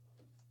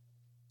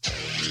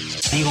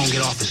You gonna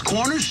get off his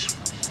corners?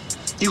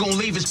 You gonna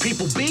leave his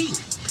people be?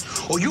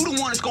 Or you the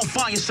one that's gonna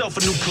find yourself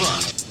a new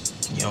plug?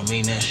 You don't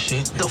mean that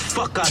shit? The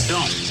fuck I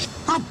don't.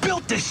 I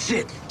built this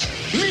shit.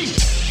 Me.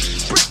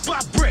 Brick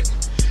by brick.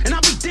 And I'll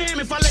be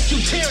damned if I let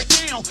you tear it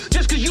down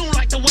just cause you don't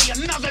like the way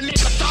another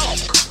nigga talk.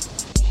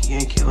 He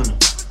ain't killing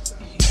him.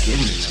 He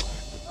getting it.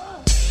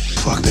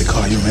 Fuck they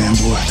call you, man,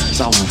 boy.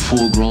 I was a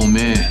full-grown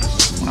man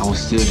when I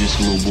was still just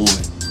a little boy.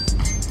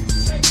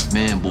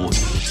 Man, boy.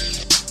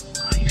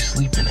 How you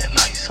sleeping at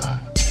night, son?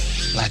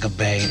 Like a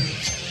baby.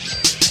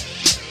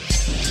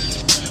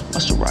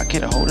 Must the rock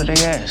get a hold of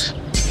their ass?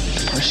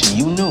 The person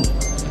you knew,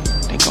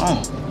 they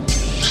gone.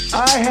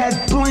 I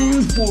had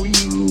plans for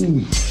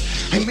you.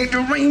 I made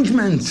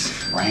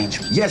arrangements.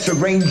 Arrangements? Yes,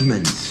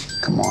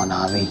 arrangements. Come on,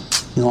 Avi.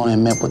 You gonna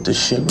admit what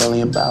this shit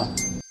really about?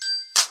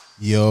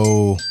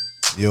 Yo,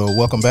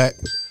 welcome back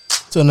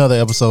to another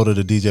episode of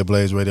the DJ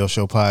Blaze Radio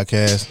Show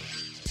podcast.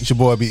 It's your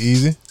boy Be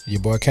Easy.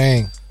 Your boy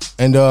Kane.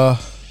 And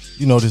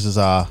this is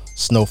our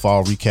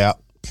snowfall recap.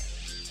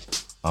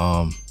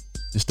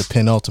 It's the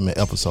penultimate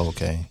episode,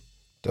 Kane.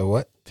 The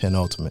what?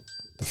 Penultimate.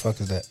 The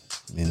fuck is that?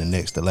 I mean the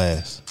next to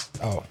last.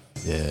 Oh.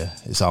 Yeah,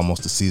 it's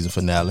almost the season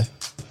finale.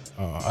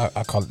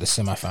 I call it the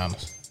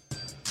semifinals.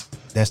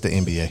 That's the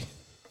NBA.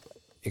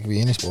 It could be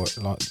any sport,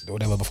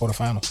 whatever before the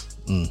finals.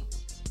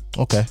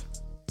 Okay.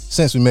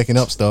 Since we're making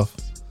up stuff.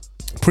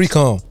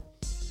 Pre-com.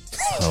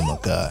 Oh my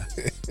God.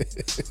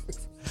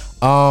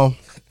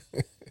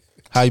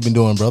 How you been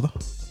doing, brother?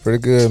 Pretty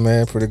good,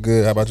 man. Pretty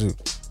good. How about you?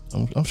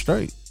 I'm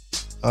straight.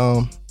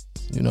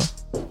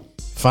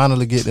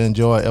 Finally get to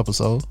enjoy an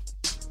episode.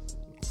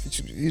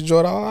 You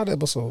enjoyed all the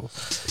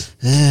episodes.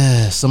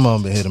 Yeah, some of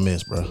them been hit or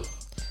miss, bro.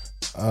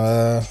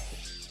 I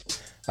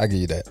give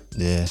you that.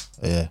 Yeah.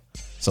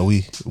 So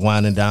we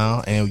winding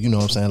down, and you know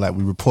what I'm saying, like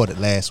we reported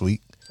last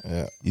week.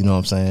 Yeah. You know what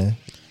I'm saying?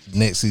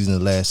 Next season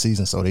is last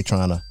season, so they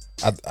trying to.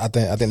 I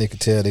think they could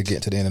tell they're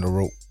getting to the end of the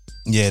rope.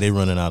 Yeah, they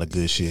running out of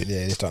good shit. Yeah,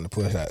 they're starting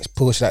to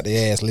push out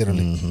their ass,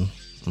 literally.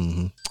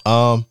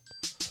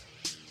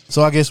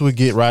 So I guess we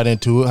get right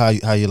into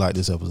it. How you like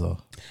this episode?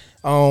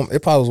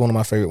 It probably was one of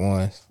my favorite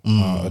ones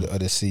of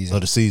this season.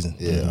 Of the season.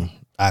 Yeah. Mm-hmm.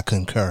 I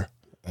concur.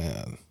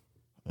 Yeah.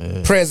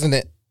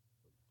 President.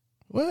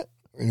 What?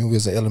 When we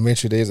was in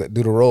elementary days, that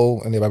do the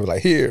roll, and everybody be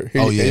like, here.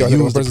 Oh yeah,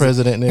 you was the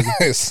president,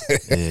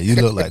 nigga. Yeah, you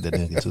look like that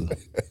nigga too.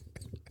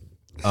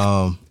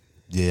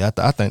 Yeah,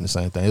 I think the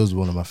same thing. It was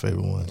one of my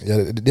favorite ones.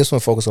 Yeah, this one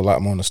focused a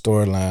lot more on the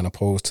storyline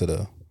opposed to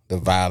the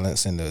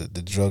violence and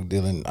the drug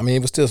dealing. I mean,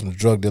 it was still some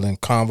drug dealing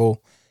convo,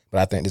 but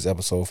I think this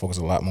episode focused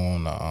a lot more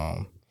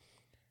on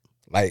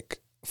the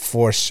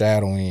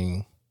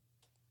foreshadowing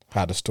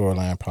how the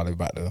storyline probably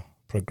about to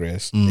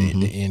progress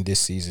the end this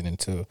season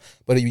into.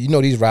 But you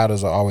know, these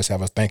writers will always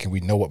have us thinking we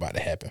know what about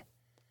to happen.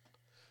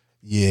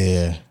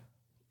 Yeah.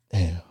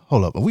 Damn.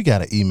 Hold up. We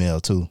got an email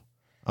too.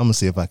 I'm gonna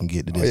see if I can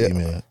get to this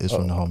email. It's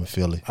from the home in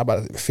Philly. How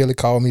about Philly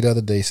called me the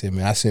other day, said,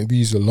 man, I sent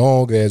these a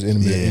long ass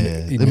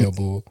email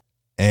bull.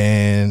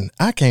 And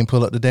I can't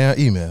pull up the damn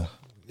email.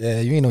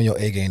 Yeah, you ain't on your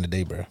A game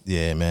today, bro.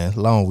 Yeah, man.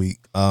 Long week.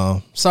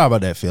 Sorry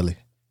about that, Philly.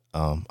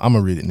 I'm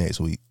gonna read it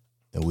next week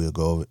and we'll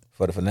go over it.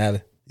 For the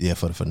finale? Yeah,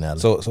 for the finale.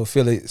 So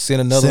Philly,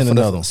 send another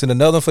one. Send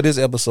another one for this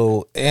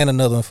episode and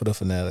another one for the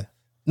finale.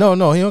 No,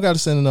 he don't got to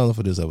send another one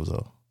for this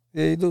episode.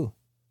 Yeah, you do.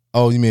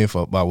 Oh, you mean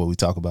about what we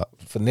talk about?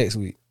 For next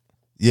week.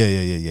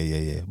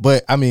 Yeah.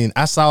 But I mean,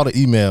 I saw the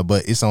email,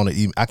 but it's on the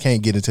email. I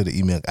can't get into the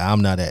email.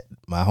 I'm not at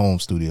my home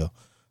studio.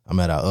 I'm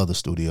at our other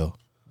studio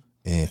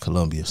in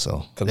Columbia.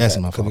 So that's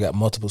my fault. We got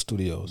multiple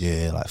studios.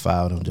 Yeah, like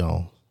 5 of them,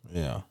 John.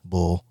 Yeah.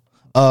 Bull.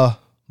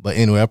 But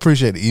anyway, I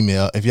appreciate the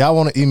email. If y'all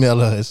want to email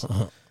us,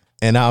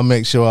 and I'll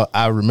make sure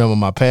I remember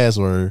my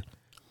password,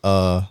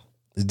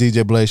 it's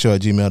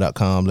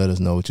djblazeshow@gmail.com. Let us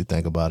know what you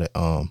think about it.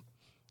 And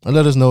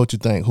let us know what you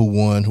think, who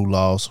won, who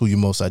lost, who you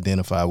most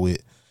identify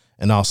with.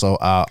 And also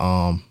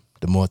our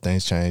the more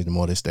things change, the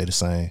more they stay the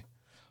same.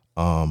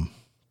 I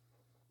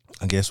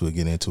guess we'll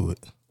get into it.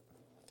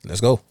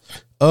 Let's go.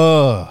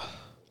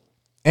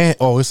 And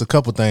it's a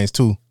couple things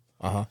too.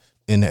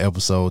 In the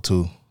episode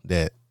too,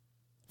 that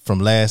from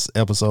last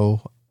episode,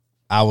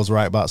 I was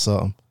right about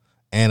something,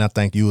 and I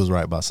think you was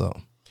right about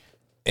something.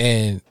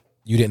 And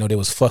you didn't know there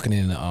was fucking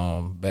in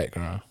the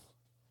background.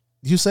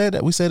 You said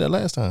that. We said that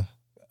last time.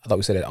 I thought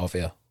we said that off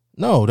air.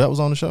 No, that was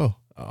on the show.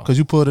 Because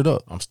you pulled it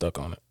up. I'm stuck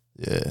on it.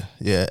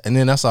 Yeah. And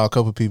then I saw a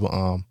couple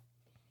people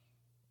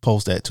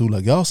post that too,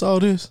 like, y'all saw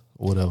this?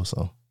 Or whatever.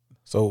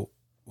 So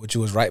what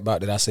you was right about,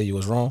 did I say you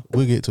was wrong?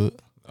 We'll get to it.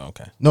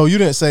 Okay. No, you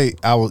didn't say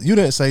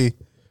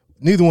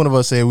neither one of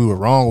us said we were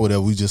wrong or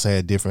whatever. We just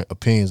had different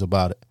opinions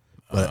about it.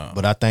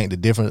 But I think the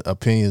different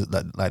opinions,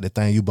 like the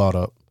thing you brought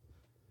up,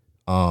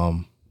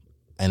 and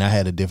I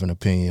had a different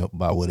opinion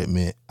about what it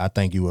meant. I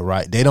think you were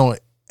right. They don't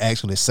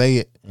actually say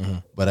it,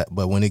 but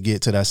when it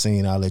get to that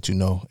scene, I'll let you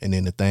know. And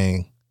then the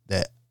thing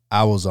that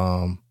I was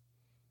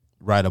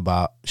right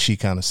about, she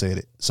kind of said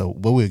it. So,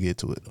 but we'll get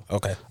to it.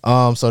 Okay.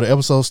 So the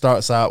episode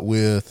starts out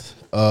with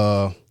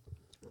where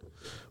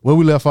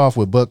we left off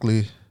with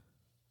Buckley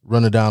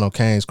running down on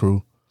Kane's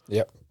crew.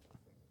 Yep.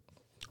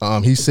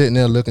 He's sitting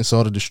there looking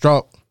sort of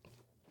distraught.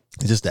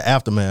 It's just the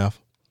aftermath.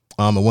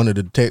 And one of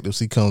the detectives,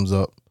 he comes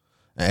up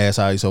and asks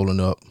how he's holding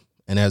up.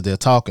 And as they're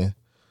talking,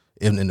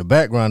 in the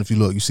background, if you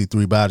look, you see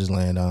 3 bodies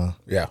laying down.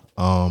 Yeah.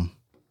 On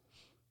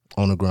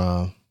the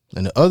ground.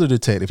 And the other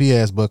detective, he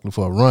asked Buckley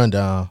for a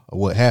rundown of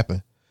what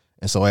happened.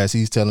 And so as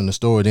he's telling the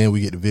story, then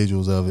we get the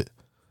visuals of it.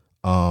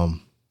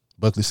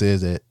 Buckley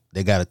says that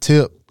they got a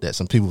tip that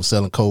some people were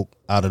selling coke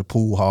out of the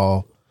pool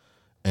hall.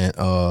 And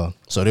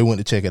so they went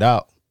to check it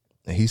out.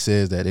 And he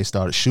says that they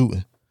started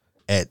shooting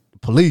at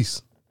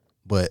police.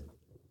 But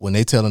when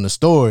they telling the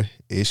story,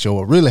 it show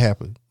what really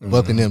happened.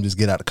 Buckley and them just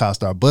get out the car,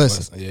 start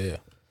busting. Yeah.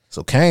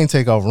 So Kane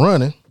take off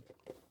running.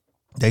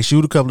 They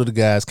shoot a couple of the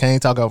guys. Kane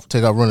take off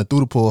running through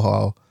the pool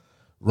hall,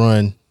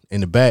 run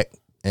in the back,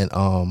 and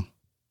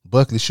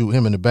Buckley shoot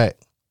him in the back.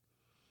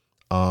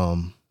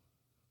 And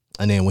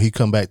then when he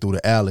come back through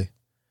the alley,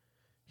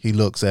 he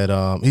looks at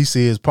he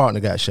see his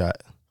partner got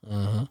shot.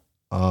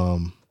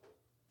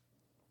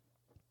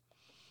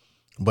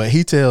 But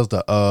he tells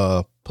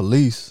the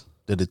police,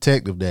 the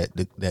detective,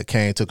 that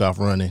Kane took off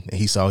running and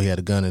he saw he had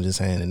a gun in his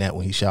hand and that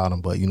when he shot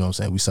him. But you know what I'm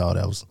saying? We saw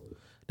that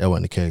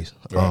wasn't the case.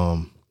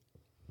 Right.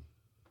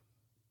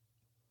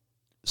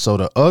 So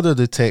the other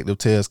detective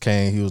tells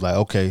Kane, he was like,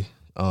 okay,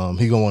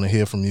 he gonna want to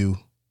hear from you,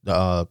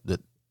 the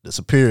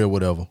superior,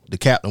 whatever, the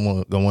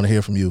captain gonna want to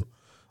hear from you,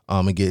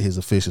 and get his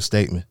official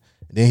statement.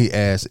 And then he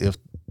asked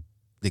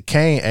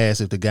Kane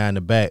asked if the guy in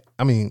the back,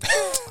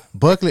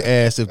 Buckley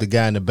asked if the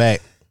guy in the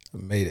back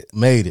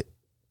made it.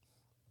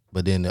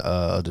 But then the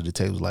other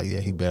detective was like, yeah,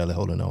 he barely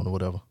holding on or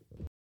whatever.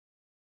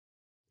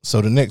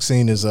 So the next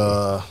scene is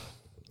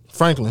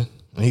Franklin,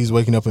 and he's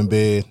waking up in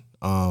bed.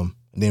 And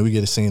then we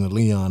get a scene of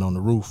Leon on the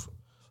roof.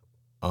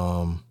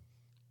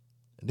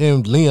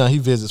 Then Leon, he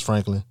visits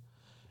Franklin.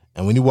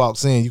 And when he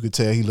walks in, you could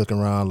tell he looking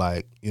around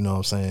like, you know what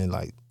I'm saying,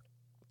 like,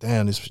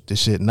 damn, this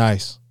shit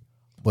nice.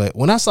 But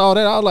when I saw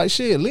that, I was like,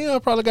 shit,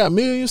 Leon probably got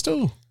millions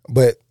too.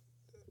 But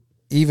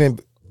even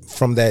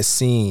from that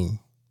scene,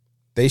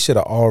 they should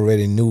have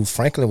already knew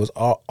Franklin was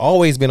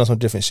always been on some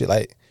different shit.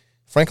 Like,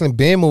 Franklin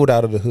been moved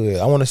out of the hood.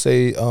 I want to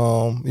say,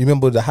 you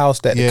remember the house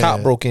that the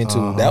cop broke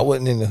into? That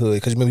wasn't in the hood.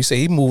 Because remember, you say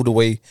he moved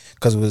away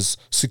because it was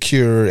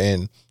secure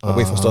and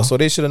away from stuff. So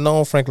they should have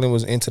known Franklin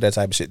was into that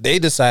type of shit. They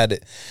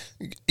decided,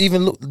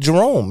 even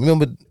Jerome,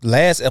 remember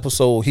last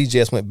episode, he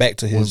just went back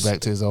to his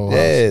old house.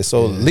 Yeah,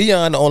 so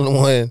Leon the only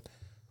one.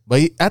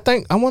 But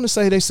I want to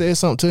say they said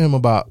something to him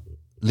about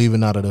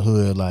leaving out of the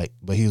hood, like,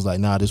 but he was like,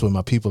 nah, this is where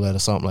my people at or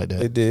something like that.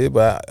 They did,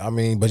 but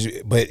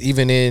but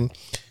even in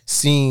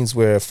scenes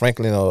where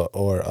Franklin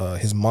or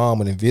his mom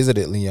went and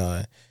visited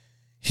Leon,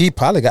 he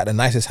probably got the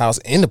nicest house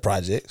in the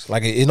projects.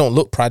 Like, it don't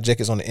look project,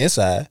 it's on the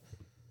inside. You know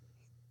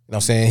what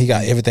I'm saying? He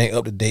got everything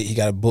up to date. He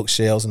got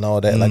bookshelves and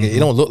all that. Like, it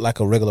don't look like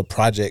a regular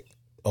project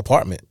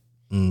apartment.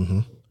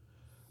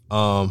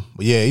 But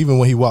yeah, even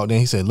when he walked in,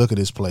 he said, look at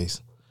this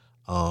place.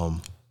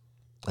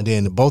 And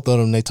then both of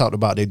them, they talked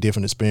about their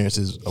different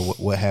experiences of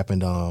what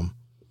happened the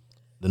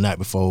night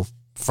before.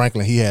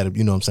 Franklin, he had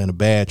a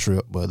bad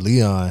trip, but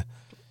Leon,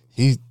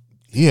 he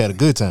had a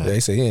good time. Yeah,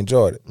 he said he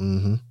enjoyed it.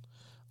 And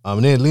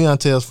then Leon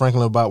tells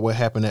Franklin about what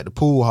happened at the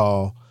pool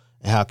hall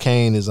and how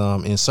Kane is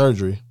in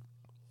surgery.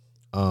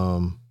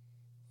 And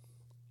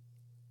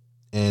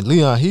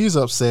Leon, he's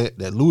upset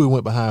that Louis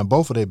went behind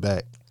both of their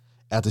back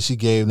after she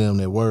gave them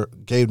her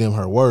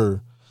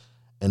word.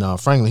 And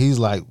Franklin, he's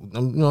like,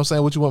 you know what I'm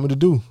saying, what you want me to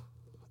do?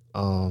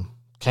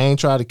 Kane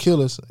tried to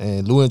kill us,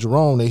 and Louis and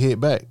Jerome, they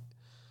hit back.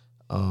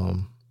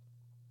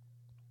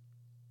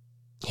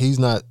 He's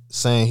not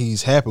saying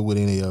he's happy with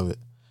any of it,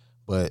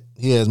 but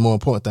he has more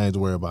important things to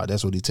worry about.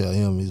 That's what he tell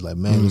him. He's like,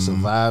 man, we're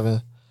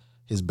surviving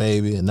his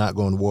baby and not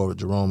going to war with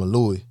Jerome and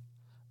Louis.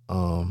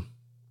 And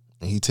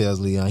he tells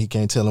Leon he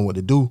can't tell him what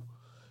to do,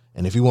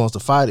 and if he wants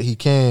to fight it, he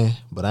can,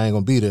 but I ain't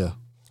gonna be there.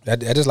 I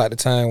just like the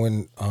time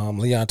when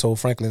Leon told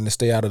Franklin to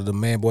stay out of the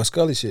Man Boy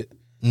Scully shit.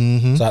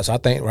 So I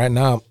think right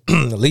now,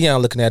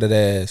 Leon looking at it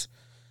as,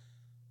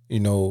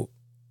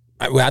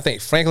 I think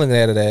Franklin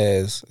looking at it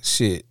as,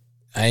 shit,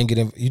 I ain't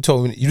getting. You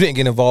told me you didn't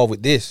get involved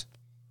with this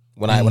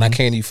when I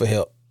came to you for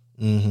help.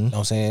 You know what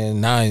I'm saying?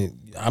 Now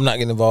I'm not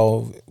getting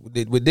involved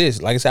with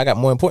this. Like I said, I got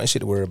more important shit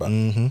to worry about.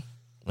 And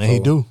so, he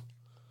do.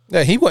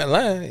 Yeah, he wasn't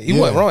lying. He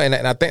wasn't wrong,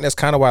 and I think that's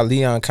kind of why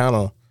Leon kind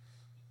of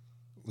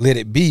let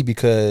it be,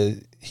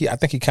 because I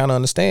think he kind of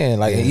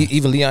understand. Like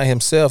even Leon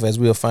himself, as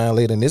we'll find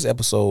later in this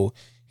episode,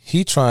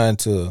 he trying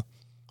to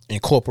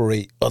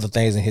incorporate other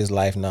things in his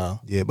life now.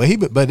 Yeah,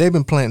 but they've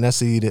been planting that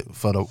seed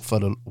for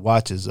the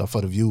watchers or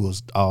for the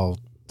viewers all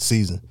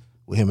season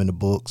with him in the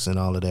books and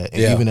all of that.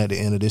 And even at the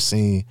end of this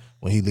scene,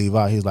 when he leave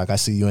out, he's like, I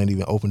see you ain't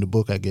even opened the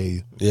book I gave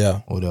you.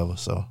 Yeah. Or whatever.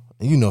 So,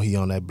 and he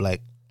on that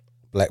black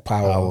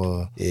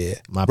power. Yeah.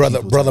 My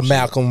brother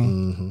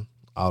Malcolm.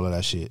 All of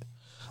that shit.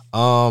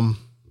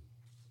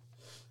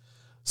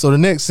 So the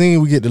next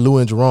scene, we get to Lou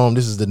and Jerome.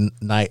 This is the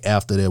night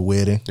after their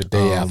wedding. The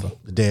day after.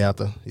 The day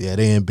after. Yeah,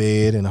 they in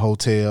bed in a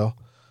hotel.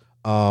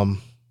 And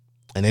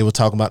they were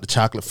talking about the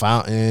chocolate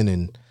fountain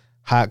and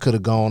how it could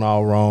have gone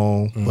all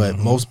wrong. But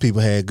most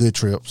people had good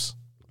trips.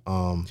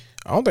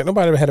 I don't think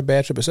nobody ever had a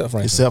bad trip except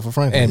Franklin. Except for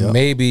Franklin, and yep.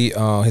 maybe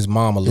his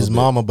mom a little His bit.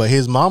 mama, but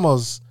his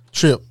mama's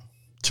trip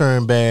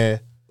turned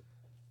bad.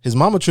 His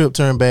mama trip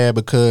turned bad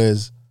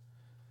because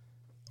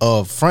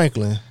of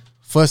Franklin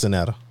fussing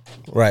at her.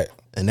 Right.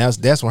 And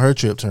that's when her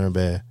trip turned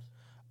bad.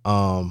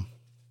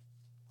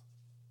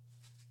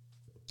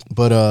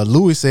 But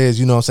Louis says,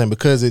 you know what I'm saying,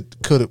 because it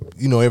could have,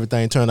 you know,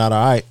 everything turned out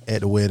all right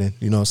at the wedding,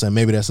 you know what I'm saying,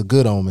 maybe that's a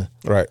good omen.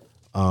 Right.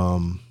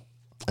 And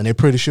they're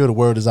pretty sure the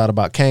word is out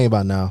about Kane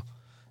by now.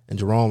 And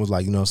Jerome was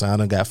like, you know what I'm saying, I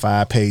done got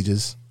 5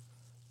 pages.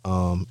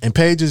 And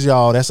pages,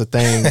 y'all, that's a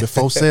thing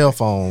before cell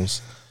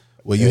phones,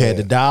 where you had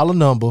to dial a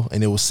number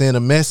and it would send a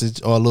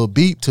message or a little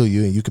beep to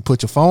you, and you could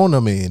put your phone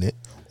number in it.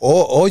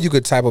 Or you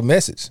could type a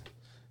message.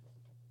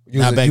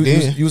 Not back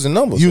then. Using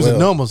numbers. Using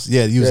numbers.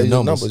 Yeah, using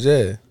numbers.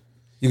 Yeah.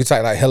 You could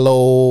type like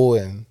hello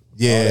and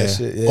Yeah. all that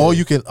shit.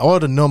 Yeah. Or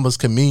the numbers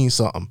can mean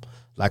something.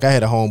 Like I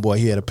had a homeboy,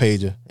 he had a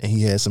pager, and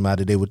he had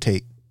somebody they would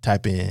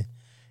type in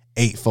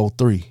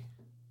 843.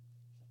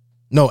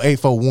 No,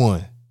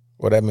 841.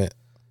 What that meant?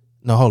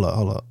 No, hold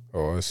up.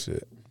 Oh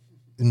shit.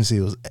 Let me see.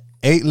 It was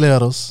 8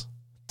 letters,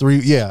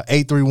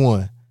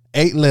 831.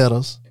 8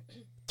 letters,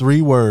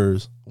 3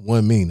 words,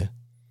 1 meaning.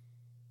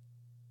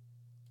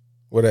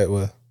 What that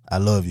was? I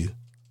love you.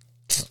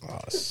 Oh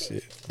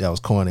shit. That was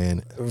corny,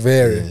 ain't it?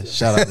 Very. Yeah,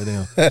 shout out to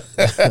them.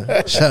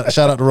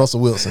 shout out to Russell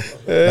Wilson.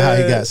 How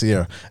he got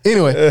Sierra.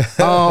 Anyway,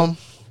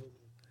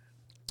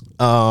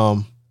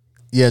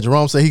 yeah,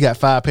 Jerome said he got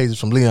 5 pages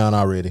from Leon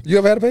already. You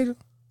ever had a pager?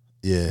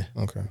 Yeah,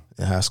 Okay.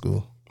 in high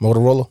school.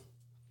 Motorola?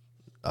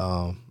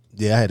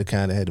 Yeah, I had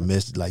to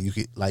message, like you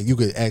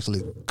could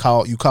actually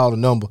call the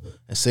number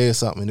and say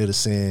something, and it'll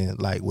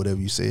send like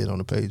whatever you said on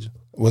the pager.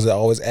 Was it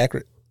always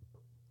accurate?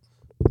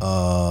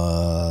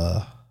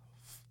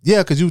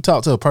 Yeah, because you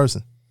talk to a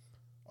person.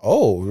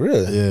 Oh,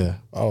 really? Yeah.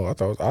 Oh, I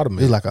thought it was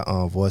automated. It's like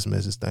a voice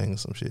message thing or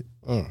some shit.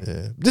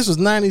 Yeah. This was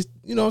 90s,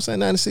 you know what I'm saying,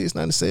 96,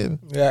 97.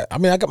 Yeah, I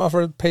mean, I got my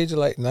first page at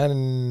like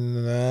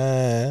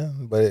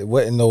 99, but it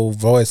wasn't no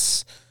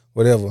voice,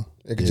 whatever.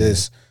 It could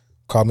just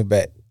call me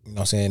back, you know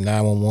what I'm saying,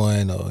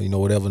 911 or, you know,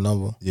 whatever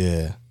number.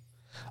 Yeah.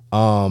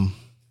 Damn,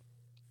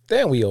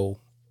 we old.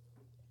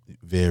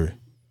 Very.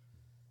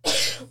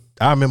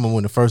 I remember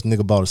when the first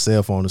nigga bought a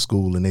cell phone to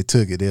school and they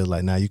took it, they was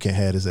like, nah, you can't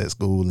have this at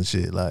school and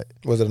shit. Like,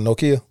 Was it a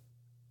Nokia?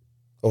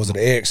 Or was it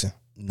an Ericsson?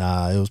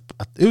 nah,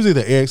 it was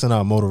either Ericsson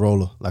or a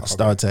Motorola, like a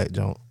StarTAC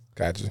joint.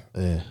 Gotcha.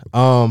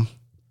 Yeah.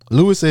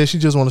 Louis said she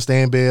just want to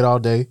stay in bed all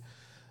day.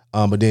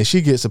 But then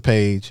she gets a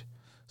page.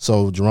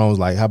 So Jerome's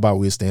like, how about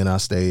we stay our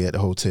stay at the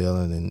hotel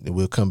and then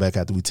we'll come back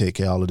after we take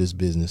care of all of this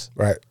business.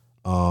 Right.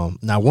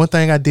 Now, one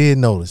thing I did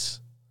notice,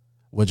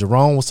 when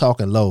Jerome was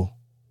talking low,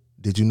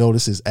 did you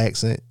notice his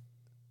accent?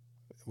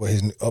 What,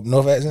 his up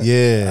north accent?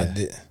 Yeah. I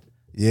did.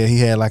 Yeah, he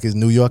had like his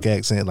New York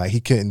accent. Like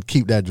he couldn't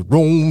keep that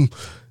Jerome.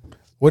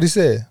 What he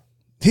said?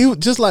 He was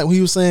just like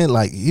he was saying,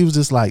 like he was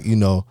just like, you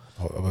know,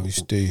 We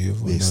stay here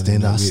for We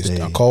extend our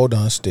stay. I called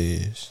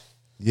downstairs.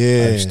 I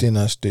yeah. extend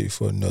our stay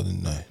for another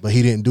night. But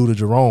he didn't do the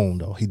Jerome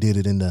though. He did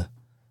it in the,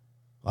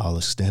 I'll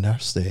extend our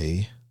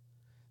stay.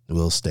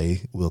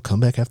 We'll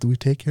come back after we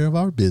take care of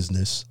our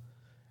business.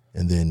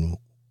 And then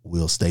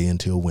we'll stay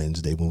until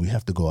Wednesday when we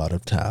have to go out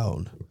of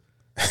town.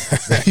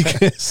 He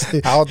can't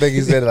say- I don't think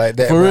he said it like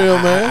that. For but real,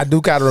 man? I do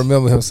kind of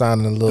remember him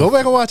sounding a little. Go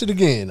back and watch it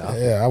again. Now.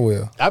 Yeah, I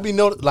will. I be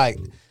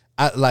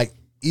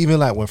even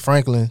like when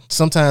Franklin,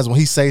 sometimes when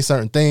he say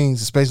certain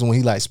things, especially when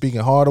he like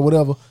speaking hard or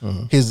whatever,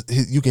 his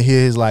you can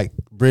hear his like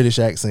British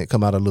accent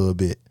come out a little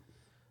bit.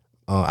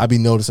 I be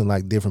noticing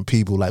like different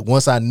people. Like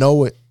once I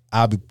know it,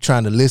 I'll be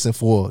trying to listen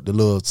for the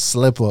little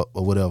slip up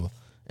or whatever.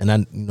 And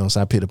I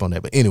picked up on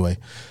that. But anyway,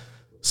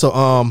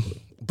 so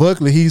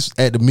Buckley, he's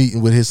at the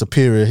meeting with his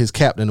superior, his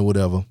captain or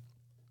whatever.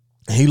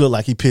 And he looked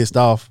like he pissed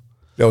off.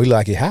 Yo, he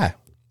like he high.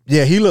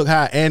 Yeah, he looked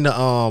high. And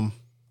the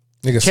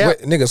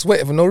Nigga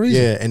sweating for no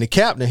reason. yeah, and the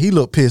captain, he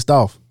looked pissed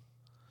off.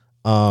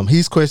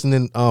 He's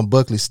questioning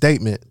Buckley's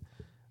statement.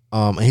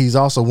 And he's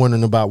also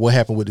wondering about what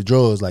happened with the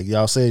drugs. Like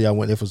y'all said y'all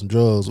went there for some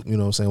drugs, you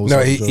know what I'm saying? What's No,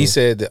 up with he drugs?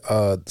 said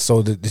that,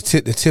 so the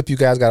tip you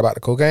guys got about the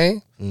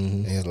cocaine,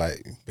 and it's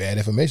like bad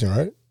information,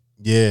 right?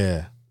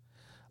 Yeah.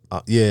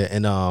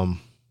 And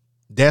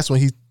that's when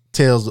he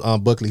tells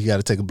Buckley he got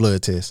to take a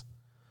blood test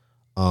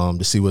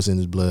to see what's in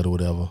his blood or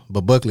whatever.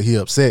 But Buckley, he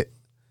upset.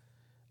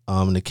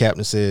 And the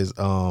captain says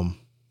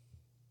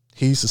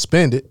he's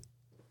suspended,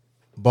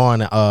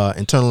 barring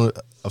internal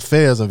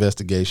affairs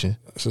investigation.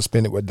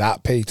 Suspended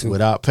without pay too.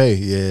 Without pay,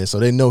 yeah. So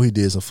they know he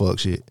did some fuck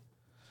shit.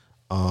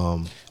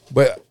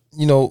 But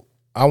you know,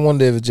 I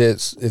wonder if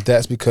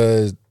that's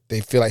because they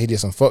feel like he did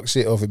some fuck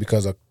shit, or if it's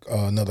because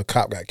another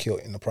cop got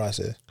killed in the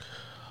process.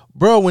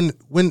 Bro,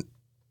 when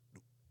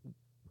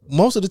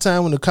most of the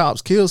time when the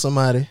cops kill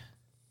somebody,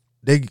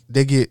 they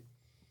get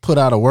put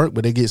out of work,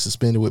 but they get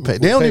suspended with pay.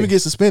 They don't even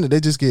get suspended. They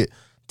just get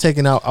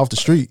taken out off the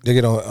street. They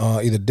get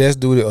on either desk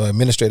duty or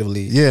administrative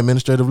leave. Yeah,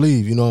 administrative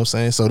leave. You know what I'm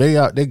saying? So they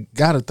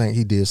gotta think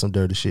he did some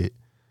dirty shit.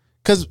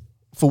 Cause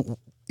for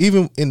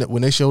even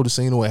when they showed the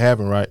scene of what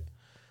happened, right?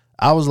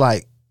 I was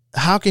like,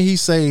 how can he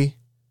say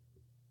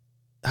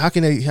how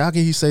can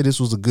he say this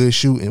was a good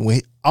shooting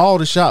when all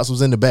the shots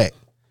was in the back?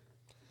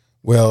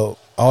 Well,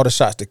 all the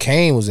shots to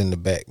Kane was in the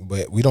back,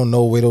 but we don't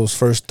know where those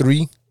first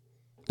 3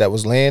 that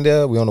was laying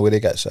there. We don't know where they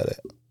got shot at.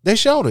 They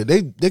showed it.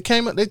 They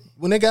came up.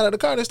 When they got out of the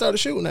car, they started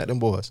shooting at them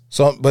boys.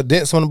 So, but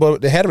then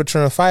they had to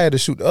return fire to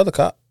shoot the other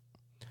cop.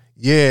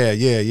 Yeah,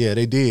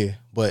 they did.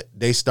 But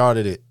they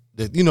started it.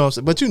 You know what I'm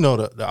saying? But you know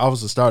the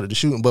officer started the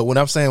shooting. But what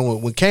I'm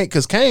saying, when Kane,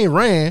 because Kane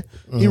ran,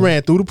 he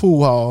ran through the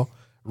pool hall,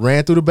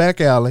 ran through the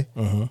back alley,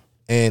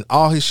 and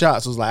all his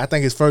shots was like, I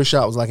think his first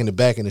shot was like in the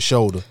back and the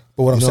shoulder.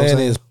 But what I'm saying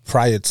is,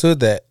 prior to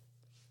that,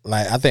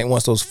 like I think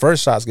once those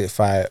first shots get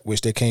fired,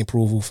 which they can't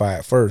prove who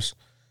fired first,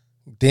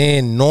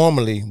 then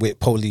normally with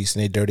police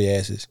and their dirty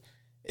asses,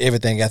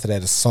 everything after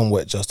that is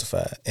somewhat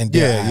justified. And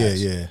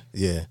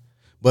yeah.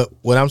 But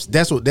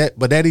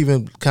that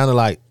even kind of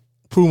like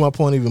proved my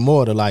point even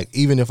more to like,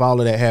 even if all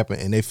of that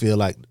happened and they feel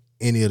like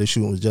any of the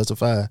shooting was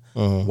justified,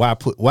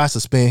 why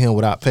suspend him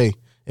without pay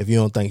if you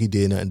don't think he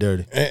did nothing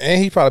dirty?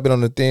 And he probably been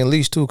on the thin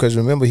leash too, because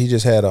remember he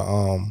just had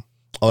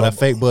that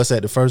fake bus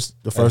at the first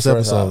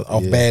episode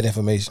of bad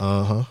information.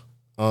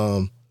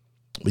 But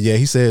yeah,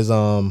 he says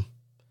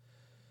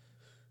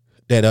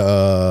that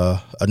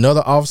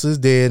another officer is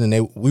dead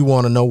and we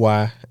want to know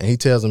why, and he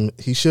tells him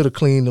he should have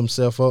cleaned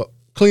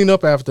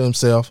up after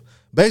himself.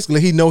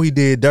 Basically, he know he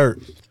did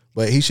dirt,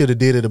 but he should have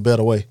did it a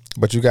better way.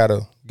 But you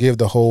gotta give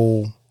the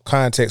whole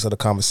context of the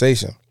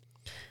conversation.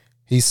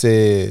 He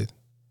said,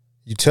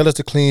 "You tell us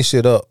to clean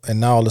shit up,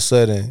 and now all of a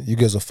sudden you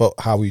give a fuck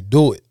how we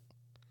do it,"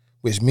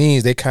 which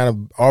means they kind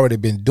of already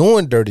been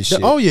doing dirty shit.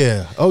 Oh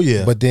yeah.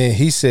 But then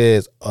he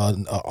says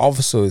an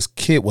officer was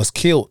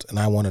killed, and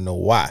I want to know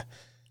why.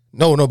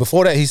 No.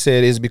 Before that, he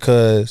said it's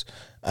because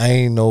I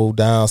ain't no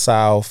down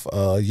south,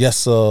 yes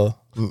sir,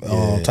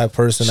 type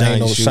person. I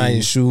ain't no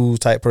shiny shoes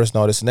type person.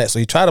 All this and that. So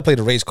he tried to play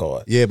the race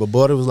card. Yeah, but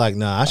Butter was like,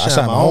 nah, I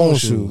shine my own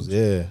shoes.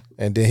 Yeah.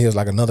 And then he was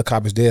like, another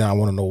cop is dead, and I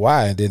want to know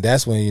why. And then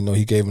that's when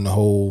he gave him the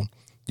whole,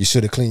 you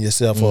should have cleaned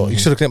yourself up. You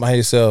should have cleaned behind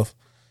yourself.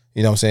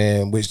 You know what I'm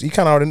saying? Which he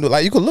kind of already knew.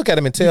 Like you could look at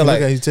him and tell, like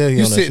you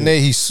sitting there,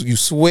 you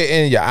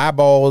sweating, your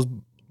eyeballs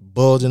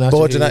bulging out.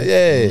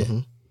 Yeah.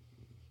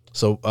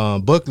 So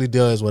Buckley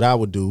does what I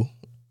would do,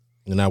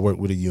 and I work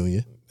with a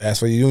union. Ask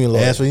for your union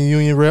lawyer. Ask for your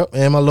union rep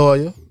and my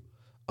lawyer.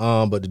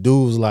 But the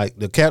dude was like,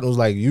 the captain was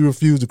like, you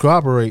refuse to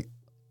cooperate,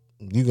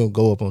 you're gonna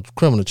go up on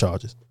criminal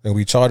charges. And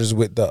we charges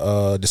with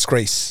the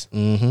disgrace.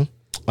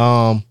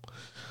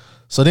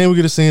 So then we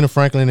get a scene of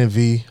Franklin and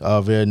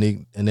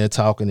Veronique, and they're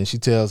talking, and she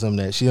tells him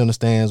that she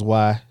understands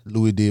why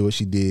Louis did what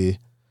she did.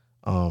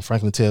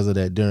 Franklin tells her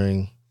that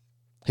during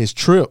his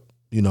trip,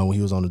 when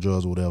he was on the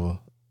drugs or whatever,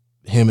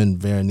 him and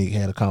Veronique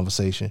had a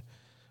conversation,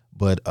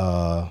 but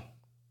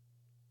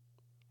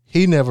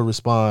he never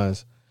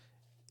responds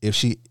if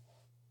she.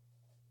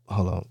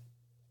 Hold on.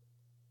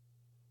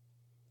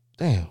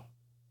 Damn.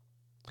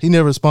 He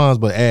never responds,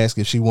 but asks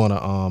if she want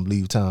to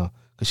leave town,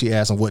 because she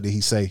asked him what did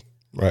he say.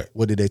 Right.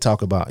 What did they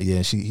talk about?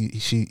 Yeah,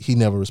 he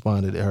never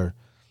responded to her,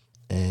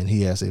 and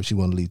he asked her if she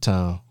want to leave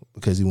town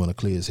because he want to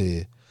clear his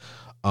head.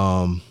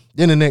 Then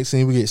the next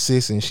scene we get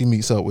Sissy, and she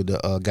meets up with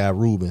the guy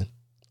Ruben.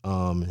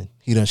 And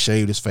he done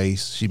shaved his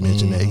face. She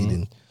mentioned that he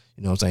didn't.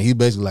 You know what I'm saying? He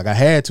basically like, I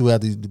had to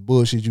after the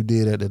bullshit you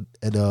did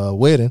at the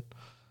wedding.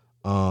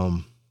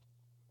 And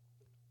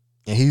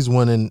he's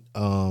wondering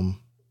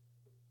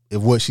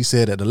if what she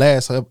said at the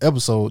last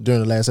episode,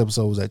 during the last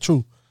episode, was that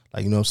true?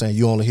 Like, you know what I'm saying?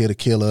 You only here to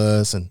kill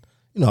us, and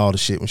all the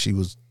shit when she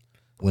was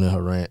winning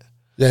her rant.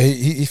 Yeah,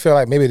 he felt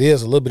like maybe there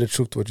is a little bit of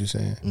truth to what you're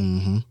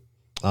saying.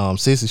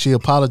 Sissy, she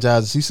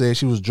apologized. She said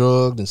she was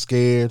drugged and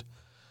scared.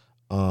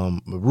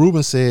 But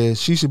Ruben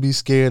says she should be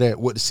scared at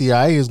what the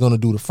CIA is going to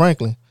do to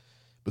Franklin,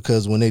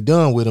 because when they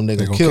done with him, they're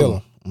going to kill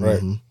him.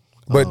 Right.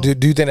 But do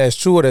you think that's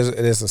true, or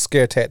there's a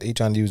scare tactic he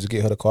trying to use to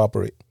get her to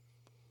cooperate?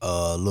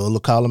 A little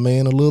column A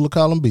and a little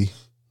column B.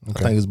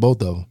 Okay. I think it's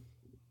both of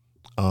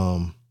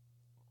them.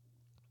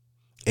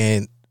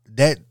 And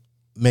that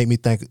made me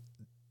think,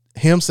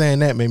 him saying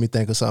that made me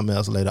think of something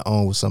else later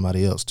on with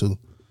somebody else too.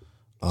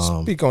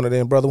 Speak on it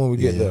then, brother, when we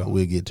get there.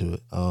 We'll get to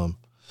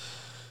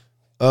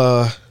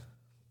it.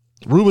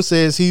 Ruben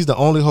says he's the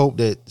only hope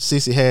that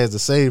Sissy has to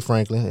save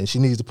Franklin, and she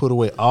needs to put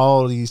away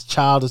all these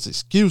childish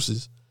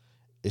excuses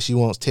if she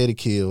wants Teddy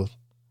killed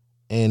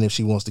and if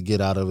she wants to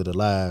get out of it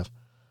alive.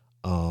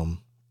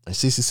 And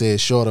Sissy says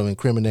short of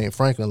incriminating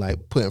Franklin,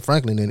 like putting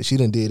Franklin in it, she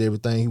done did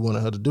everything he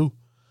wanted her to do.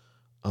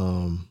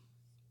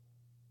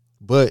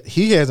 But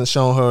he hasn't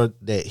shown her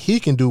that he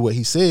can do what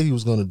he said he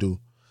was going to do.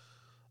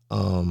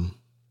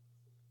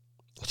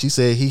 She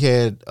said he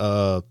had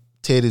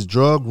Teddy's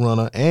drug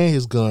runner and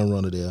his gun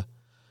runner there.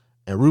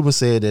 And Ruben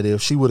said that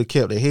if she would have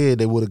kept her head,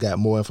 they would have got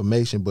more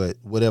information. But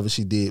whatever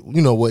she did,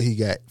 what he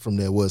got from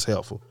there was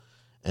helpful.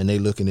 And they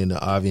looking into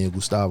Avi and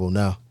Gustavo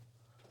now.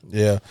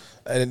 Yeah.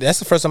 And that's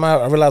the first time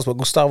I realized what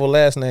Gustavo's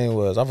last name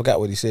was. I forgot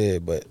what he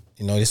said, but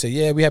they said,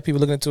 yeah, we have people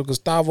looking into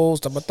Gustavo,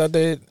 stuff like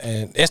that.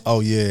 And it's,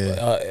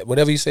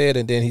 whatever he said,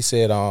 and then he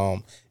said,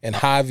 and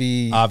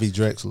Avi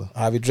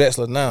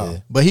Drexler now. Yeah.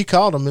 But he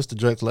called him Mr.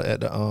 Drexler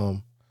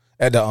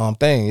at the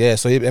thing, yeah.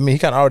 So he kind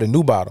of already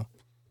knew about him.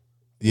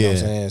 You know what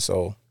I'm saying?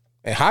 So,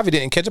 and Javi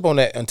didn't catch up on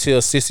that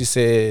until Sissy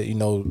said, you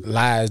know,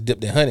 lies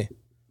dipped in honey.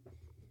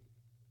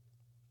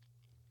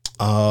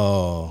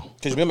 Oh,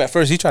 because remember at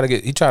first he tried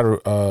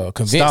to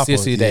convince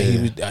Sissy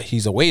that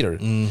he's a waiter.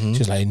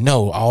 She's like,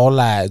 no, all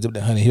lies dipped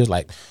in honey. He was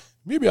like,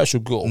 maybe I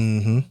should go.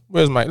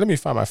 Where's let me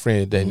find my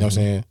friend today. You know what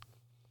I'm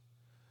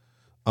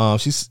saying?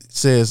 She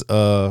says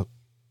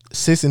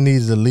Sissy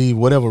needs to leave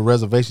whatever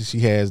reservation she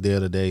has there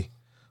today,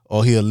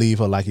 or he'll leave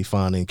her like he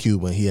found in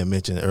Cuba. And he had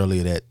mentioned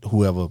earlier that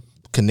whoever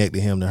connected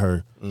him to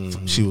her,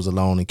 she was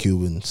alone in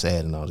Cuba and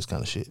sad and all this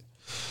kind of shit.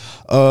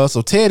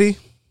 So Teddy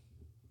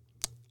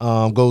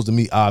goes to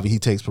meet Avi. He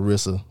takes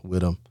Parissa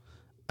with him,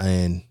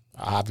 and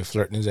Avi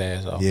flirting his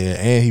ass off. Yeah,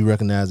 and he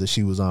recognized that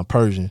she was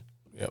Persian.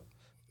 Yep,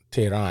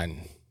 Tehran.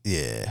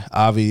 Yeah,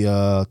 Avi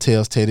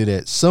tells Teddy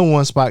that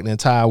someone spiked the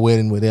entire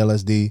wedding with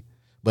LSD,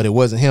 but it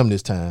wasn't him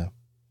this time.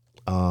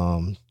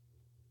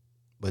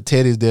 But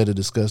Teddy's there to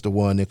discuss the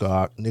war in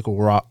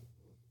Nicaraguan.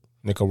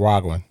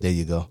 There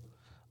you go.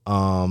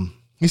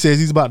 He says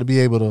he's about to be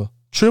able to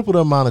triple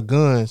the amount of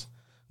guns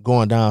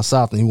going down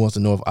south, and he wants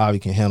to know if Avi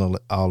can handle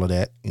all of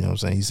that. You know what I'm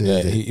saying? He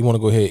says he want to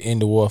go ahead and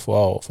end the war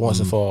for once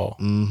and for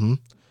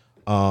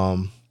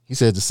all. He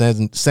says the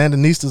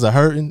Sandinistas are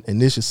hurting,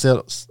 and this should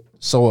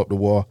sew up the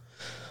war.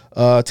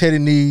 Teddy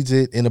needs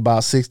it in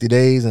about 60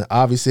 days, and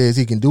Avi says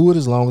he can do it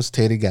as long as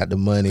Teddy got the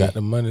money. He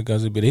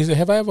said,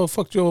 have I ever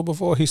fucked you over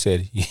before? He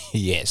said,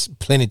 yes,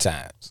 plenty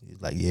times. He's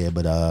like, yeah,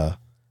 but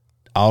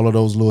all of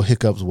those little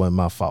hiccups weren't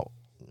my fault.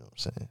 You know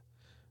what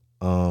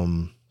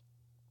I'm saying?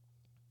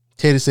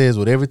 Teddy says,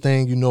 with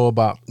everything you know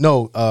about...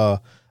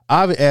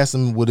 Avi asked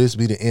him, will this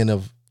be the end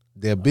of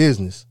their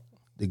business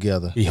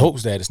together? He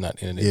hopes that it's not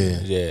the end of their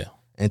business, yeah.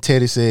 And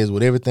Teddy says,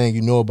 with everything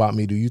you know about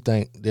me, do you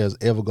think there's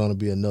ever going to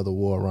be another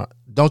war around?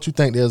 Don't you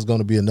think there's going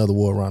to be another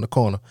war around the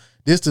corner?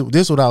 This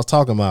is what I was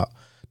talking about.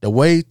 The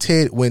way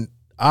when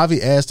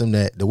Avi asked him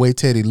that, the way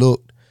Teddy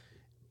looked,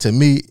 to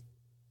me,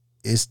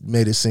 it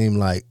made it seem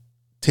like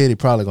Teddy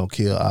probably going to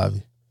kill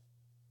Avi.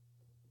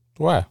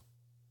 Why?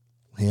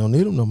 He don't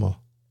need him no more.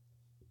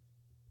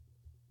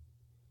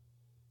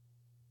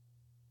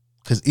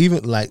 Because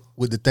even like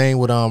with the thing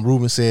what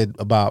Ruben said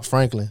about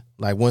Franklin,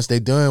 like once they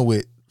done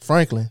with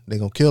Franklin, they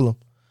gonna kill him,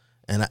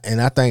 and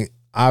I think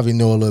Avi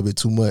know a little bit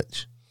too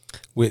much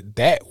with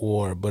that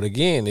war. But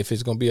again, if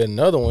it's gonna be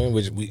another one,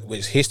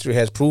 which history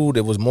has proved,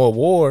 it was more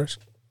wars.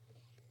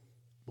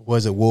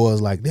 Was it wars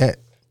like that,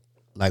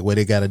 like where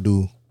they got to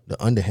do the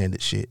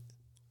underhanded shit?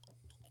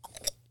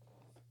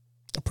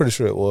 I'm pretty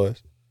sure it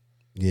was.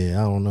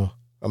 Yeah, I don't know.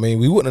 I mean,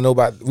 we wouldn't know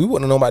about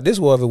this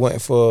war if it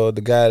wasn't for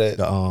the guy that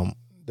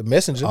the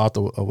messenger,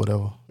 Arthur or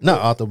whatever. Not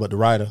Arthur, but the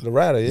writer. The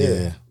writer,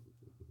 yeah.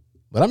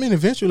 But I mean,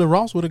 eventually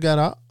Ross would have got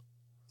out.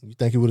 You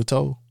think he would have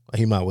told? Or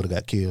he might would have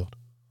got killed.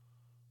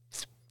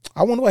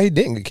 I wonder why he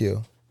didn't get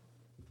killed.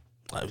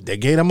 They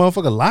gave that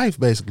motherfucker life,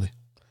 basically.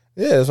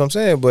 Yeah, that's what I'm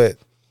saying. But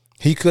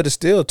he could have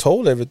still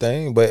told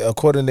everything. But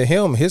according to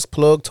him, his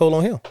plug told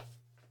on him.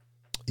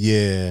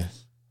 Yeah.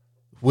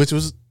 Which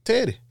was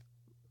Teddy.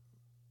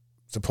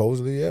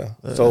 Supposedly, yeah.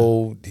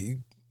 So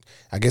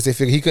I guess they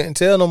figured he couldn't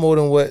tell no more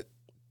than what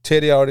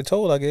Teddy already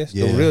told, I guess.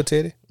 Yeah. The real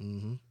Teddy.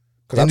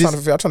 Because I'm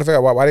trying to figure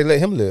out why they let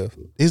him live.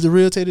 Is the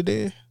real Teddy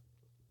dead?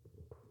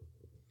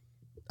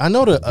 I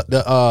know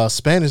the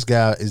Spanish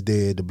guy is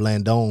dead, the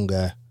Blandon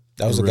guy.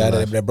 That was the guy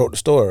that broke the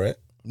story, right?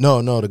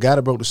 No, the guy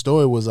that broke the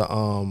story was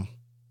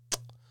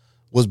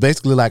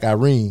basically like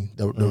Irene,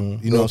 you know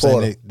what I'm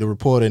saying? The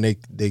reporter, and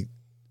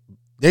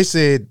they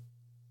said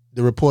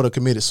the reporter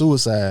committed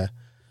suicide,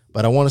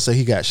 but I want to say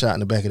he got shot in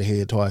the back of the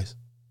head twice.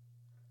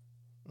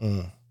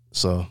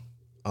 So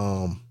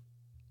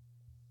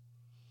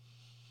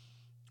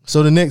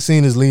the next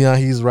scene is Leon.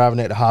 He's arriving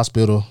at the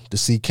hospital to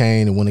see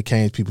Kane, and one of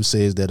Kane's people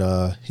says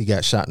that he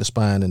got shot in the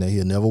spine and that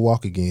he'll never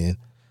walk again.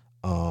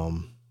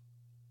 And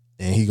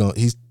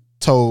he's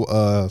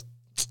told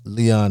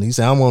Leon, he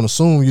said, I'm gonna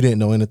assume you didn't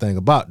know anything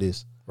about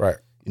this. Right.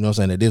 You know what I'm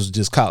saying? That this was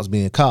just cops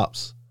being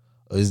cops.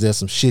 Or is there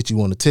some shit you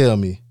want to tell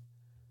me?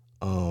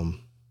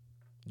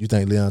 You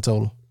think Leon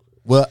told him?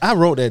 Well, I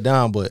wrote that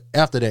down, but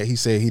after that he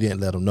said he didn't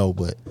let him know,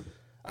 but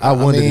I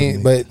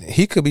wondered. But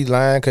he could be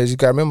lying because you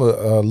gotta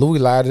remember Louis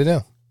lied to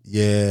them.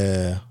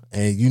 Yeah,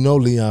 and you know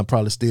Leon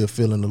probably still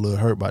feeling a little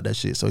hurt about that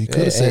shit, so he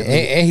could have said.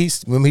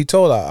 And he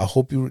told her, "I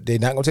hope they're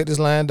not gonna take this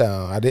line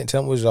down. I didn't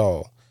tell them it was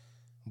y'all,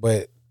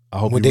 but I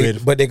hope you're ready.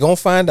 But they're gonna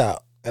find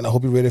out, and I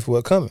hope you're ready for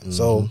what's coming." Mm-hmm.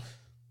 So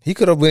he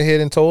could have went ahead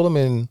and told them,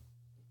 and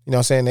you know what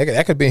I'm saying, that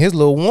could have been his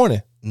little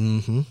warning.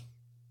 Mm-hmm.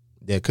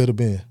 That could have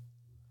been,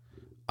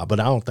 but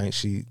I don't think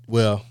she.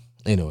 Well,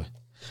 anyway,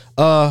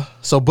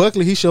 so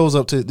Buckley, he shows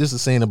up to this is a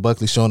scene of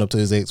Buckley showing up to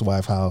his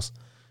ex-wife's house.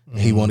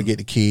 He want to get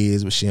the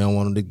kids, but she don't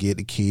want him to get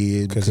the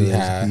kids because he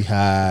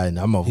high, and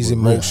he's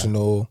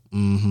emotional.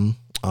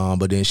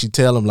 But then she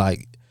tell him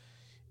like,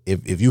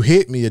 if you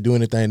hit me or do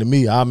anything to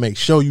me, I'll make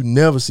sure you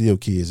never see your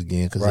kids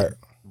again. Because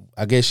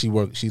I guess she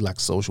like a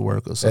social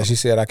worker. So she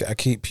said, I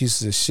keep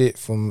pieces of shit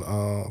from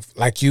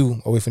like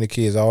you away from the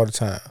kids all the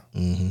time.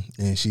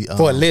 And she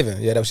for a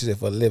living. Yeah, that's what she said,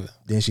 for a living.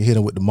 Then she hit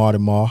him with the Marty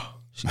Marr.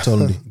 She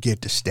told him to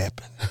get to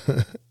stepping.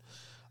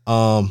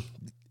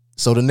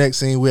 So the next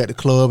scene, we at the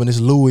club, and it's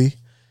Louis,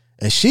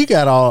 and she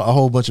got a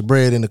whole bunch of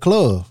bread in the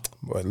club.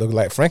 Boy, it looked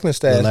like Franklin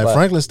stash.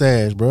 Franklin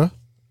stash, bro.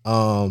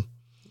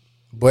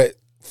 But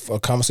for a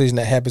conversation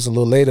that happens a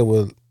little later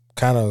will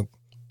kind of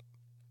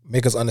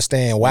make us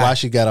understand why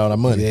she got all that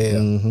money. Yeah.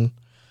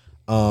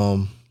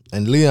 Mm-hmm.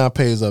 And Leon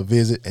pays her a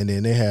visit, and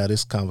then they have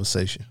this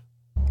conversation.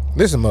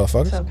 Listen,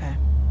 motherfuckers. It's okay.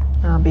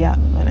 I'll be out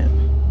in a minute.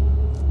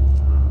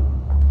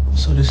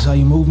 So this is how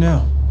you move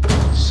now?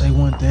 Say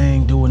one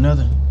thing, do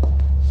another.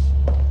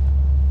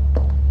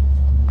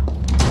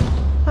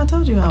 I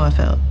told you how I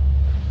felt.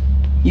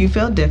 You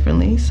felt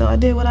differently, so I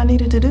did what I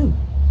needed to do.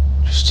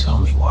 Just tell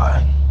me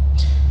why.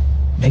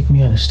 Make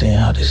me understand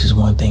how this is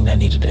one thing that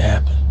needed to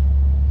happen.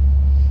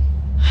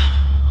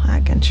 I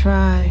can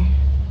try,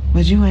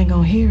 but you ain't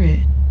gonna hear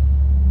it.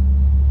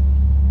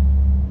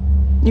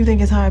 You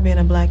think it's hard being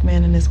a black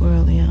man in this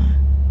world, Leon?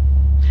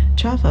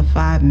 Try for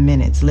 5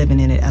 minutes living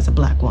in it as a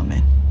black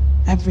woman.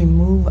 Every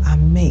move I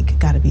make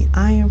gotta be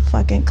iron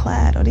fucking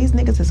clad, or these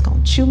niggas is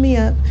gonna chew me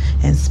up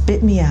and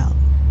spit me out.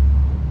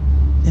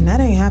 And that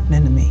ain't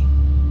happening to me.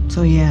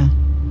 So yeah,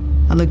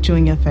 I looked you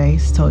in your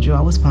face, told you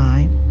I was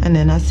fine, and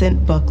then I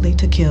sent Buckley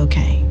to kill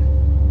Kane.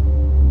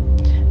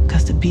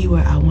 Because to be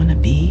where I wanna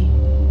be,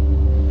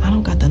 I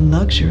don't got the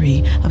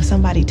luxury of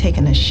somebody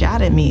taking a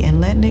shot at me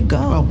and letting it go.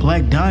 Well,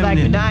 Black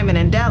Diamond. Black Diamond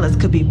in Dallas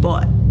could be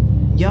bought.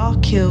 Y'all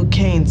killed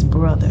Kane's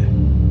brother.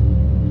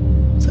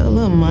 So a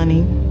little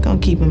money gonna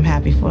keep him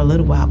happy for a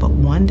little while, but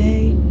one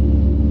day,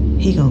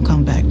 he gonna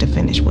come back to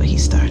finish what he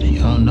started. You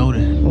don't know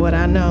that. What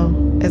I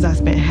know is I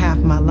spent half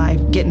my life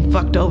getting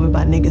fucked over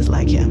by niggas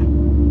like him.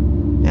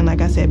 And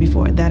like I said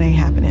before, that ain't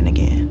happening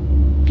again.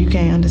 If you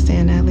can't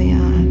understand that,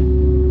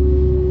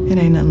 Leon, it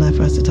ain't nothing left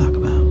for us to talk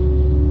about.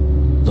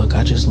 Look,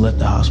 I just left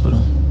the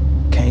hospital.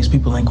 Kane's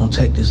people ain't gonna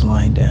take this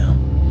lying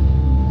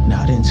down.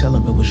 Now, I didn't tell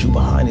them it was you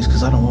behind this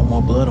because I don't want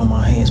more blood on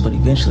my hands, but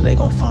eventually they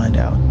gonna find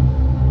out.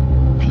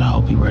 And I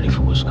hope you're ready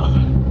for what's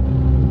coming.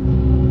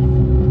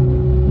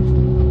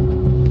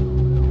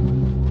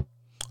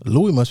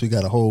 Louis must be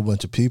got a whole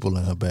bunch of people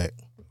in her back.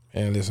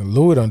 And listen,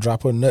 Louis done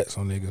drop her nuts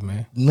on niggas,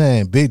 man.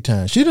 Man, big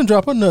time. She done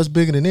drop her nuts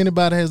bigger than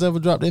anybody has ever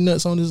dropped their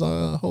nuts on this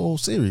whole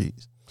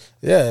series.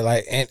 Yeah,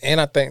 like, and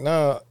I think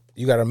now,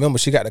 you got to remember,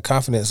 she got the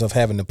confidence of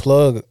having the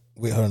plug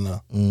with her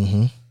now.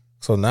 Mm-hmm.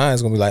 So now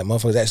it's going to be like,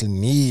 motherfuckers actually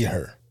need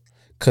her.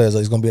 Because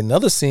there's going to be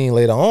another scene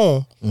later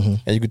on,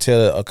 and you can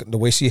tell the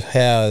way she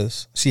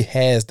has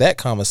that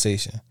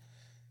conversation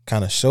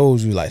kind of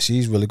shows you like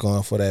she's really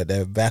going for that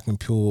vacuum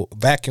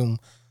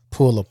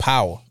pull of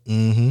power.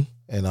 Mm-hmm.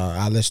 And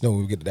I'll let you know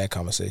when we get to that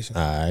conversation.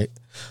 All right.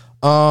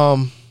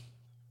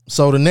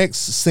 So the next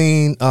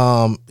scene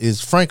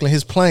is Franklin.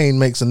 His plane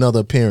makes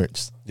another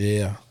appearance.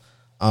 Yeah.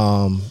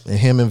 And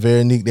him and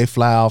Veronique, they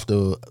fly off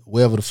to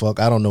wherever the fuck.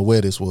 I don't know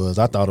where this was.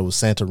 I thought it was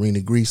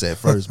Santorini, Greece at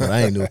first, but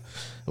I ain't know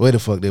where the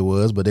fuck they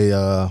was. But they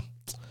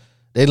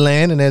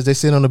land, and as they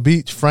sit on the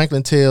beach,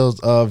 Franklin tells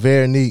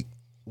Veronique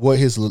what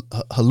his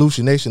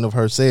hallucination of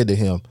her said to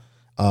him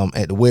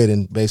at the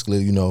wedding. Basically,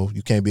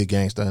 you can't be a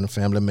gangster and a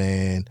family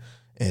man.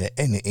 And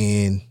in the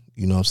end,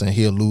 you know what I'm saying,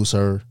 he'll lose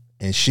her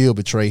and she'll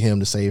betray him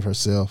to save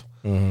herself.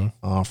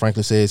 Mm-hmm.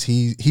 Franklin says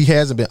he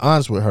hasn't been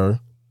honest with her,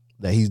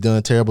 that he's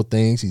done terrible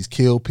things. He's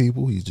killed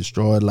people. He's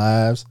destroyed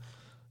lives.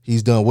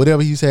 He's done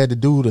whatever he's had to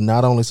do to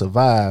not only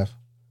survive,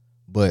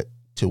 but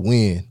to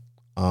win.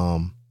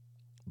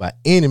 By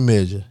any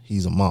measure,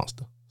 he's a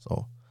monster.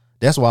 So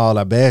that's why all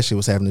that bad shit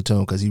was happening to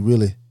him, because he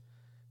really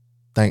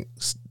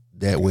thinks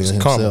that way of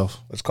himself.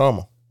 It's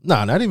karma.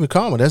 Nah, not even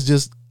karma. That's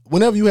just,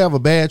 whenever you have a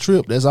bad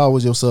trip, that's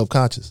always your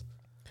subconscious.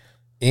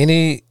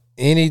 Any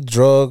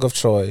drug of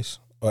choice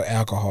or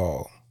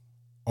alcohol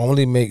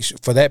only makes,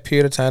 for that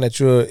period of time that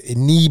you're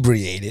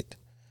inebriated,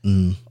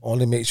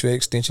 only makes you an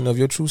extension of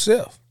your true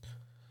self.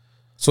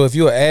 So if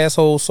you're an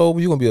asshole sober,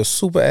 you're gonna be a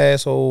super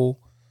asshole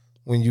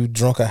when you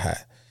drunk or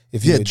high.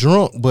 If you're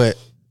drunk, but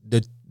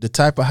the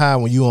type of high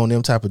when you on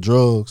them type of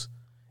drugs,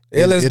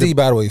 LSD,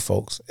 by the way,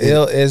 folks,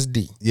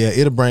 LSD. Yeah,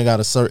 it'll bring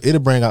out some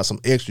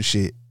extra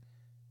shit.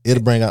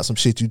 It'll bring out some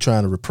shit you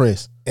trying to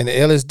repress. And the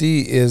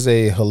LSD is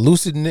a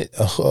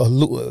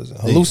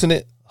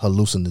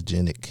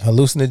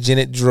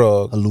hallucinogenic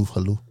drug.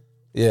 Hallu.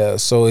 Yeah.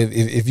 So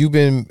if you've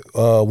been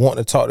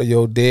wanting to talk to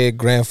your dead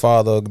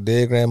grandfather, or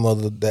dead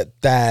grandmother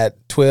that died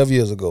 12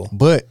 years ago,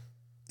 but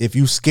if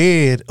you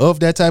scared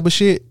of that type of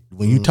shit,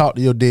 when you talk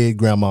to your dead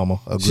grandmama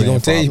or grandfather, she gonna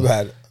tell you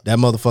about it. That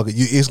motherfucker,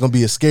 it's gonna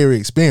be a scary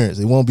experience.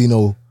 It won't be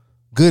no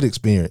good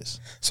experience.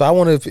 So I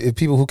wonder if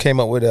people who came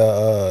up with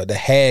the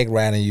hag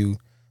riding you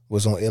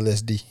was on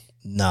LSD.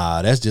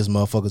 Nah, that's just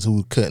motherfuckers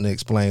who couldn't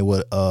explain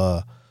what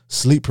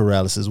sleep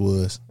paralysis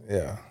was.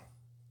 Yeah.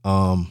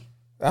 I'm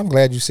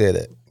glad you said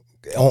that.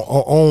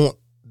 On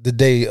the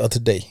day of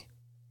today.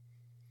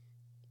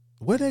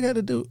 What they got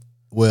to do?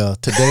 Well,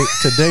 today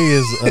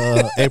is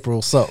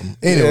April something.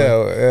 Anyway.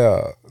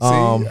 Yeah.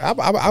 See,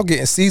 I'm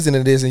getting seasoned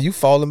in this and you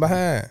falling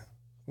behind.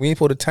 We ain't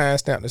put a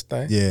timestamp this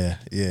thing. Yeah.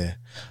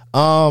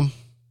 And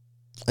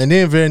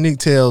then Veronique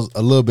tells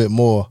a little bit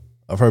more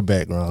of her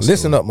background.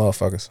 Listen up,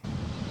 motherfuckers.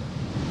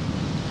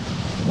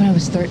 When I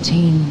was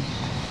 13,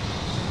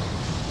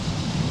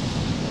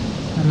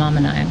 my mom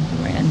and I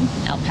were in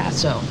El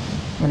Paso,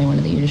 running one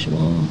of the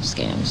usual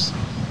scams.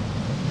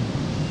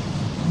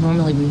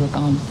 Normally we were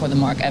gone before the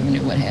Mark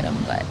Avenue would hit him,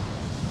 but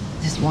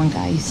this one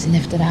guy, he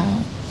sniffed it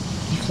out.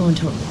 He flew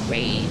into a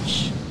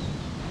rage.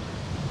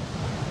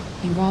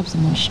 You rob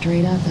someone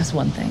straight up, that's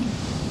one thing.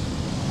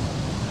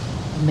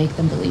 You make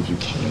them believe you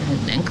care and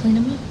then clean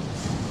them up.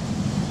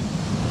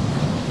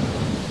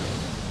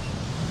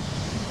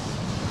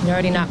 He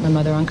already knocked my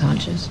mother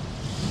unconscious.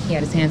 He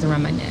had his hands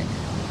around my neck.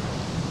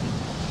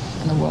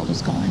 And the world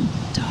was going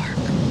dark.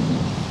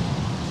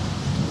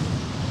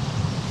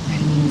 I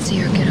didn't even see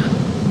her get up.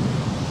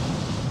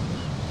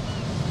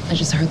 I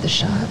just heard the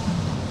shot.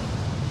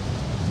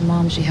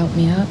 Mom, she helped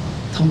me up,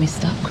 told me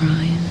stop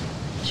crying.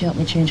 She helped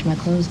me change my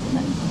clothes, and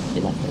then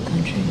we left the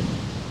country.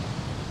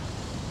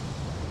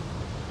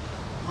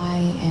 I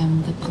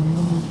am the girl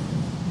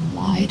who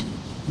lied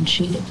and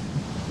cheated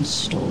and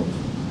stole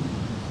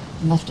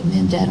and left a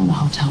man dead on a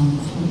hotel room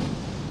floor.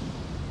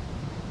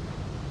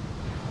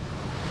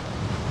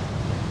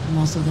 I'm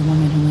also the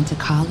woman who went to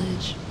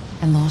college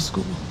and law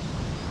school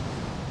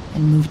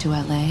and moved to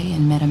LA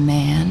and met a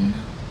man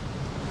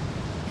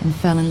and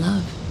fell in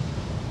love.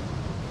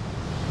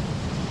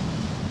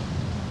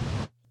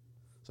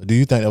 So do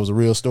you think that was a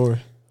real story?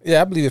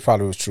 Yeah, I believe it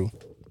probably was true.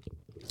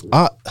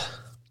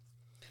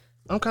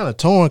 I'm kind of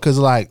torn because,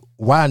 like,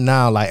 why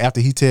now? Like, after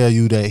he tell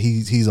you that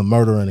he's a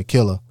murderer and a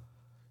killer,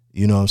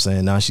 you know what I'm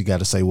saying? Now she got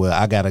to say, well,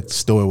 I got a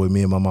story where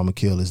me and my mama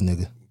killed this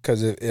nigga.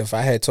 Because if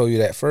I had told you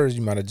that first,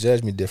 you might have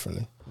judged me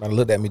differently. Might have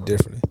looked at me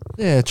differently.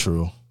 Yeah,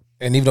 true.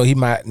 And even though he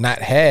might not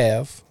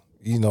have,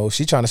 you know,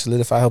 she trying to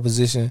solidify her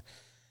position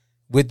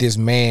with this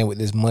man, with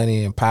this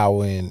money and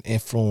power and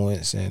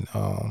influence and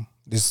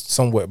this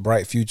somewhat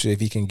bright future if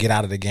he can get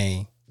out of the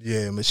game.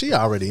 Yeah, but she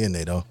already in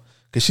there, though.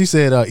 Because she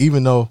said,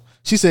 even though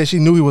she said she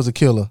knew he was a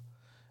killer,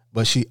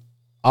 but she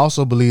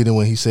also believed in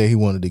when he said he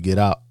wanted to get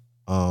out.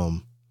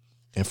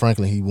 And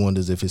frankly, he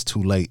wonders if it's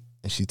too late.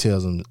 And she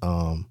tells him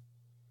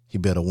he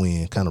better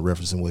win, kind of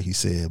referencing what he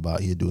said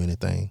about he'd do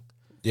anything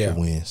to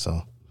win.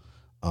 So,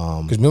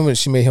 because remember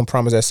she made him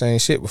promise that same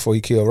shit before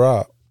he killed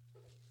Rob.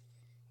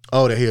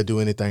 Oh, that he'll do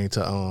anything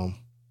to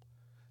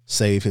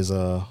save his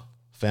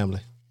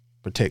family,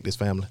 protect his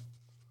family.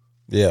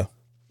 Yeah.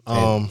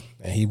 And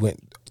he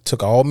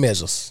took all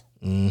measures.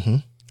 Mm-hmm.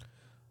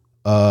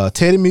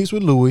 Teddy meets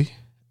with Louie,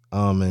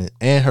 and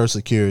her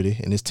security,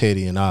 and it's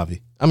Teddy and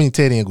Avi. I mean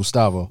Teddy and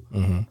Gustavo.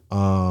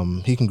 Mm-hmm.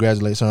 He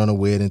congratulates her on her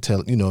wedding.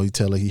 He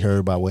tell her he heard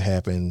about what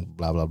happened.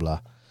 Blah blah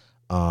blah.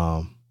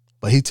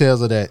 But he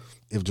tells her that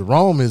if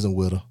Jerome isn't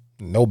with her,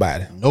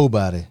 nobody will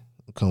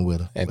come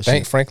with her. And but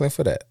thank Franklin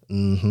for that.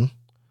 Mm-hmm.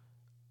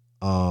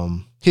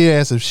 He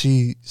asked if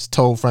she's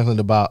told Franklin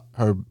about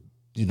her,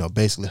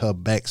 basically her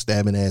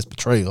backstabbing ass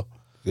betrayal.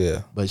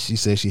 Yeah. But she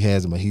said she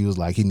hasn't. But he was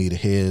like, he need a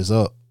heads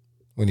up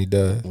when he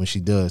does. When she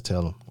does,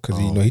 tell him because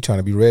he trying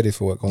to be ready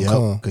for what's gonna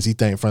come. Because he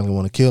think Franklin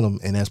want to kill him,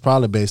 and that's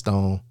probably based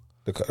on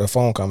the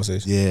phone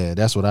conversation. Yeah,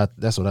 that's what I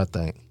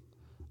think.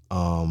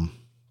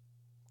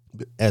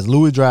 As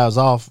Louis drives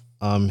off,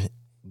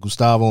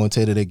 Gustavo and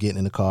Teddy, they're getting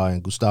in the car,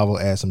 and Gustavo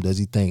asks him, does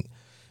he think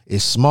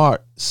it's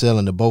smart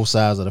selling to both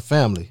sides of the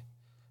family?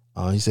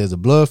 He says the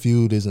blood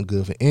feud isn't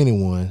good for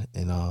anyone,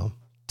 and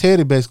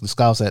Teddy basically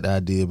scoffs at the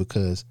idea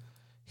because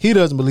he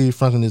doesn't believe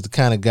Franklin is the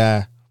kind of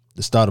guy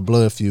to start a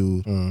blood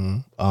feud,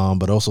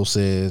 but also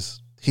says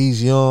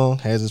he's young,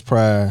 has his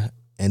pride,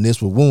 and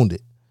this will wound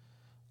it.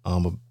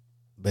 But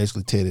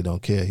basically Teddy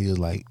don't care. He was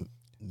like,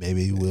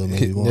 maybe he will,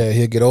 maybe he won't. Yeah,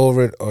 he'll get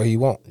over it or he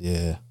won't.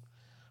 Yeah.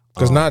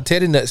 Because now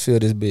Teddy nuts feel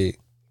this big.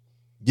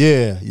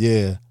 Yeah.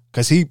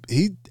 Because he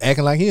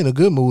acting like he in a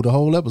good mood the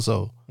whole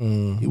episode.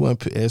 He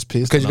wasn't as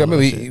pissed. Because you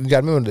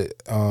got to remember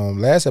the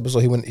last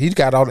episode he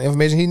got all the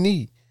information he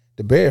need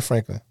to bury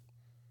Franklin.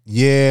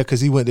 Yeah,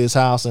 because he went to his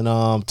house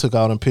and took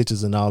all them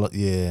pictures and all.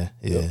 Yeah.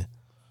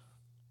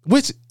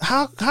 Which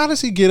how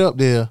does he get up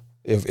there?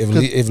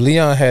 If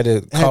Leon had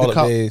to call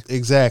it,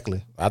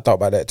 exactly. I thought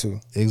about that too.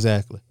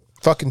 Exactly.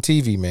 Fucking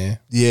TV, man.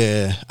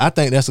 Yeah, I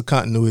think that's a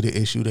continuity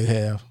issue they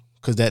have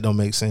because that don't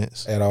make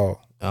sense at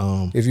all.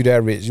 If you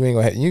that rich,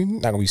 you're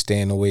not gonna be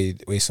staying the way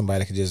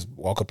somebody could just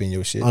walk up in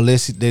your shit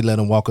unless they let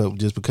him walk up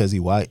just because he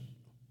white.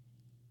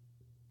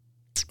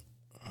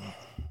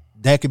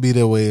 That could be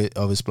their way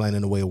of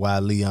explaining the way why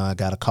Leon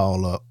got a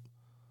call up.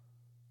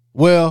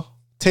 Well,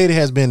 Teddy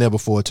has been there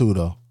before too,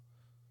 though,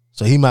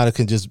 so he might have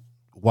can just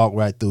walk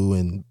right through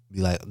and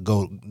be like,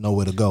 go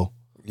nowhere to go.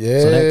 Yeah,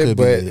 so that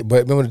could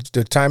but remember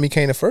the time he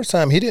came the first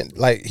time, he didn't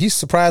he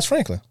surprised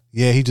Franklin.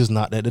 Yeah, he just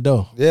knocked at the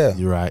door. Yeah,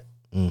 you're right.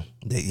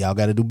 Y'all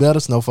got to do better,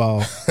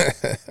 Snowfall,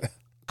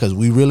 because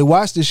we really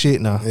watch this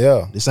shit now.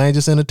 Yeah, this ain't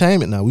just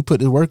entertainment now. We put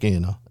this work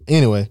in now.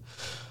 Anyway,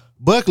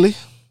 Buckley,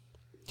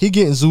 he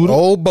getting zooted.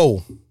 Old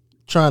Bo.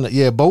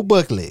 Bo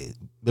Buckley.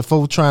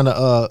 before trying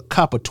to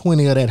cop a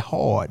 20 of that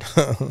hard.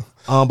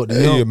 But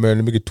the young, man,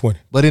 let me get 20.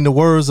 but in the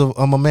words of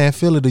my man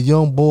Philly, the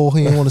young boy,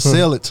 he didn't want to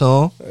sell it to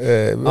him.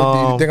 Yeah, do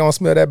you think I'm gonna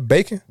smell that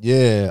bacon?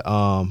 Yeah,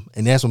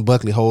 and that's when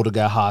Buckley Holder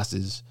got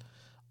hostage.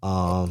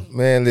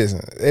 Man,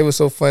 listen, it was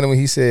so funny when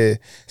he said,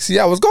 "See,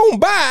 I was gonna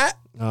buy it.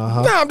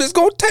 Now I'm just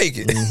gonna take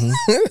it."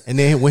 And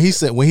then when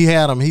he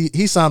had him,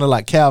 he sounded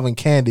like Calvin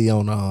Candy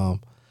on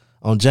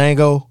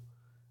Django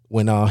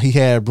when he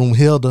had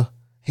Broomhilda.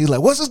 He's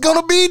like, "What's this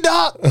gonna be,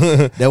 Doc?"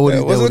 What's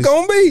it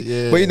gonna be?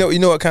 Yeah. But you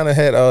know what kind of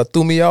had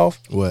threw me off?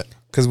 What?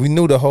 Because we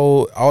knew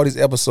all these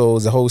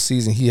episodes, the whole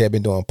season, he had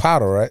been doing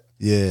powder, right?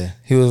 Yeah.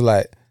 He was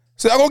like,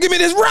 "So y'all gonna give me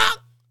this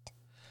rock?"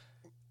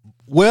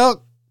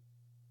 Well,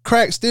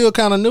 crack still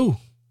kind of new,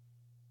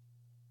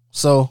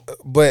 so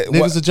But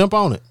niggas will jump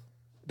on it.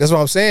 that's what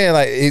I'm saying.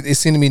 Like it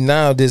seemed to me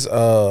now this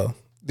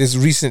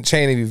recent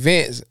chain of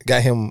events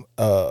got him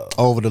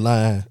Over the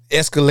line.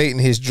 escalating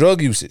his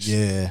drug usage.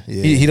 Yeah,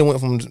 yeah. He done went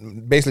from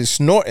basically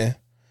snorting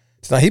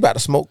to now he about to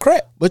smoke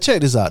crack. But check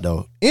this out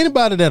though.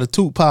 Anybody that'll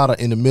toot powder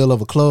in the middle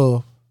of a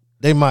club,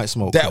 they might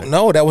smoke crack.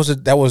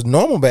 That was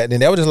normal back then.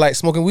 That was just like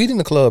smoking weed in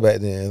the club back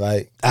then.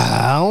 Like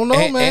I don't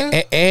know, man.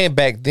 And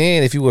back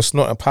then, if you were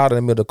snorting powder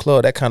in the middle of the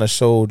club, that kind of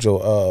showed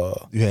your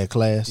You had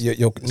class.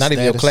 your not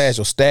even your Status. class,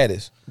 your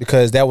status,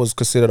 because that was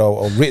considered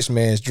a rich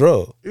man's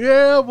drug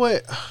Yeah,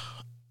 but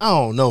I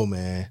don't know,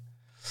 man.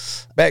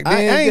 back then.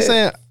 I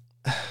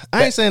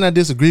ain't saying I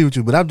disagree with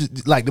you, but I'm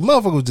just like the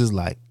motherfucker was just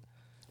like,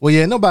 well,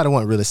 yeah, nobody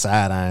wasn't really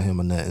side eyeing him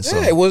or nothing. So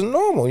Yeah, it was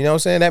normal. You know what I'm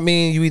saying? That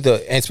means you either,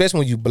 and especially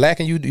when you black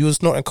and you was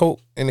snorting coke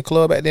in the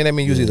club back then, that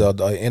means you was either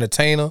an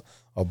entertainer,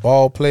 a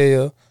ball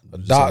player, a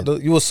doctor.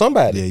 You was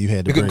somebody. Yeah, you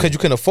had to because you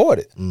couldn't afford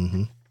it.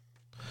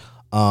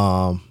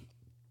 Now,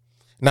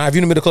 if you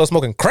in the middle of the club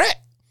smoking crack,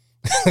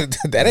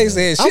 that ain't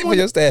saying shit for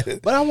your status.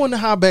 But I wonder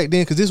how back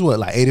then, because this was what,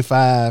 like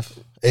 85,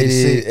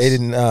 86?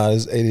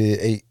 it's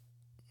 88.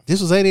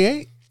 This was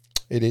 88?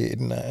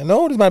 89.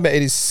 No, this might be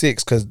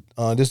 86 because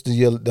this is the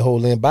year the whole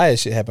Lynn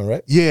Bias shit happened,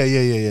 right? Yeah.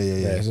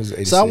 this was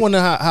 86. So I wonder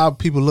how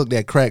people looked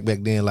at crack back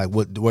then. Like,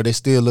 were they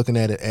still looking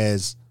at it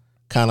as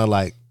kind of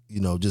like,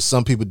 just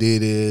some people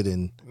did it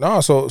and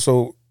No,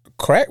 so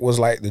crack was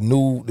like the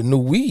new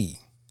weed.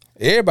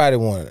 Everybody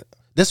wanted it.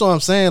 that's what I'm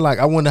saying. Like,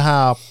 I wonder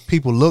how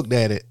people looked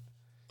at it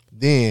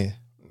then.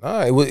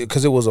 Nah, it was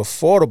because it was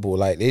affordable.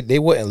 Like they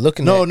wasn't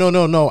looking. No.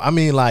 at, I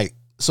mean, like,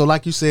 so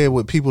like you said,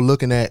 with people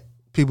looking at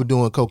people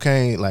doing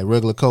cocaine, like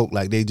regular coke,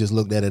 like they just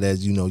looked at it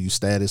as, you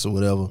status or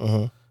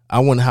whatever. I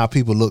wonder how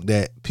people looked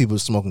at people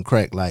smoking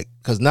crack, like,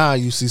 because now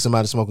you see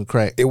somebody smoking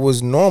crack. It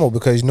was normal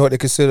because you know what they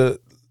consider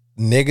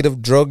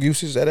negative drug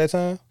usage at that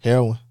time.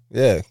 Heroin.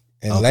 Yeah,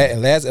 and Okay.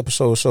 last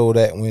episode showed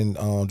that when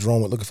Jerome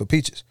went looking for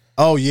Peaches,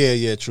 Oh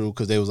yeah, true,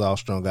 because they was all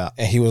strung out.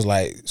 and he was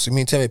like, "So you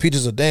mean tell me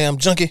Peaches a damn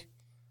junkie?"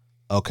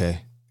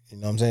 Okay. You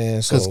know what I'm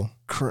saying? So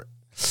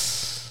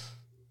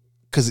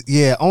Because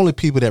yeah, only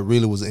people that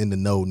really was in the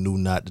know knew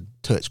not to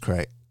touch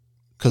crack.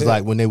 Because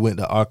like when they went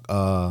to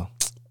Little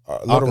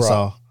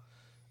Arkansas,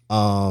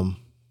 Rock,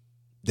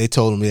 they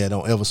told them, yeah,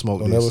 don't ever smoke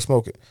don't this. ever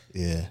smoke it.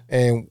 Yeah.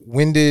 And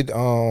when did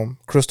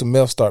crystal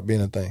meth start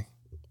being a thing?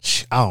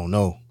 I don't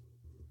know.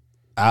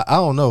 I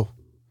don't know.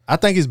 I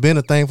think it's been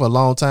a thing for a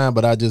long time,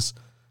 but I just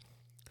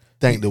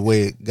think the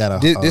way it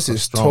got This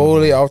is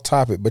totally off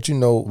topic, but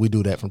we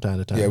do that from time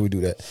to time. yeah, we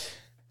do that.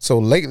 So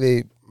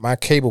lately, my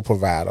cable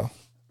provider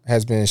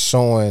has been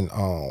showing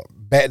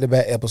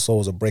back-to-back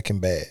episodes of Breaking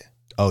Bad.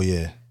 Oh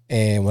yeah.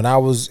 And when I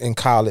was in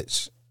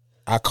college,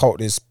 I caught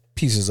this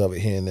pieces of it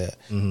here and there.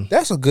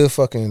 That's a good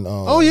fucking.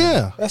 Oh,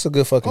 yeah. that's a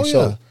good fucking Oh,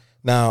 show. yeah.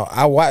 Now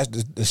I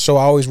watched the show.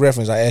 I always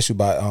reference. I asked you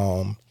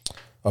about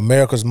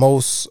America's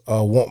Most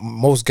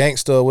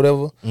Gangster or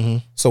whatever.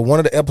 So one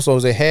of the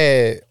episodes they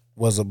had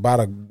was about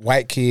a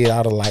white kid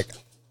out of like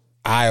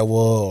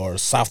Iowa or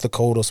South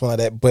Dakota or something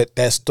like that. But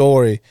that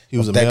story, He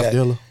was of a that meth guy-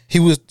 dealer? He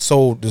was.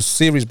 So the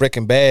series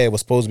Breaking Bad was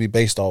supposed to be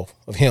based off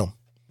of him.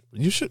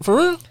 You should, for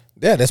real?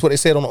 Yeah, that's what they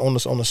said on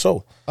the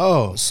show.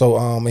 Oh. So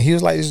and he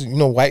was like this,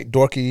 white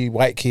dorky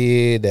white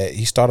kid that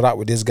he started out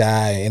with this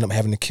guy and ended up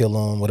having to kill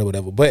him,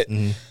 whatever. But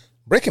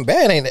Breaking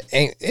Bad ain't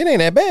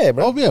that bad,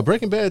 bro. Oh yeah,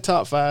 Breaking Bad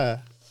top 5.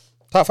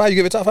 Top 5, you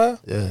give it top 5?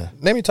 Yeah.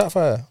 Name me top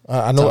 5.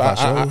 I know Top 5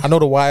 shows? I know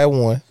The Wire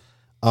won.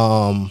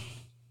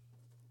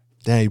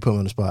 Damn, you put me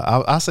on the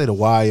spot. I say The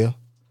Wire,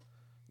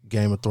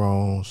 Game of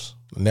Thrones.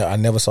 I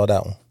never saw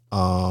that one.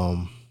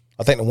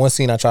 I think the one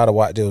scene I tried to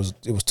watch, it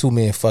was two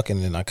men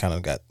fucking and I kind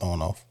of got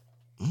thrown off.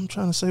 I'm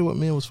trying to say what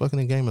men was fucking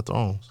in Game of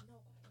Thrones.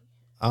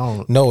 I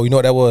don't. No, you know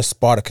what that was?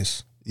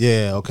 Spartacus.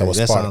 Yeah, okay, That was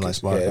that sounded like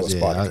Spartacus. Yeah, it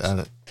Spartacus. was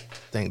Spartacus. I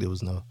think there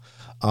was no.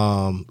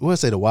 We'll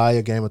say The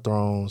Wire, Game of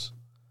Thrones.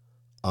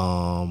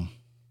 Damn,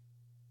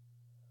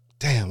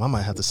 I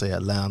might have to say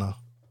Atlanta.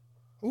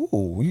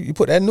 Ooh, you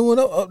put that new one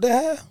up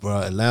there high? Bro,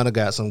 Atlanta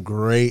got some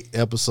great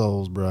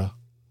episodes, bro.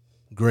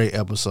 Great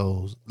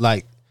episodes.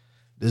 Like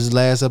this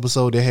last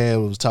episode they had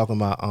was talking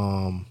about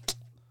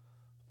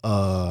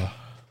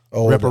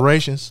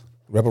reparations.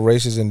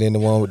 Reparations, and then the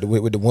one with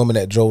the woman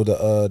that drove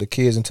the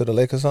kids into the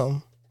lake or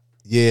something.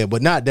 Yeah,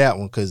 but not that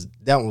one because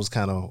that one was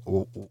kind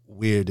of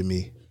weird to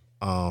me.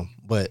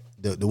 But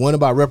the one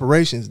about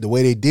reparations, the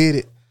way they did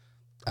it,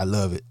 I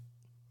love it.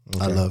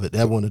 Okay. I love it.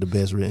 That's one of the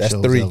best written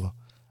shows 3. ever.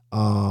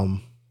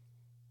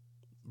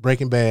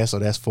 Breaking Bad, so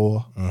that's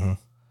 4.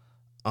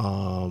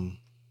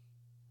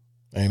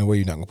 Ain't no way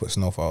you're not gonna put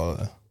Snowfall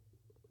there.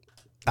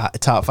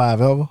 Top 5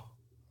 ever.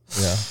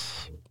 Yeah.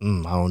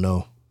 I don't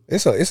know.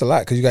 It's a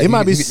lot because you got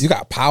It you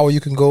got Power you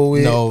can go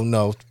with.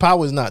 No.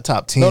 Power is not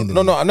top 10.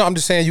 No. I'm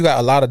just saying you got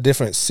a lot of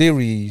different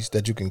series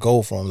that you can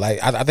go from.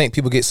 Like I think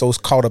people get so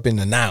caught up in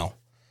the now.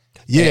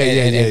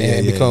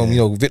 And become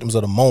victims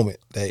of the moment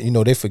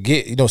that they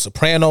forget.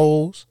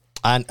 Sopranos.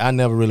 I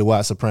never really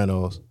watched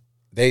Sopranos.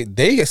 They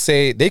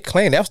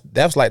claim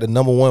that's like the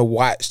number 1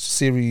 watched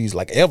series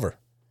like ever.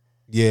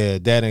 Yeah,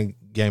 that and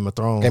Game of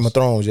Thrones. Game of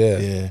Thrones, yeah.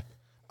 Yeah.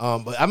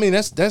 But I mean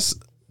that's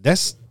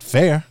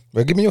fair.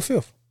 But give me your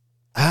 5th.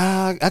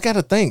 I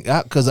gotta think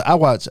because I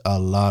watch a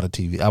lot of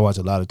TV. I watch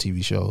a lot of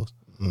TV shows.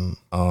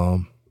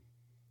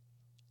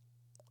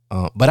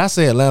 But I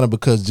say Atlanta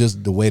because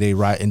just the way they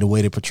write and the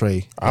way they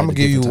portray. I'm gonna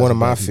give you one of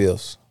my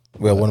 5ths.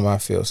 Well, one of my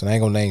 5ths, and I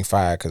ain't gonna name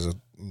 5 because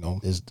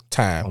it's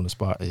time on the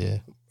spot. Yeah,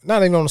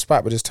 not even on the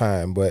spot, but it's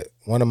time. But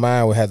one of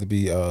mine would have to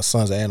be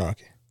Sons of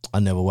Anarchy. I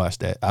never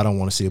watched that. I don't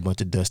want to see a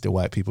bunch of dusty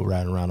white people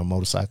riding around on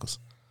motorcycles.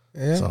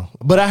 Yeah. So,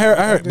 but I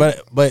heard,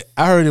 but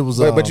I heard it was.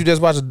 But you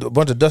just watched a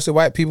bunch of dusty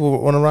white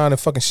people running around in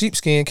fucking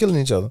sheepskin, killing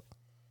each other.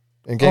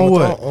 In Game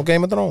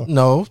of Thrones.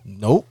 No,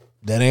 nope.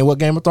 That ain't what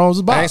Game of Thrones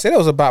is about. I ain't say that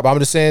was about, but I'm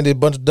just saying there's a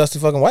bunch of dusty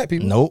fucking white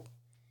people.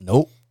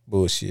 Nope.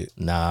 Bullshit.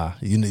 Nah,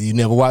 you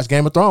never watched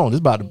Game of Thrones.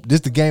 This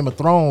the Game of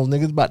Thrones,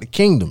 nigga. It's about the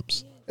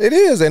kingdoms. It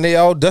is, and they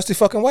all dusty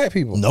fucking white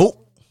people. Nope.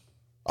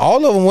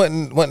 All of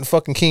them wasn't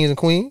fucking kings and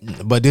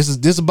queens. But this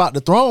is about the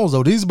thrones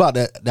though. These about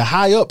the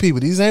high up people.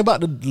 These ain't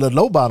about the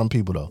low bottom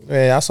people though.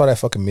 Yeah, I saw that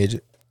fucking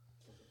midget.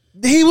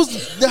 He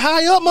was the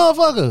high up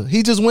motherfucker.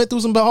 He just went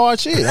through some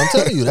hard shit. I'm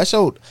telling you, that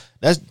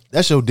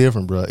show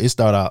different, bro. It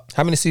started out.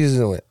 How many seasons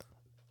it went?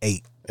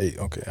 8.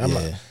 Okay.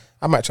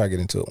 I might try to get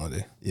into it one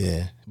day.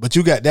 Yeah, but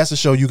that's a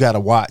show you got to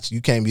watch.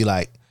 You can't be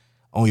like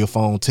on your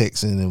phone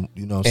texting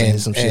and what I'm saying,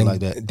 some shit like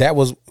that. That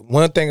was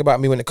one thing about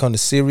me when it comes to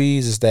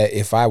series is that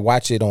if I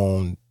watch it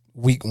on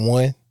week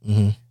 1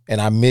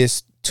 and I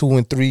miss 2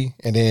 and 3,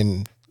 and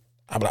then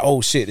I'm like,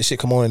 oh shit, this shit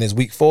come on and it's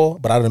week 4,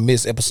 but I done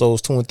miss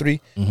episodes 2 and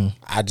 3.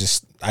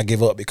 I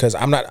give up because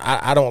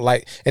I don't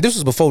like, and this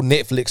was before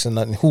Netflix and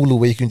Hulu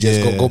where you can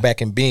just go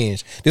back and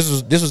binge. This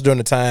was during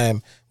the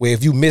time where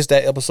if you missed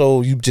that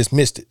episode, you just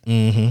missed it.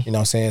 You know what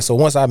I'm saying? So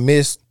once I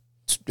missed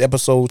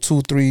episode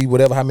 2, 3,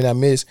 whatever, how many I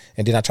missed,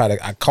 and then I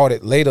caught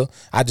it later,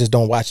 I just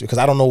don't watch it because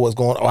I don't know what's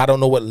going on. I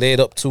don't know what led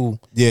up to.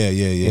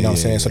 You know what I'm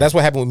saying? So that's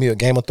what happened with me with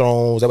Game of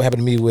Thrones. That what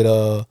happened to me with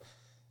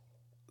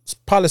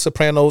probably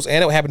Sopranos,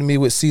 and it happened to me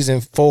with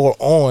season 4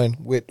 on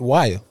with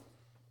Wire.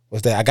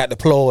 Was that I got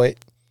deployed.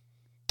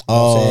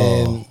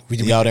 Y'all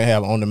didn't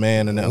have on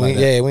demand and nothing like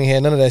that. Yeah, we ain't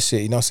had none of that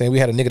shit. You know what I'm saying? We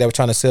had a nigga that was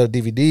trying to sell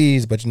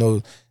DVDs, but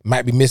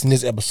might be missing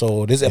this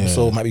episode. This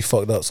episode might be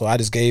fucked up. So I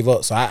just gave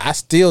up. So I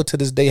still to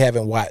this day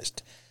haven't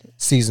watched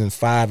season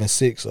 5 and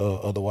 6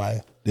 of The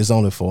Wire. It's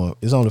only 4.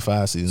 It's only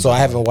 5 seasons. So I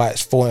haven't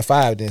watched 4 and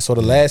 5 then. So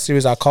the last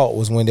series I caught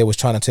was when they was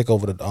trying to take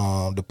over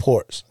the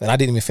ports. And I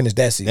didn't even finish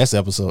that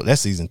season.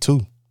 That's season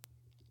 2.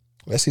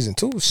 That's season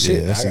 2?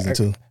 Shit. Yeah, that's season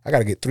 2. I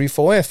gotta get 3,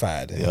 4, and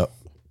 5 then. Yep.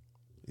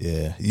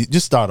 Yeah. You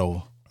just start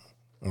over.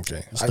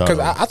 Okay. Because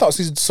I thought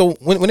so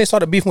when they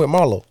started beefing with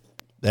Marlo.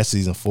 That's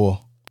season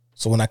 4.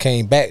 So when I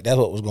came back, that's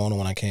what was going on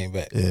when I came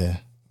back. Yeah.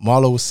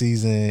 Marlo was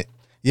season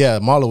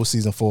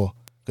 4.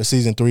 Because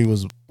season 3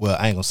 was, well,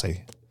 I ain't gonna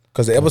say.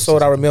 Because the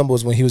episode I remember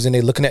was when he was in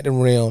there looking at the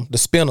rim, the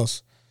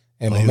spinners.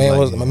 And my man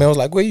was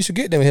like, well, you should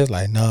get them. He was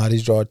like, nah,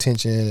 these draw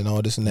attention and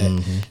all this and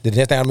that. The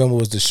next thing I remember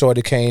was the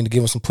shorty came to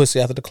give him some pussy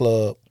after the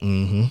club.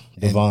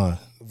 Devon.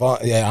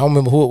 Yeah, I don't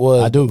remember who it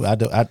was. I do.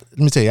 Let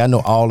me tell you, I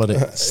know all of the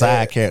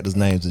side characters'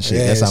 names and shit.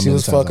 Yeah, that's how she many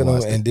was times fucking I him.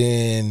 watched it. And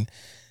then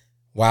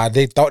while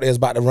they thought they was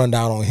about to run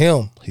down on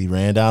him, he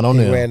ran down on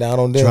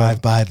them.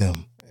 Drive by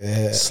them.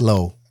 Yeah.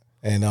 Slow.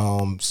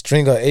 And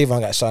Stringer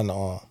Avon got shot in the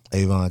arm.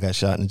 Avon got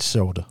shot in the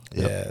shoulder.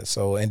 Yep. Yeah.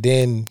 So and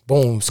then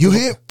boom. You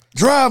hit?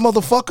 Drive,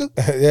 motherfucker.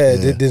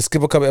 Then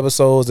skip a couple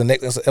episodes. The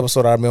next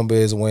episode I remember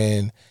is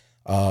when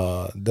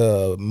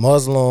the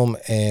Muslim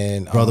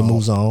and brother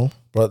moves on.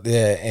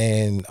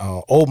 And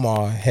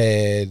Omar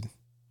had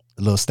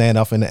a little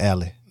standoff in the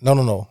alley.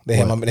 No. They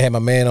had my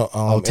man.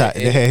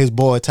 They had his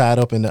boy tied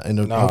up in the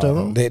hotel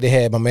room. They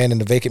had my man in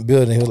the vacant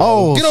building. He was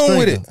like, get on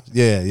with it.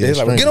 Yeah. They was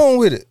like, get on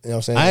with it. You know what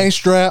I'm saying? I ain't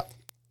strapped.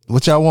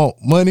 What y'all want?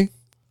 Money?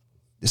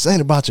 This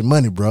ain't about your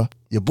money, bro.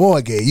 Your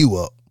boy gave you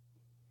up.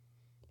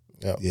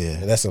 Yep. Yeah.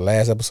 And that's the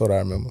last episode I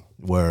remember.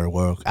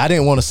 Word. I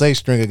didn't want to say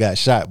Stringer got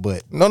shot,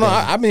 but no.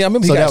 I mean, I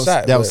remember he got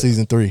shot. That was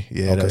season 3.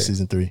 Yeah, that was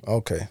season 3.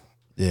 Okay.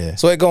 Yeah.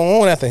 So it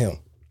go on after him.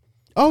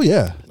 Oh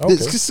yeah. Okay.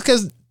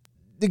 Because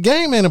the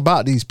game ain't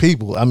about these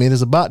people. I mean,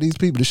 it's about these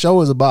people. The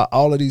show is about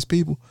all of these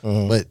people.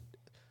 But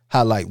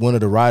how like one of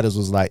the writers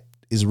was like,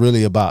 it's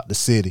really about the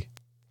city.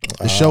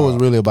 The show is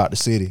really about the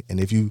city, and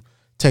if you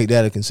take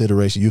that into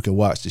consideration, you can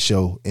watch the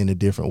show in a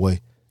different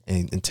way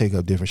and take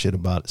up different shit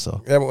about it.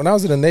 So Yeah, when I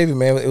was in the Navy,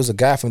 man, it was a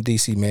guy from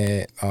DC,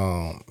 man.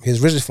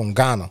 He's originally from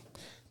Ghana,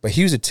 but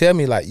he used to tell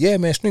me like, "Yeah,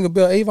 man, Stringer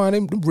Bell, Avon,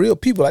 them real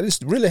people. Like this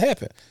really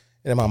happened."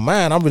 And in my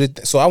mind,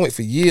 so I went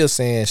for years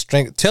saying,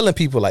 telling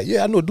people like,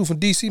 "Yeah, I know a dude from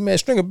DC, man,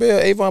 Stringer Bell,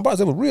 Avon Bars,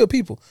 they were real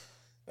people."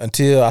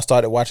 Until I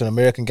started watching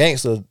American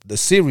Gangster, the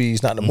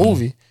series, not the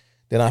movie.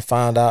 Then I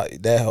found out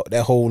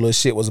that whole little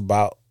shit was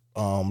about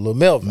Lil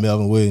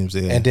Melvin Williams,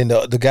 yeah. and then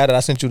the guy that I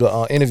sent you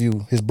the interview,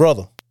 his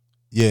brother.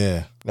 Yeah. You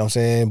know what I'm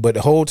saying? But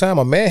the whole time,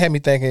 my man had me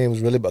thinking it was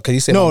really about, because he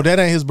said, No, that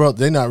ain't his brother.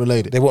 They're not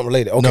related. They weren't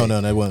related. Okay.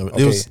 No, they weren't.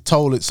 Okay. It was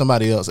totally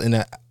somebody else.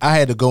 And I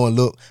had to go and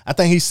look. I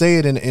think he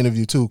said in the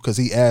interview too, because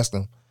he asked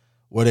him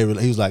were they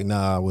related. He was like,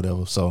 nah,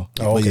 whatever. So,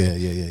 okay.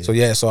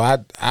 Yeah. So I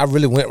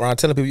really went around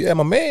telling people, yeah,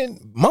 my man,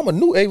 mama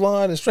knew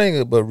Avon and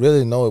Stringer, but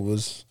really, no, it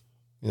was,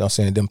 you know what I'm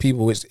saying, them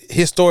people,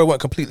 his story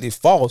wasn't completely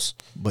false.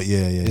 But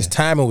yeah. His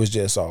timing was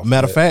just off.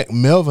 Matter of fact,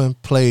 Melvin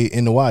played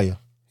in The Wire.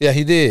 Yeah,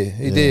 he did.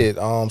 He did.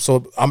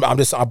 So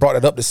I brought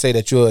it up to say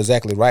that you're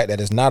exactly right. That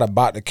it's not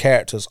about the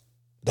characters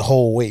the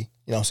whole way.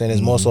 You know what I'm saying?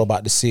 It's more so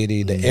about the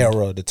city, the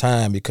era, the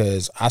time.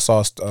 Because I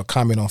saw a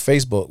comment on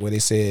Facebook where they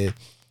said,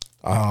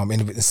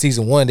 in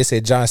season 1, they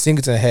said John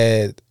Singleton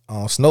had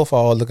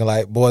Snowfall looking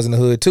like Boys in the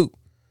Hood too.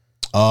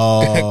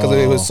 Oh,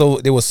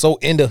 because they were so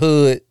in the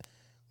hood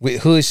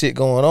with hood shit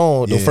going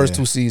on the first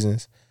 2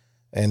 seasons,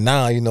 and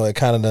now it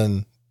kind of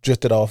done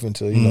drifted off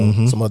into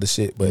some other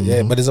shit. But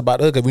yeah, but it's about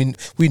the hood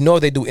because we know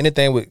if they do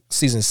anything with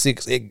season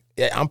 6,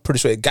 I'm pretty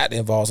sure it got to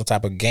involve some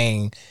type of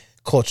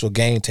cultural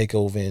gang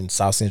takeover in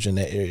South Central in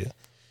that area.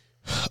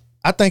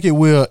 I think it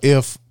will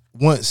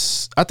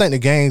I think the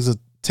gangs will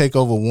take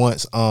over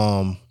once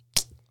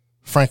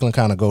Franklin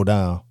kind of go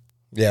down.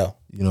 Yeah.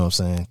 You know what I'm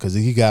saying? Because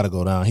he got to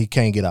go down. He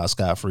can't get out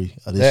scot-free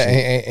of this Yeah,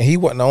 shit. and he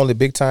wasn't the only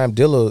big time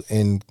dealer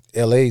in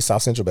LA,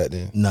 South Central back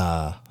then.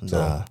 Nah.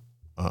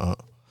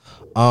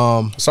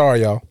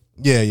 Sorry, y'all.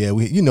 Yeah.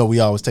 We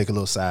always take a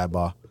little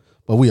sidebar,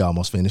 but we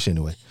almost finished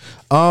anyway.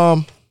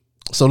 So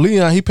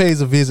Leon, he pays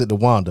a visit to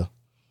Wanda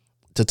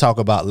to talk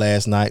about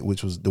last night,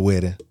 which was the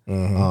wedding.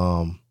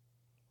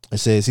 It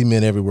says he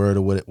meant every word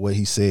of what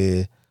he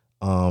said.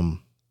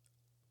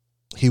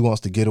 He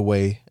wants to get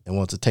away and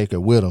wants to take her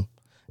with him.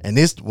 And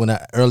this,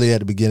 earlier at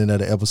the beginning of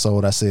the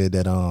episode, I said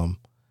that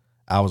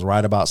I was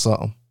right about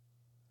something.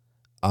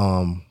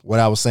 What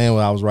I was saying,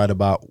 what I was right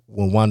about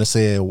when Wanda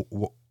said,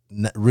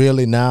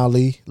 "Really now,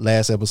 Lee?"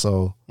 Last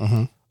episode.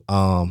 And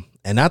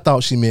I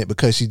thought she meant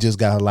because she just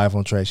got her life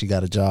on track, she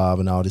got a job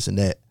and all this and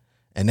that.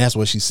 And that's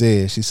what she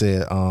said. She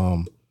said,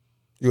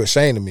 "You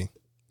ashamed of me."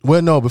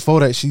 Well, no, before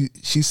that, she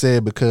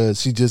said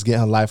because she just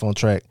getting her life on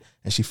track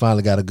and she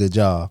finally got a good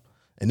job.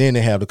 And then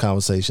they have the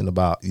conversation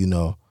about,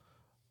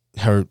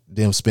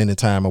 them spending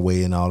time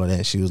away and all of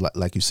that. She was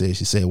like you said,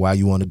 she said, "Why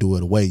you want to do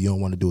it away? You don't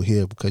want to do it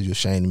here because you're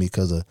ashamed of me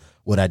because of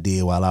what I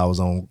did while I was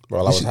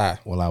high.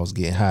 While I was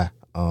getting high."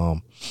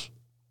 And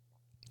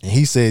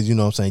he says, you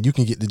know what I'm saying, you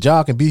can the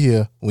job can be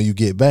here when you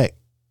get back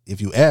if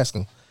you ask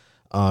him.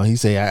 He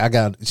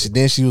said,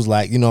 then she was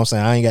like, you know what I'm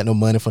saying, I ain't got no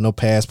money for no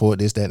passport,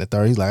 this, that, and the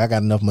third. He's like, I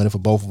got enough money for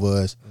both of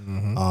us.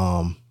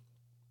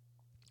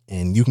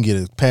 And you can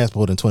get a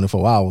passport in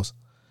 24 hours.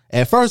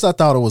 At first I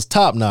thought it was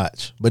top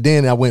notch, but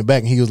then I went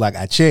back and he was like,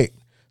 I checked.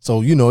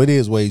 So, it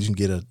is ways you can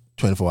get a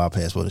 24-hour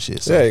passport and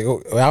shit. So. Yeah,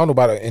 I don't know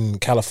about it in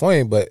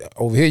California, but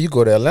over here you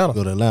go to Atlanta.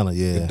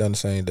 Yeah. Get done the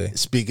same day.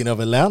 Speaking of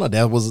Atlanta,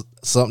 that was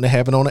something that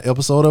happened on an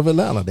episode of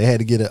Atlanta. They had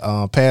to get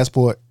a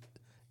passport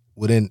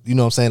within, you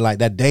know what I'm saying, like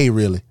that day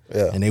really.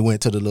 Yeah. And they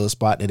went to the little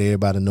spot that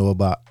everybody know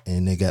about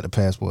and they got the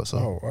passport.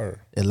 So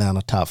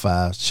Atlanta top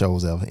 5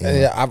 shows ever.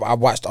 Yeah, I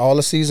watched all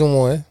of season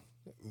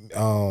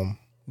 1.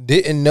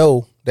 Didn't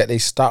know that they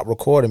stopped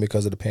recording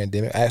because of the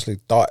pandemic. I actually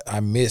thought I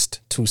missed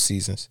 2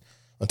 seasons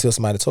until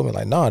somebody told me,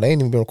 like, no, they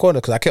ain't even been recording,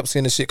 because I kept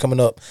seeing this shit coming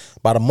up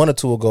about a month or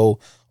 2 ago.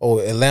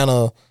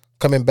 Atlanta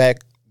coming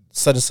back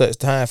such and such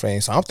time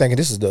frame. So I'm thinking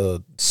this is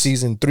the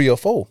season 3 or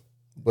 4.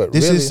 But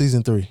this really, is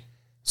season 3.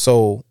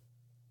 So,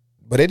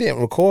 but they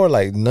didn't record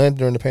like none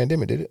during the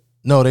pandemic, did it?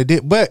 No, they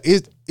did. But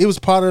it was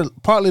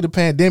partly the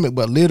pandemic,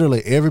 but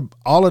literally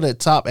all of the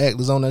top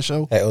actors on that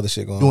show had other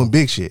shit going doing on.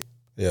 Big shit.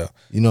 Yeah.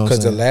 You know what I'm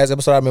Because saying? the last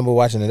episode I remember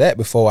watching of that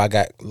before I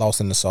got lost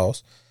in the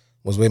sauce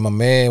was where my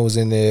man was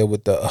in there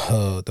with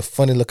the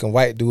funny looking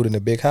white dude in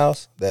the big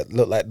house that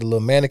looked like the little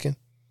mannequin.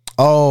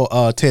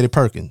 Oh, Teddy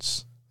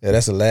Perkins. Yeah,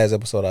 that's the last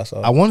episode I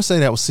saw. I want to say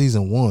that was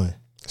season 1.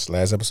 That's the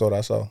last episode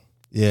I saw.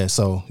 Yeah,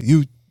 so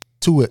you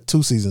two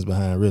seasons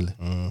behind, really.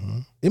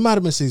 It might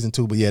have been season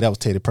 2, but yeah, that was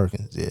Teddy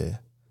Perkins. Yeah,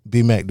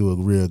 B-Mac do a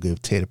real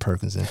good Teddy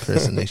Perkins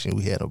impersonation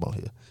we had up on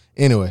here.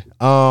 Anyway,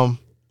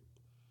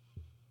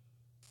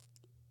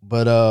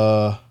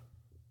 but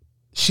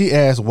she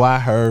asked why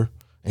her,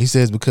 and he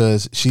says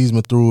because she's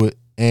been through it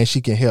and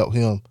she can help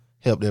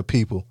their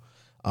people.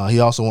 He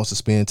also wants to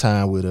spend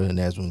time with her, and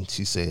that's when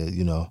she said,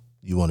 you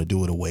want to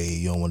do it away,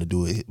 you don't want to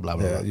do it, blah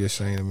blah blah. You're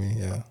ashamed of me.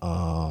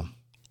 Yeah.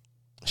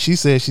 She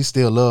says she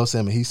still loves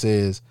him, and he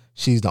says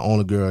she's the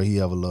only girl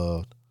he ever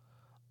loved.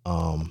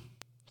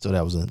 So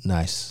that was a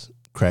nice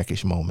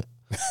crackish moment.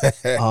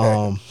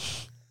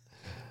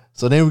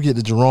 So then we get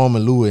to Jerome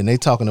and Louis, and they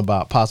talking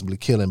about possibly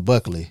killing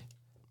Buckley,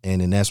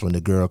 and then that's when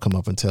the girl come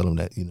up and tell him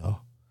that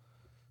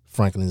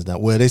Franklin's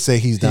down. Well, they say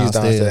he's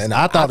downstairs. And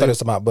I thought it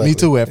was about Buckley. Me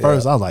too. At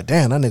first, I was like,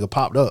 damn, that nigga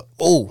popped up.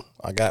 Oh,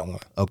 I got one.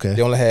 Okay.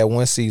 They only had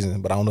one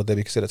season, but I don't know if they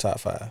be considered top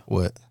 5.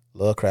 What?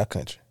 Lovecraft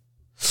Country.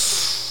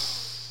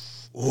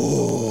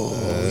 Oh,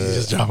 you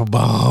just drop a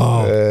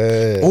bomb.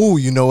 Oh,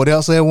 you know what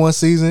else had one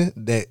season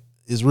that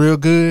is real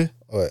good?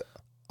 What?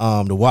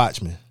 The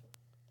Watchmen.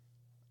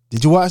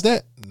 Did you watch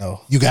that?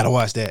 No. You gotta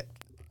watch that.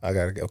 I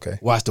gotta get okay.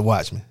 Watch The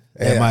Watchmen.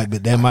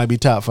 That might be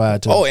top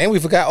 5 too. Oh, and we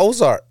forgot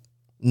Ozark.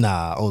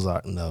 Nah,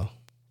 Ozark, no.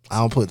 I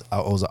don't put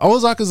Ozark.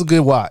 Ozark is a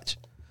good watch.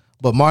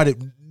 But Marty,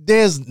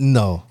 there's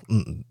no.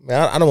 Mm-mm.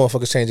 Man, I don't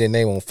motherfuckers change their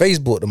name on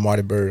Facebook to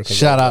Marty Bird.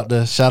 Shout out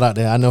there.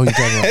 I know he's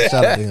talking about.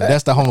 Shout out to him.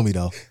 That's the homie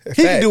though.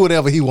 He can do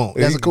whatever he wants.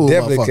 That's a cool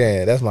definitely motherfucker.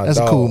 Can. That's my That's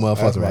dog. a cool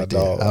motherfucker That's my right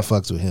there. dog. I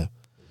fucks with him.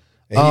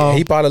 And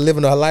he probably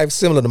living a life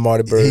similar to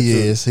Marty Bird. He too.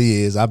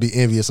 is. I be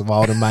envious of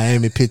all the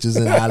Miami pictures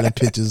and island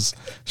pictures.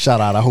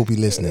 Shout out. I hope he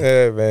listening.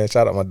 Yeah, man.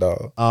 Shout out my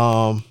dog.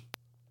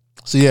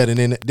 So yeah,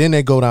 then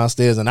they go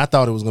downstairs, and I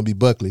thought it was gonna be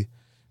Buckley,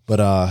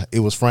 but it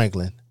was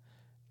Franklin.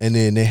 And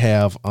then they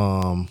have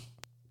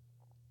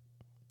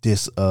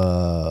this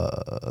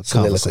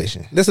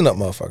conversation. Listen up,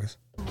 motherfuckers.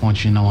 I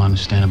want you to know I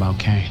understand about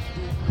Kane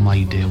and why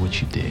you did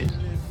what you did.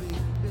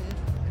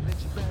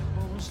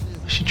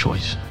 It's your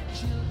choice.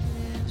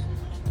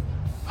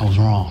 I was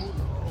wrong.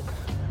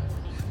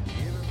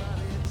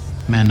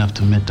 Man enough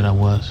to admit that I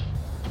was.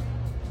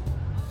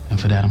 And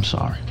for that, I'm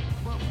sorry.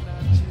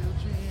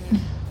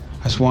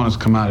 I just want us to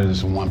come out of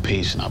this in one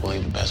piece, and I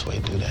believe the best way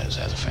to do that is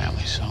as a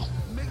family, so.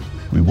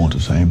 We want the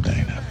same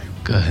thing, nephew.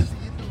 Good.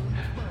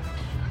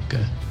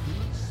 Good.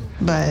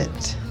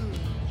 But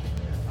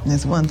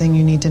there's one thing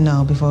you need to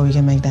know before we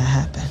can make that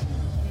happen.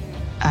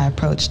 I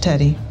approached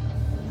Teddy,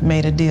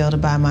 made a deal to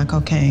buy my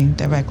cocaine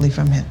directly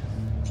from him.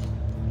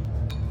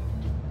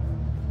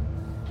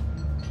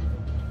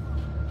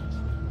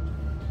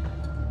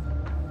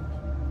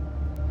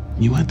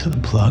 You went to the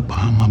plug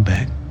behind my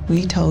back.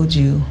 We told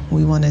you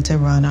we wanted to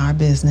run our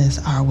business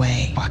our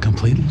way. I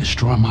completely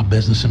destroyed my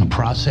business in the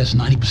process.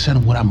 90%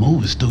 of what I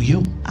move is through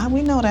you.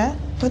 We know that,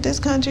 but this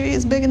country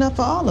is big enough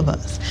for all of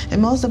us.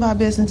 And most of our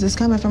business is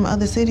coming from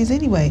other cities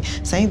anyway.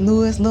 St.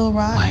 Louis, Little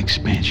Rock. My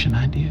expansion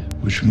idea.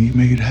 Which when you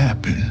make it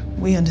happen,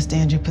 We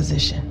understand your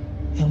position.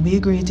 And we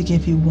agreed to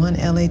give you one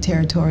LA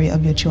territory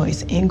of your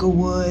choice.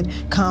 Inglewood,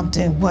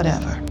 Compton,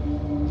 whatever.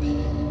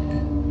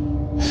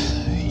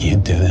 You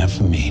did that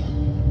for me.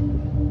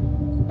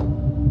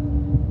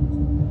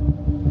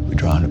 we're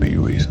trying to be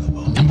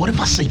reasonable. And what if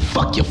I say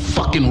fuck your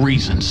fucking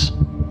reasons?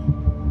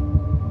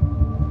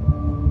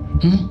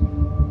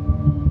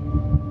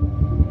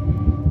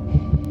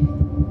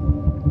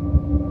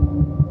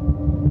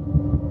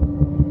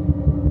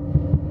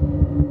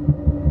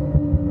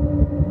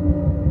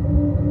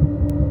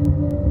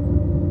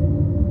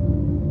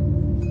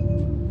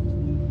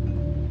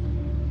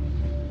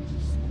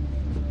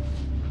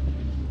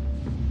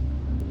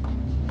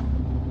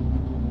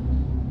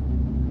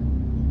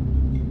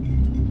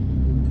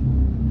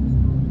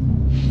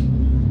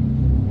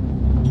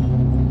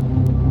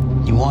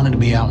 You wanted to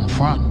be out in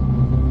front.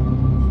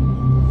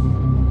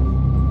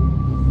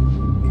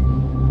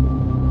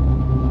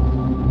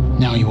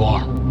 Now you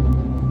are.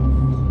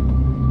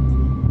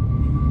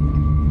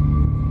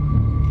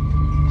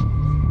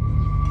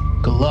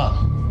 Good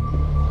luck.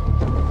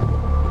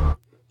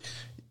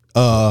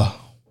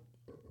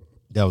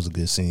 That was a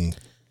good scene.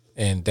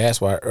 And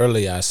that's why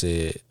earlier I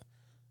said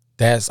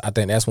I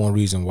think that's one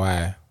reason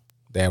why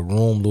that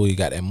room Louis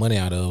got that money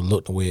out of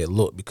looked the way it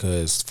looked,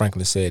 because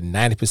Franklin said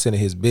 90% of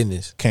his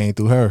business Came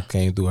through her.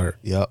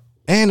 Yep.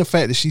 And the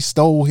fact that she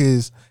stole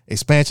his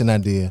expansion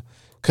idea,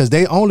 because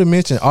they only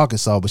mentioned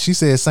Arkansas, but she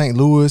said St.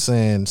 Louis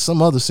and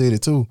some other city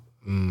too.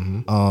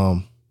 Mm-hmm.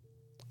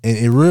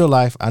 In real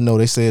life, I know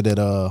they said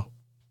that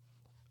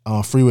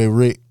Freeway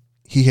Rick,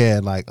 he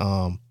had like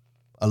a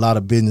lot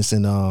of business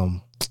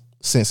in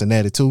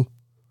Cincinnati too.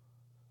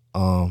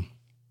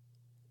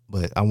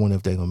 But I wonder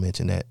if they're gonna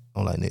mention that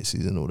on like next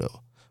season or whatever.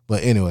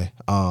 But anyway,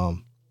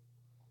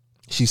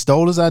 she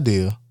stole his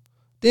idea.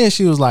 Then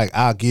she was like,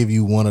 I'll give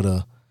you one of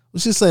the,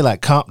 let's just say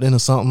like Compton or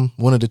something,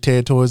 one of the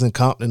territories in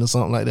Compton or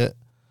something like that.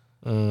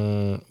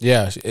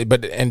 Yeah,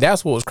 but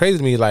that's what was crazy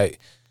to me. Like,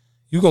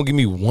 you gonna give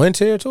me one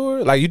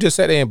territory? Like, you just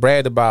sat there and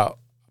bragged about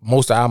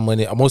most of our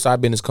money, most of our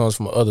business comes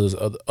from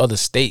other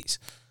states.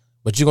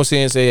 But you gonna sit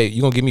and say, hey,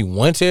 you gonna give me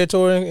one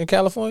territory in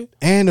California?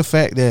 And the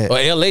fact that, or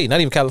LA, not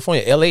even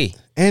California, LA.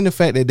 And the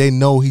fact that they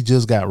know he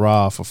just got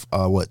robbed for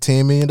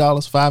 $10 million,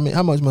 $5 million.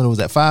 How much money was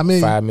that? $5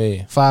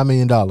 million. $5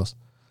 million.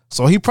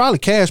 So he probably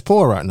cash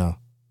poor right now.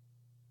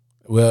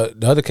 Well,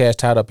 the other cash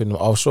tied up in the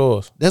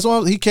offshores. That's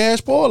why he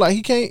cash poor.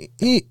 Like he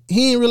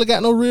ain't really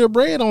got no real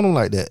bread on him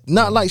like that.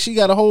 Not like she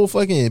got a whole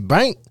fucking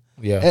bank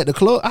at the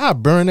club. I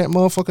burn that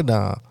motherfucker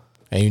down.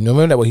 And you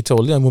remember that what he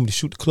told Leon, want me to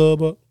shoot the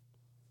club up?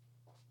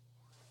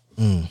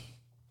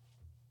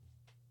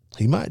 He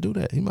He might do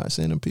that. He might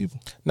send them people.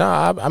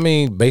 Nah, I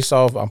mean, based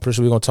off, I'm pretty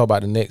sure we're gonna talk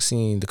about the next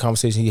scene, the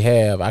conversation he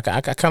have. I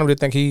kind of really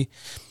think he.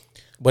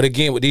 But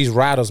again, with these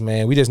riders,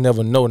 man, we just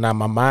never know. Now,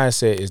 my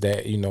mindset is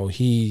that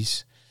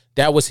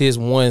that was his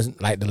one,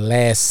 like the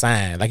last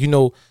sign. Like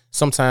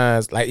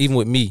sometimes, like even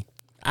with me,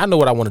 I know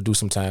what I want to do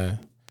sometimes,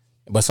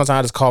 but sometimes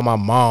I just call my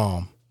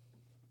mom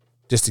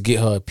just to get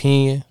her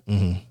opinion,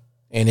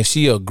 and if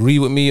she agree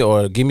with me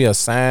or give me a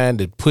sign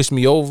to push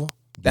me over,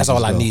 that's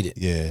all I needed.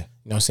 Yeah.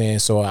 You know what I'm saying?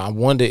 So I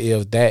wonder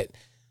if that,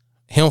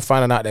 him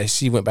finding out that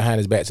she went behind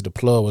his back to the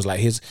plug was like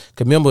his,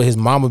 cause remember his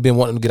mama been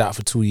wanting him to get out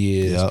for 2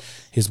 years. Yep.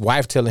 His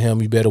wife telling him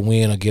you better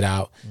win or get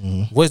out.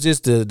 Was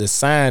this the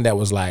sign that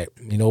was like,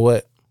 you know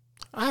what?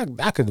 I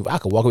could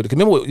walk away.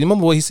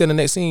 Remember what he said in the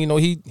next scene,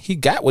 he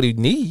got what he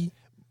need.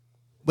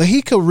 But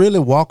he could really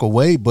walk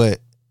away, but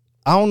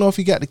I don't know if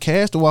he got the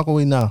cash to walk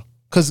away now.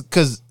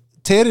 Cause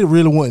Teddy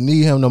really wouldn't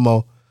need him no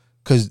more.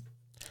 Cause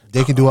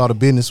they can do all the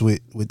business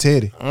with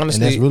Teddy.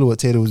 Honestly, and that's really what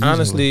Teddy was using.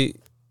 Honestly,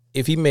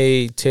 if he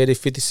made Teddy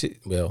 56,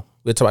 well,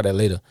 we'll talk about that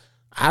later.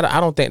 I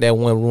don't think that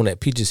one room that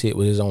Peaches hit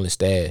was his only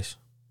stash.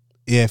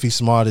 Yeah, if he's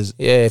smart as...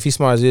 Yeah, if he's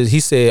smart as is, he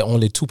said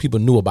only 2 people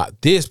knew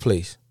about this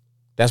place.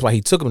 That's why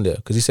he took him there,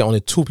 because he said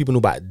only 2 people knew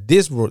about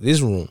this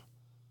room.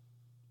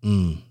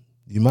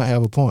 You might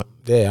have a point.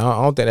 Yeah,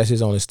 I don't think that's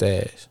his only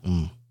stash.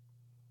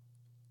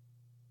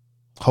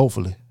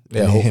 Hopefully.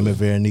 Yeah, him and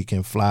Veronique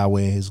can fly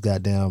away in his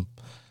goddamn...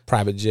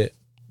 private jet.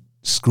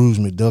 Scrooge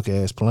McDuck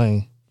ass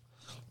plane.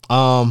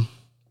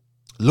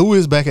 Louis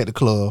is back at the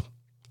club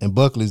and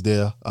Buckley's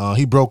there.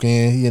 He broke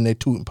in. He in there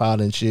tooting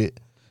powder and shit.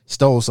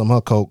 Stole some of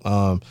her coke.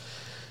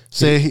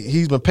 Said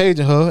he's been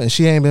paging her and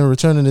she ain't been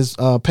returning his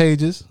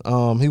pages.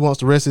 He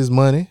wants the rest of his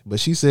money, but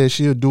she said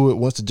she'll do it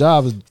once the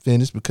job is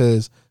finished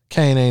because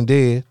Kane ain't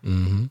dead.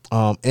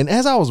 And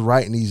as I was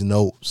writing these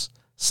notes,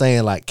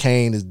 saying like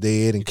Kane is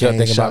dead and Kane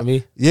thinking shot about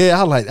me. Yeah,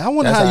 I was like, I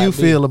wonder That's how how you it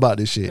be. feel about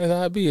this shit. That's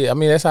how it be. I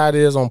mean, that's how it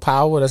is on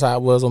Power. That's how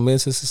it was on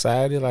Men's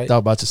Society. Like, Talk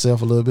about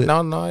yourself a little bit. no,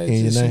 In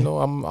it's your just,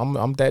 name.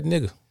 I'm that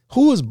nigga.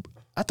 Who was?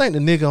 I think the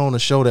nigga on the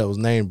show that was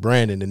named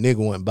Brandon, the nigga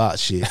went bot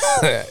shit.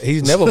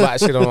 He's never bought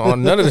shit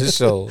on none of the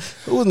shows.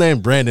 Who was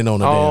named Brandon on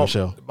the damn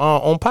show?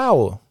 On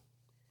Power.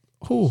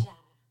 Who?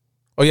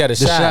 Oh yeah, the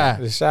Shy. Shy.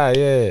 The Shy,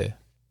 yeah.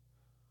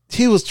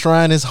 He was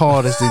trying his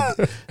hardest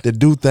to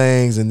do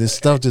things, and this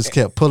stuff just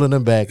kept pulling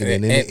him back. And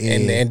then in the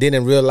end, And then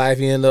in real life,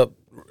 he ended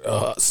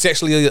up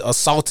sexually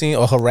assaulting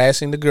or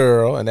harassing the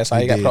girl, and that's how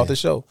he got put off the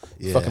show.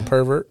 Yeah. Fucking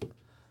pervert.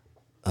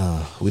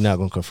 we're not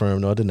gonna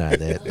confirm nor deny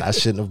that. I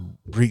shouldn't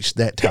have breached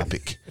that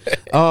topic.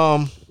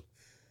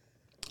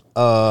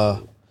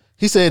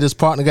 He said his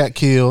partner got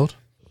killed.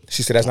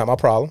 She said that's not my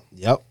problem.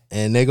 Yep,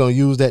 and they're gonna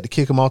use that to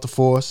kick him off the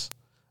force.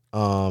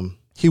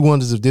 He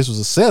wonders if this was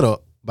a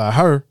setup by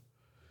her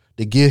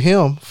to get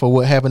him for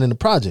what happened in the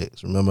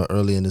projects. Remember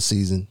early in the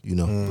season,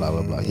 blah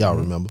blah blah. Y'all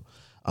remember?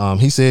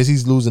 He says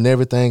he's losing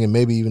everything and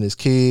maybe even his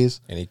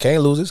kids. And he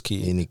can't lose his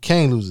kid. And he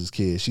can't lose his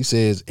kids. She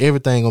says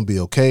everything gonna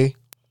be okay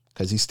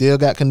because he still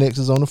got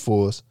connections on the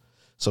force,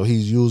 so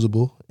he's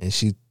usable. And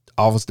she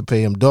offers to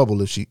pay him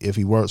double if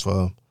he works for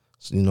her.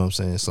 So, you know what I'm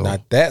saying? So Now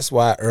that's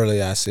why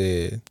earlier I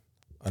said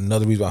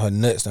another reason why her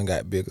nuts done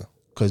got bigger.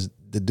 because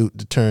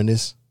to turn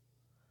this.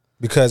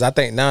 Because I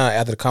think now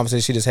after the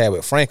conversation she just had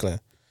with Franklin,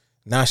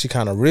 now she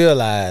kind of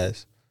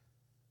realized,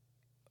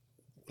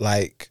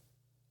 like,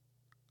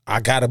 I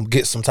gotta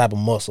get some type of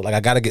muscle. Like, I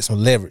gotta get some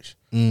leverage.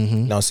 You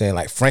know what I'm saying?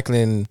 Like,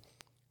 Franklin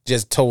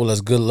just told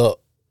us good luck.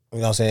 You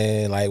know what I'm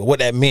saying? Like, what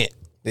that meant.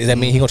 Does that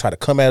mean he gonna try to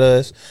come at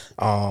us?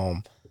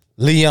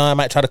 Leon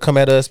might try to come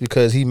at us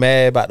because he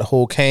mad about the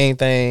whole Kane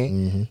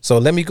thing. So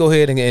let me go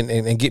ahead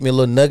and get me a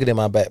little nugget in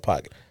my back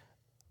pocket.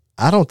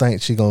 I don't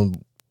think she gonna.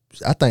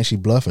 I think she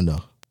bluffing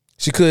though.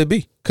 She could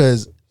be.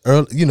 Because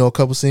a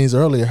couple scenes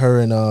earlier, her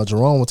and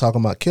Jerome were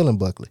talking about killing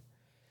Buckley,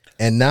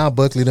 and now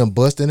Buckley done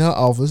bust in her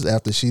office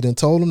after she done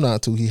told him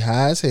not to. He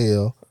high as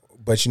hell.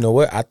 But you know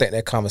what? I think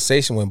that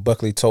conversation when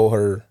Buckley told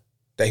her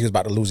that he was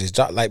about to lose his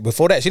job, like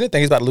before that, she didn't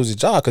think he was about to lose his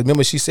job. Because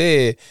remember, she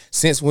said,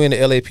 since when the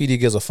LAPD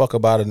gives a fuck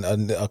about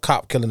a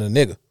cop killing a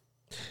nigga?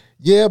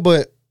 Yeah,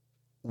 but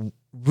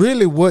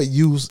really, what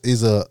use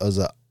is a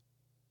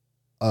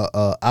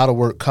out of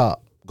work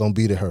cop gonna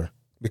be to her?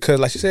 Because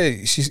like she said,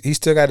 he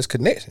still got his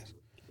connections.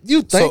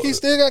 You think So- he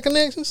still got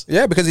connections?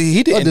 Yeah, because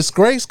he didn't. A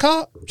disgraced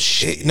cop?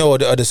 No,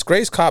 a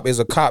disgraced cop is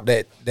a cop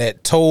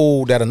that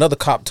told that another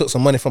cop took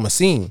some money from a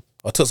scene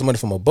or took some money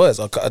from a buzz.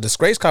 A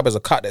disgraced cop is a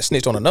cop that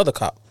snitched on another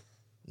cop.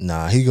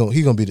 Nah, he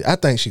gonna be. I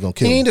think she gonna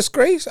kill He him. ain't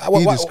disgraced.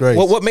 disgraced.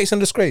 What makes him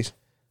disgraced?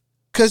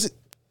 Cause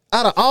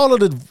out of all of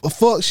the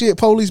fuck shit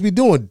police be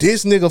doing,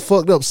 this nigga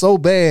fucked up so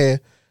bad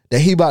that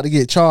he about to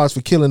get charged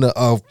for killing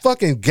a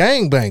fucking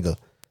gangbanger.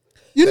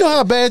 You know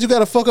how bad you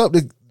gotta fuck up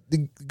to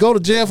go to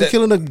jail for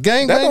killing a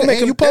gangbanger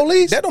and you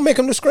police? That don't make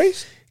him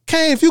disgraced.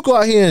 Kane, if you go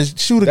out here and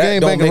shoot a That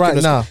don't gangbanger make right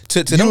him now,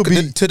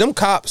 to them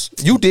cops,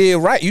 you did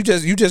right. You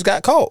just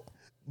got caught.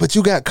 but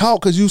you got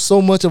caught because you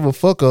so much of a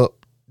fuck up.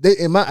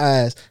 In my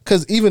eyes,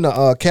 because even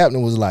the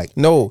captain was like,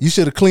 No. you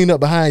should have cleaned up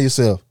behind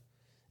yourself.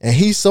 And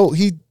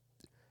the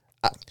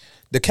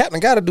The captain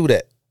got to do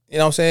that. You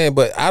know what I'm saying?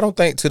 But I don't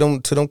think to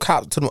them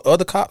cops, to them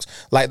other cops,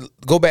 like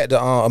go back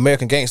to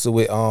American Gangster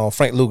with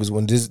Frank Lucas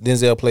when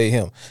Denzel played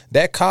him.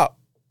 That cop,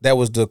 that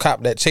was the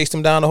cop that chased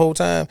him down the whole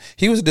time.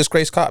 He was a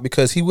disgraced cop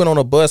because he went on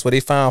a bus where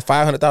they found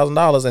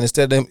 $500,000, and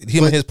instead of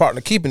him and his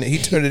partner keeping it, he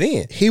turned it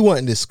in. He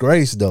wasn't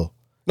disgraced though.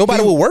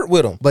 Nobody would work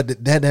with him.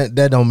 But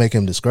that don't make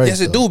him disgraced.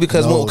 Yes, it do,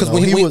 because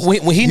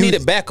when he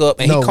needed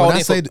backup and he called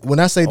when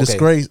I say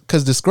disgrace,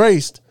 because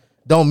disgraced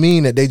don't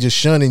mean that they just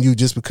shunning you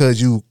just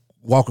because you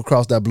walk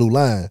across that blue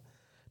line.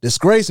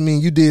 Disgrace mean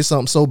you did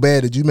something so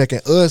bad that you making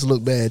us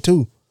look bad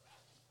too.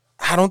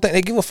 I don't think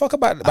they give a fuck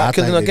about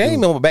killing a gang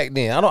member back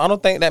then. I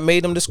don't think that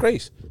made them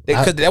disgrace.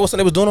 Because that was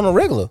something they was doing on a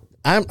regular.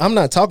 I'm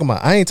not talking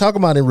about. I ain't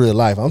talking about in real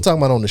life. I'm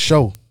talking about on the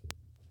show.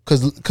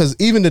 Because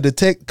even the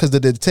detective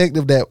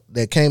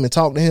that came and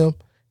talked to him,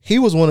 he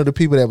was one of the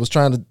people that was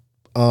trying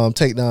to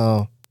take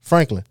down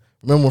Franklin.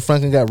 Remember when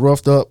Franklin got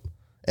roughed up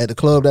at the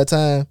club that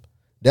time?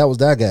 That was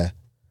that guy.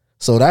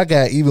 So that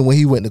guy, even when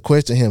he went to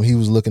question him, he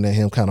was looking at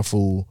him kind of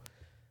fool.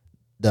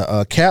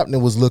 The captain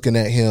was looking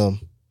at him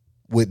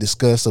with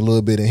disgust a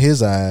little bit in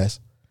his eyes.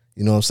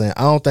 You know what I'm saying?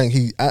 I don't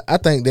think I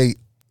think they,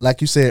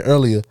 like you said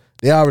earlier,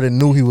 they already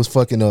knew he was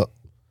fucking up.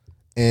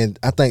 And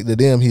I think to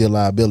them, he a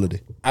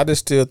liability. I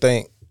just still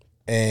think,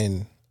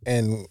 and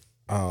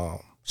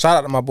shout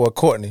out to my boy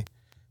Courtney,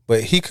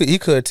 but he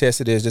could attest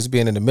to this, just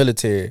being in the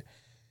military.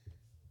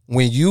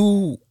 When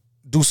you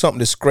do something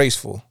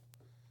disgraceful,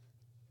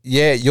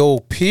 yeah,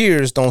 your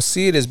peers don't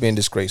see it as being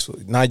disgraceful.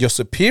 Now your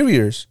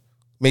superiors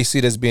may see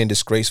it as being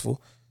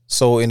disgraceful.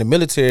 So in the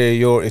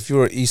military, if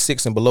you're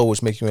E6 and below,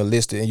 which make you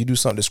enlisted, and you do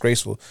something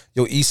disgraceful,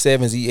 your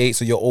E7s,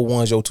 E8s, or your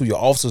O1s, your O2, your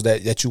officers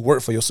that you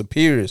work for, your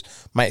superiors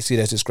might see it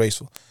as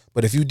disgraceful.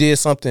 But if you did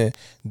something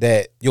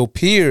that your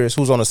peers,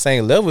 who's on the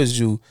same level as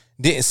you,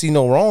 didn't see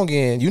no wrong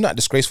in, you're not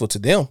disgraceful to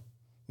them.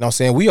 You know what I'm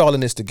saying? We all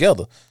in this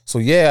together. So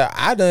yeah,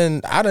 I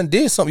done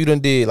did something you done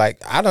did.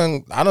 Like I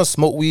done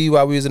smoked weed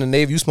while we was in the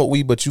Navy. You smoked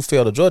weed, but you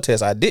failed a drug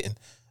test. I didn't.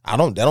 That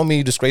don't mean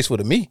you disgraceful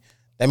to me.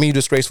 That means you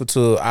disgraceful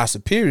to our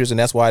superiors, and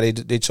that's why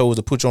they chose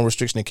to put you on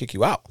restriction and kick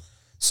you out.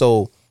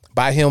 So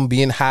by him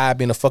being high,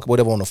 being a fuck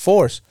whatever on the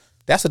force,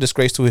 that's a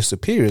disgrace to his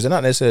superiors, and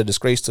not necessarily a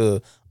disgrace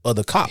to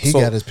other cops. He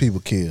got his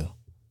people killed.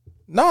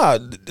 Nah,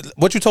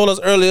 what you told us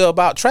earlier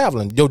about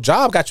traveling, your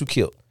job got you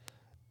killed.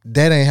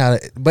 That ain't how.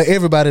 But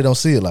everybody don't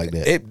see it like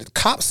that.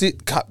 Cops,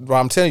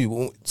 I'm telling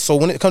you. So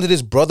when it comes to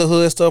this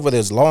brotherhood stuff, whether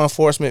it's law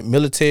enforcement,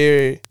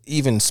 military,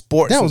 even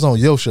sports, that was on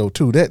your show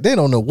too. That they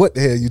don't know what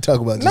the hell you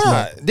talk about.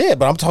 Yeah,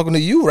 but I'm talking to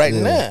you right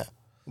now.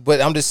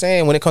 But I'm just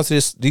saying, when it comes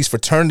to these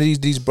fraternities,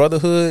 these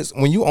brotherhoods,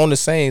 when you on the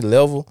same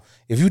level,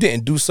 if you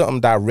didn't do something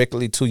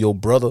directly to your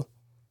brother,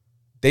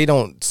 they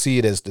don't see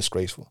it as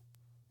disgraceful.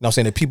 You know what I'm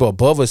saying? The people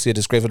above us see it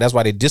disgraceful. That's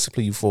why they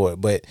discipline you for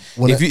it. But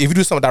if you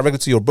do something directly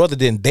to your brother,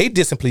 then they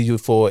discipline you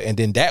for it, and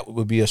then that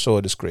would be a show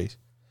of disgrace.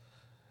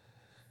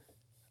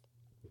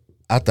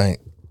 I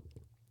think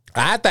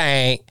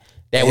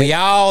that we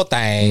all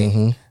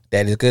think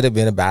that it could have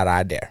been a bad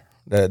idea.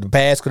 The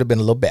past could have been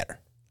a little better.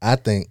 I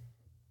think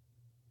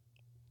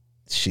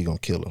she gonna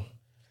kill him.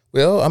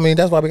 Well, I mean,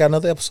 that's why we got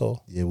another episode.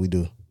 Yeah, we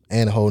do.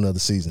 And a whole nother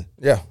season.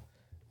 Yeah.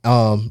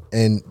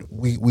 And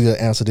we'll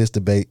answer this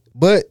debate,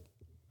 but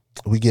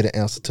we get an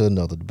answer to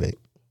another debate.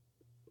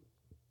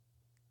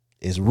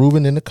 Is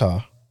Ruben in the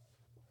car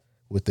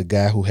with the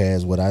guy who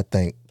has what I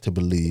think to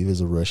believe is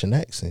a Russian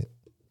accent?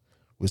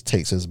 Which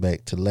takes us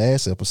back to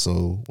last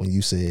episode when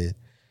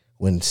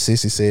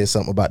Sissy said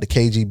something about the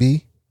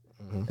KGB.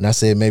 And I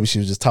said maybe she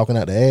was just talking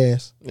out the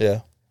ass. Yeah.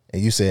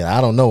 And you said,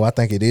 I don't know, I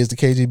think it is the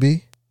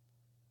KGB.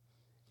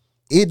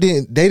 They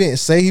didn't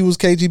say he was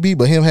KGB,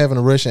 but him having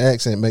a Russian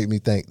accent made me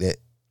think that.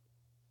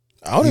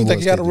 I don't even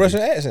think he got a Russian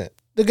accent.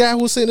 The guy who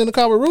was sitting in the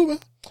car with Ruben.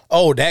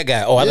 Oh, that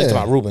guy. Oh, I looked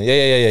about Ruben.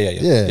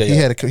 Yeah. He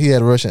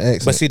had a Russian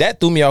accent. But see,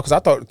 that threw me off because I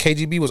thought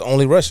KGB was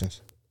only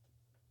Russians.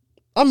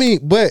 I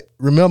mean, but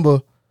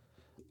remember,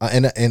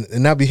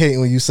 and I be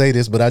hating when you say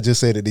this, but I just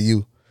said it to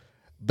you.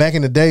 Back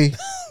in the day,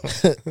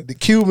 the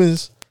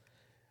Cubans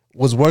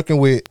was working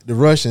with the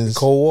Russians. The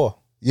Cold War.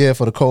 Yeah,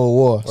 for the Cold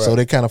War. Right. So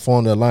they kind of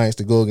formed an alliance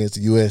to go against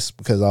the U.S.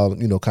 because all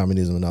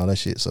communism and all that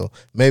shit. So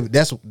maybe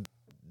that's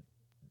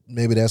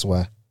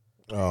why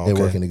they're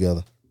working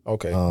together.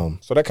 Okay.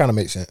 So that kind of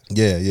makes sense.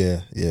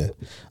 Yeah.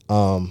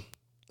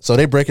 So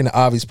they break into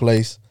Avi's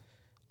place.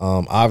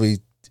 Avi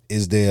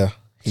is there.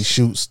 He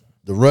shoots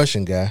the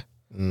Russian guy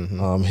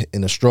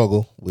in a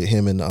struggle with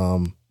him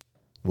and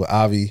with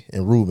Avi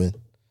and Ruben.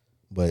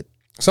 But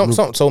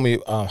something told me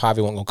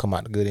Javi wasn't gonna come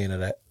out the good end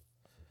of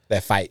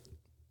that fight.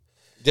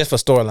 Just for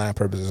storyline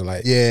purposes,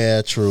 like.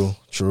 Yeah, true.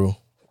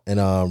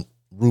 And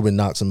Ruben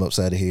knocks him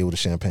upside the head with a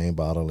champagne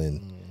bottle,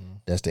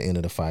 and that's the end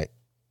of the fight.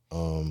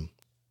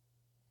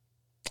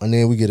 And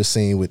then we get a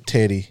scene with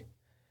Teddy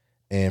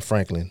and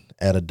Franklin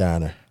at a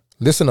diner.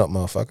 Listen up,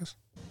 motherfuckers.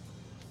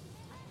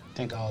 I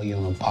think I owe you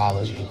an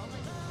apology,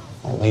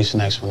 or at least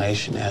an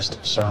explanation as to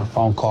a certain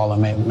phone call I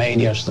made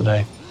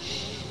yesterday.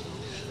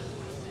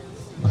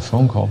 A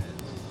phone call?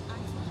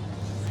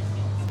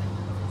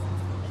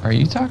 Are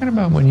you talking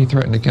about when you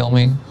threatened to kill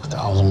me?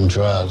 I was on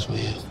drugs,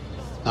 man.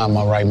 Not in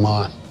my right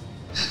mind.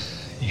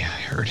 Yeah,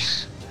 I heard.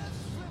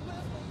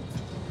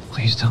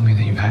 Please tell me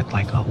that you had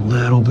like a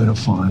little bit of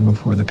fun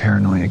before the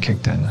paranoia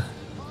kicked in.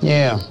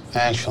 Yeah,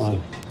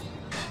 actually.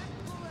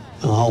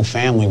 The whole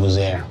family was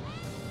there.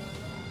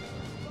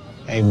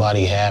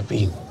 Everybody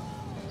happy.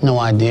 No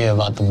idea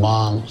about the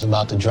bomb that was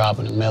about to drop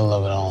in the middle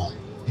of it all.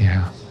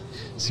 Yeah.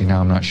 See, now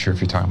I'm not sure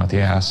if you're talking about the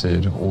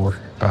acid or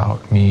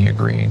about me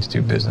agreeing to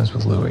do business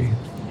with Louis.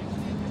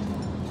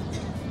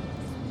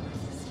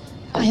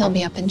 He'll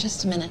be up in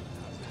just a minute.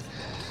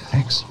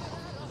 Thanks.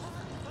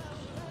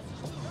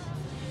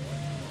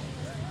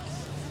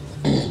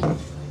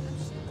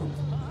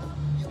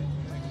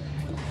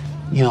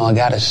 You know, I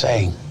gotta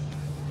say,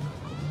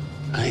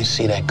 I didn't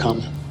see that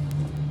coming.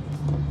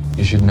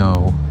 You should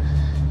know,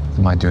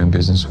 am I doing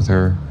business with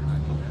her?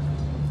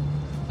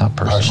 Not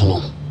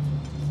personal.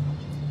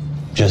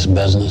 Just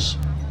business.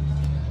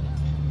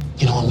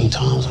 You know how many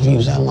times I've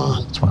used that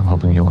line? That's why I'm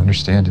hoping you'll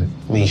understand it.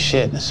 I mean,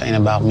 shit, this ain't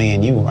about me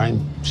and you, right?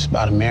 It's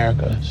about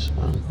America. It's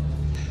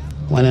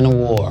winning a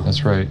war.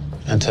 That's right.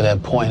 And to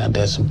that point, I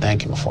did some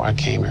thinking before I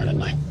came here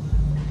tonight.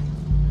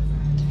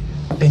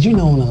 Did you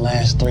know in the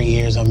last 3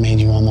 years I've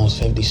made you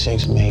almost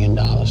 $56 million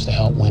to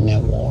help win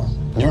that war?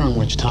 During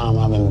which time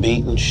I've been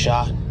beaten,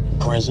 shot,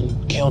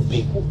 imprisoned, killed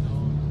people.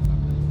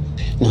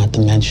 Not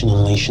to mention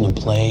unleashing a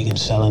plague and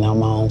selling out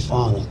my own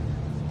father.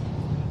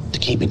 To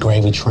keep the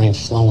gravy train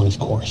flowing, of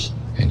course.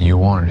 And you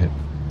wanted it.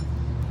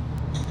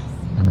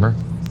 Remember?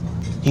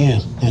 Yeah,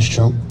 that's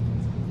true.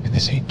 And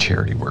this ain't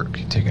charity work.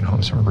 You're taking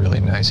home some really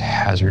nice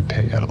hazard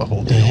pay out of the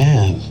whole deal. They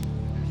have.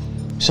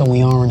 So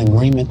we are in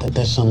agreement that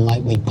this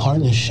unlikely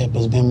partnership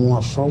has been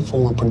more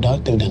fruitful and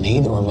productive than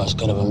either of us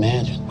could have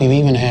imagined. We've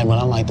even had what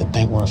I like to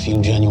think were a few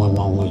genuine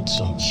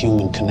moments of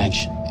human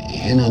connection.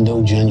 And I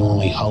do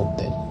genuinely hope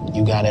that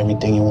you got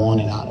everything you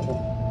wanted out of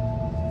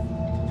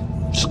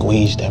it.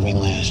 Squeezed every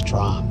last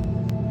drop.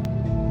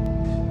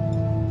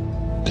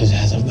 Because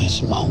as of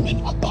this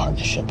moment, our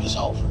partnership is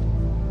over.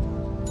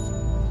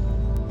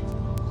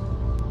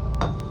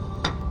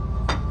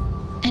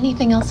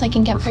 Anything else I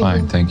can get for you?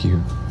 Fine, thank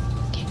you.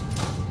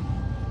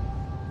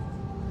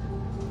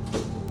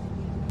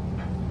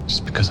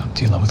 Just because I'm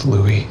dealing with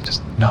Louis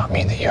does not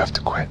mean that you have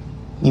to quit.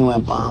 You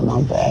went behind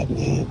my back,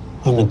 man.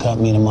 Undercut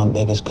me to my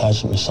biggest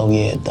customer, so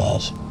yeah, it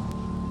does.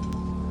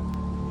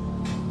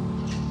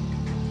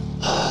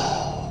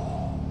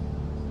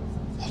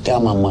 I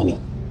got my money.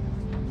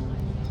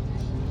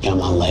 Got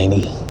my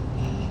lady.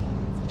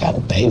 Got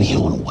a baby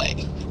on the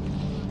way.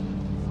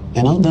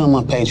 And I've done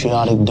my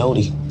patriotic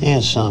duty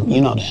and some,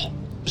 you know that.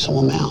 So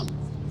I'm out.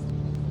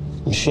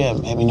 And shit,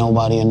 maybe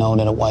nobody will know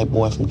that a white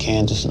boy from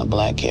Kansas and a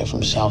black kid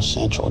from South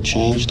Central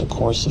changed the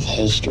course of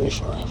history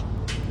forever.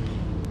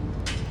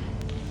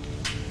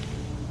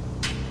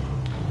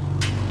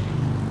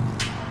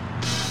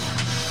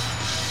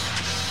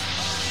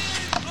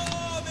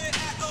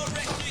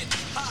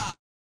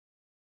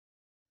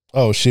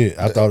 Oh shit!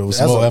 I thought it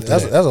was more after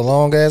that. That's a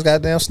long ass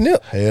goddamn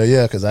snip. Hell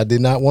yeah, because I did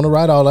not want to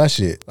write all that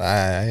shit.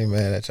 I ain't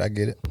mad at you. I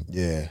get it.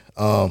 Yeah.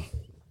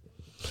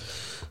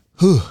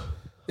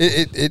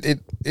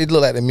 It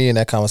looked like to me in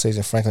that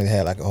conversation, Franklin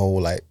had like a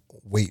whole like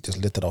weight just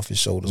lifted off his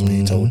shoulders when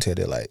he told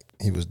Teddy like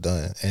he was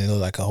done, and it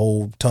looked like a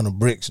whole ton of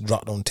bricks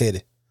dropped on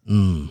Teddy.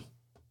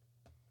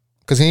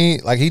 Cause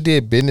he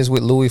did business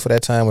with Louis for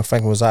that time when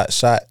Franklin was out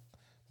shot,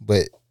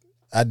 but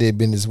I did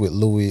business with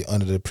Louis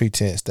under the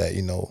pretense that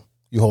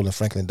you holding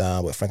Franklin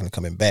down, but Franklin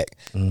coming back.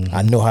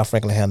 I know how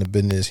Franklin handled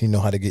business. He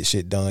know how to get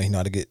shit done. He know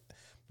how to get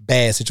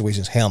bad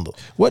situations handled.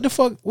 What the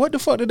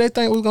fuck did they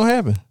think was gonna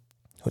happen?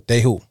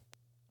 They who?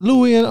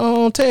 Louis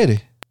and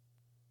Teddy.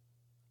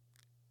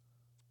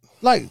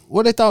 Like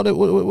what they thought that.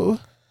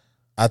 What?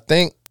 I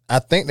think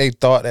they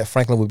thought that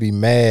Franklin would be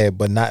mad,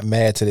 but not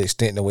mad to the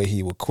extent the way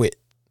he would quit.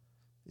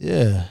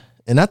 Yeah,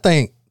 and I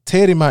think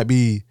Teddy might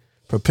be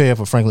prepared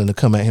for Franklin to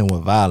come at him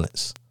with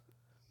violence,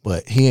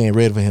 but he ain't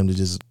ready for him to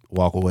just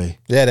walk away.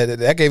 Yeah,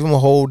 that gave him a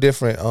whole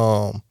different.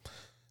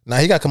 Now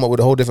he got to come up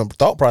with a whole different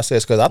thought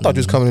process because I thought you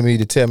was coming to me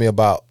to tell me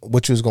about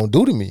what you was gonna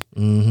do to me.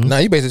 Now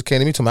you basically came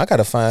to me, told me I got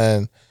to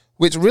find.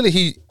 Which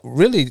really,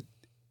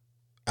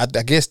 I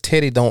guess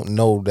Teddy don't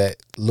know that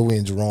Louis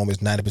and Jerome is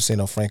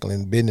 90% of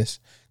Franklin's business.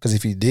 Because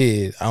if he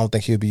did, I don't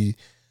think he'll be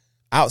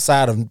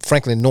outside of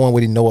Franklin knowing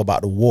what he know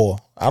about the war.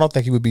 I don't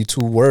think he would be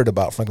too worried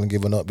about Franklin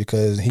giving up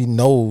because he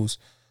knows.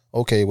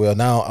 Okay, well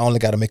now I only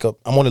got to make up.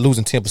 I'm only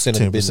losing 10% of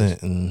the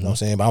business. You know what I'm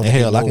saying? But I don't think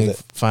hell, I can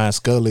find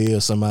Scully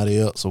or somebody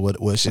else or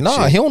what shit.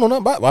 Nah, he don't know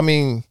nothing about. I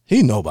mean,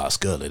 he know about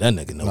Scully. That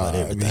nigga know about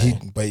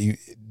everything.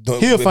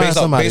 He'll find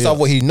somebody based off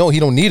what he know. He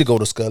don't need to go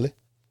to Scully.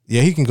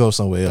 Yeah, he can go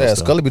somewhere else. Yeah,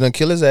 Scully be done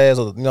kill his ass.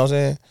 Or, you know what I'm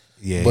saying?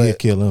 Yeah, he'll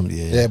kill him.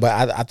 Yeah,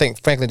 but I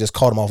think Franklin just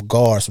caught him off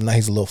guard, so now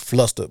he's a little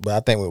flustered. But I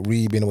think with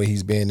Reed being the way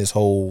he's been this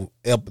whole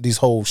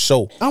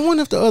show, I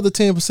wonder if the other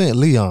 10%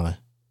 Leon,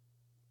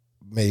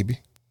 maybe.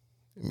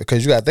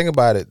 Because you got to think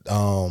about it.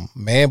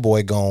 Man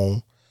Boy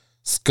gone.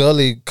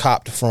 Scully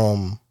copped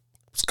from.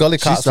 She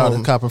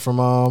started copping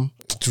from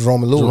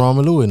Jerome and Louis. Jerome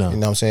and Louis now. You know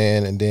what I'm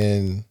saying? And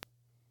then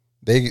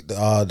They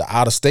the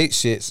out of state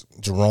shits,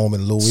 Jerome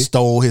and Louis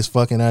Stole his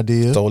fucking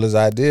idea. stole his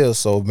idea.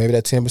 So maybe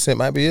that 10%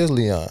 might be his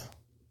Leon.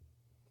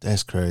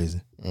 That's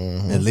crazy.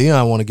 And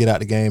Leon want to get out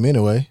the game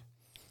anyway.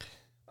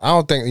 I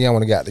don't think Leon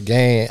want to get out the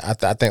game. I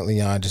think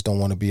Leon just don't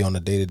want to be on the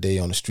day to day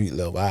on the street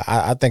level.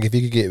 I think if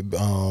he could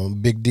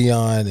get Big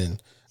Dion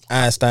and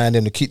Einstein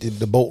them to keep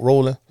the boat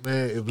rolling.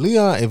 Man, if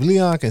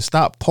Leon can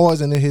stop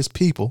poisoning his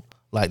people,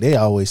 like they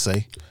always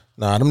say.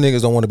 Nah, them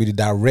niggas don't want to be the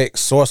direct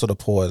source of the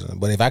poison.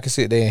 But if I can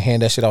sit there and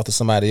hand that shit off to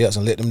somebody else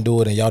and let them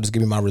do it and y'all just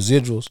give me my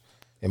residuals,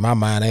 in my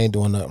mind, I ain't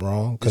doing nothing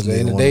wrong. Because at the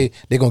end of the day,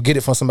 they going to get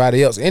it from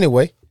somebody else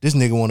anyway. This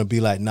nigga want to be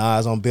like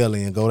Nas on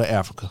Belly and go to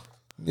Africa.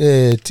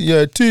 Yeah,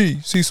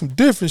 TIT, see some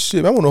different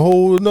shit. I want to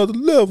hold another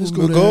level. Let's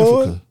go to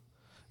Africa.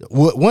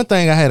 One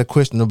thing I had a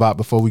question about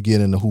before we get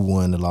into who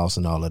won the loss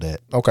and all of that.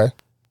 Okay.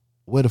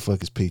 Where the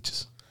fuck is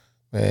Peaches?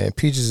 Man,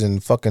 Peaches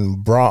and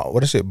fucking Brom.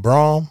 What is it,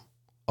 Brom?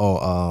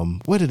 Or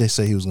where did they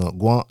say he was going?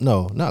 Guam?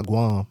 No, not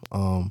Guam.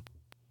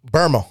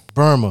 Burma.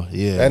 Burma,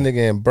 yeah. That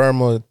nigga in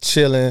Burma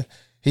chilling.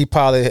 He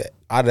probably,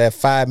 out of that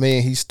 $5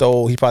 million he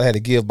stole, he probably had to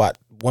give about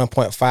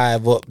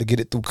 1.5 up to get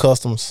it through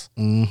customs.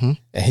 Mm-hmm.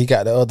 And he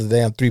got the other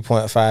damn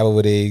 3.5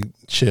 over there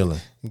chilling.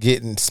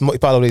 Getting smoke. He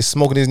probably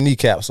smoking his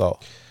kneecaps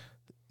off.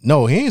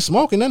 No, he ain't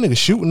smoking. That nigga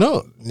shooting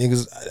up.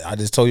 Niggas, I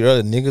just told you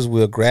earlier, niggas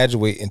will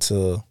graduate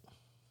into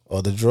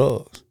other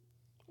drugs.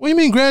 What do you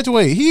mean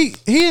graduate? He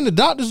in the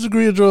doctor's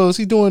degree of drugs.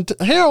 He doing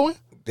heroin.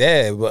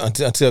 Yeah, but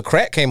until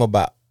crack came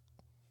about.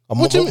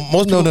 What you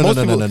mean?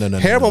 No.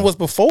 Heroin was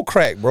before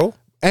crack, bro.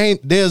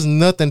 There's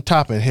nothing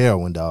topping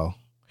heroin, dog.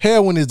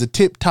 Heroin is the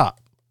tip top.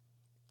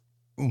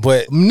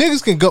 But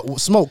niggas can go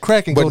smoke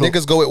crack and but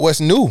niggas go with what's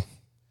new.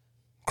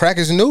 Crack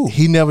is new.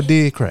 He never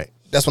did crack.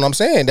 That's what I'm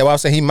saying. That's why I'm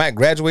saying he might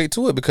graduate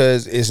to it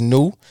because it's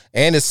new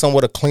and it's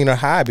somewhat a cleaner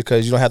high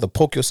because you don't have to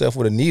poke yourself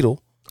with a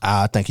needle.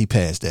 I think he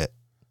passed that.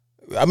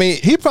 I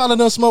mean, he probably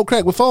done smoked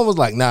crack before and was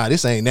like, nah,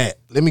 this ain't that.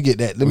 Let me get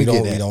that. Let me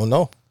get that. We don't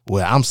know.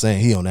 Well, I'm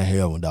saying he on that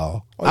heroin,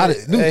 dog.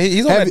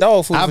 He's on that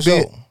dog food for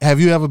sure. Have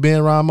you ever been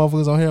around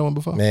motherfuckers on heroin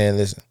before? Man,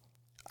 listen.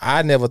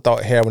 I never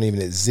thought heroin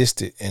even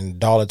existed in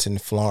Darlington,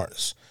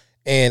 Florence.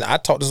 And I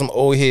talked to some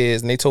old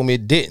heads and they told me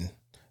it didn't.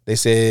 They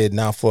said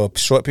now for a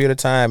short period of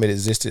time it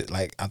existed,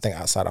 like I think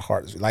outside of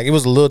Hartsville. Like it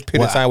was a little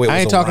period of time where it was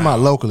I ain't talking about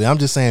locally. I'm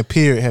just saying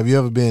period. Have you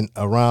ever been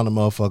around a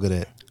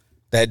motherfucker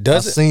that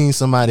does I've seen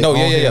somebody on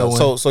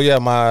heroin? So yeah,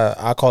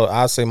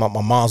 I say my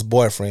mom's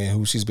boyfriend,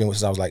 who she's been with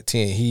since I was like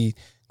 10, he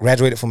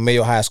graduated from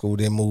Mayo High School,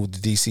 then moved to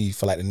DC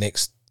for like the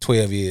next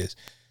 12 years.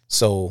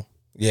 So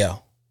yeah.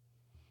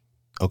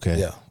 Okay.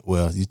 Yeah.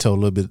 Well, you told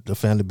a little bit of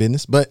family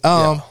business. But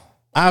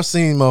I've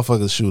seen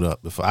motherfuckers shoot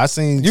up before. You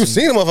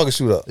seen a motherfucker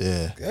shoot up?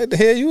 Yeah. Where the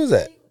hell you was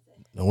at?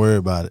 Don't worry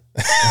about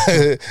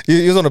it.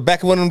 You was on the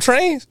back of one of them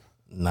trains?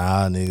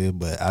 Nah, nigga,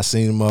 but I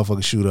seen a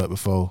motherfucker shoot up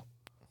before.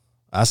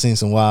 I seen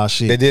some wild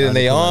shit. They did it in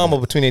their arm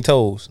or between their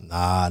toes?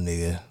 Nah,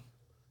 nigga.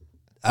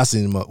 I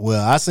seen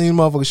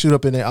motherfuckers shoot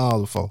up in their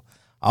arms before.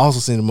 I also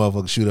seen a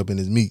motherfucker shoot up in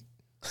his meat.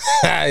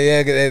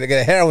 Yeah, they got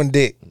a heroin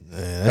dick.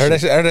 Yeah, heard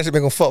that shit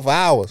make him fuck for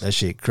hours. That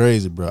shit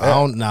crazy,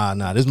 bro.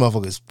 Nah. This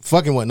motherfucker's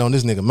fucking wasn't on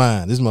this nigga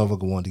mind. This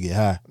motherfucker wanted to get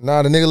high.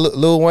 Nah, the nigga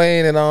Lil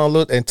Wayne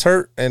and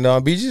Turt and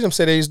BG them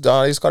said they used to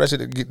call that shit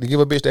to give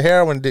a bitch the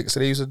heroin dick. So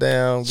they used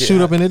to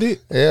shoot up in the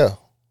dick. Yeah.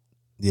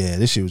 Yeah,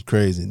 this shit was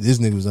crazy. This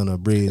nigga was under a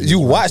bridge. You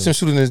watched him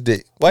shooting his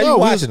dick. Why you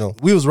watching him?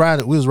 We was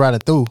riding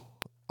through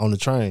on the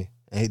train.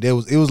 And it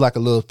was like a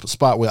little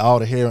spot where all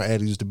the heroin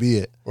addicts used to be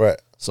at. Right.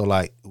 So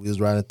like we was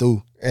riding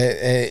through.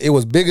 And it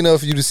was big enough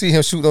for you to see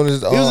him shooting on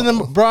his It was in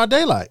the broad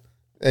daylight.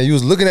 And you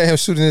was looking at him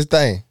shooting his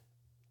thing.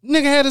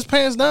 Nigga had his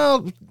pants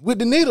down with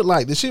the needle.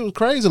 Like the shit was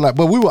crazy. Like,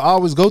 but we would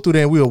always go through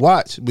there and we would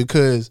watch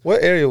because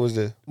what area was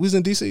this? We was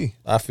in DC.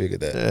 I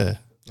figured that. Yeah.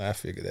 I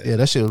figured that. Yeah,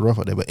 that shit was rough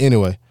out there. But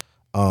anyway,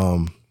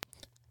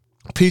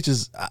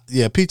 Peaches. I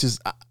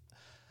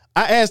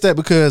asked that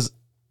because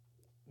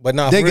but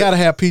now they gotta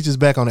have Peaches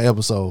back on the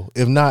episode.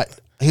 If not,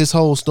 his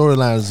whole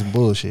storyline is some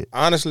bullshit.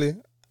 Honestly,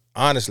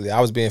 I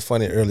was being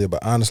funny earlier,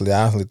 but honestly,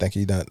 I think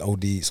he done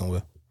OD'd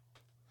somewhere.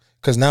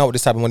 Because now with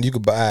this type of money, you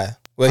could buy.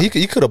 Well, he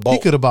could have bought. He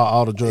could have bought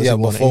all the drugs. Yeah,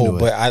 he before.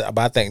 Anyway. But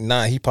I think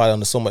now he probably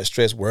under so much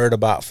stress, worried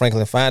about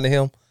Franklin finding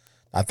him.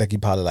 I think he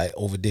probably like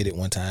overdid it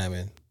one time,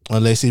 and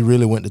unless he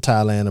really went to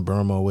Thailand or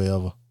Burma or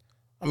wherever.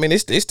 I mean, they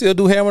still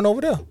do heroin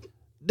over there.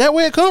 That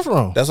where it come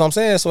from. That's what I'm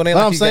saying. So it ain't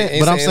like he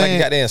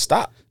got there and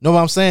stopped. No, but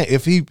I'm saying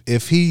if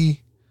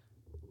he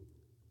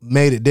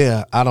made it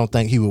there, I don't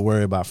think he would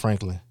worry about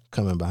Franklin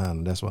coming behind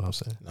him. That's what I'm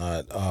saying.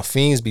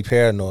 Fiends be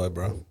paranoid,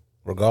 bro.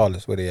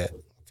 Regardless where they at,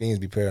 fiends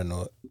be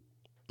paranoid.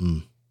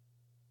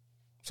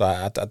 So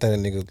I think that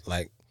nigga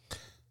like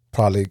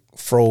probably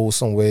froze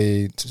some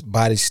way,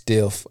 body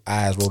stiff,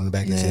 eyes rolling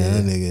back his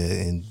head. That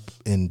nigga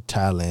in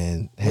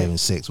Thailand having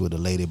sex with a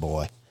lady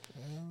boy.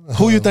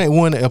 Who you think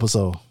won the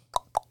episode?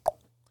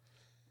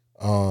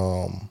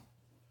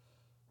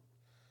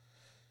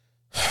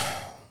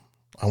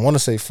 I want to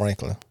say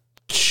Franklin.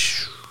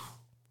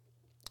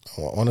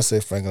 I want to say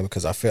Franklin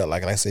because I felt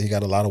like I said, he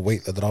got a lot of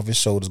weight lifted off his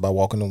shoulders by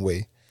walking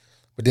away.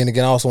 But then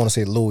again, I also want to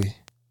say Louis.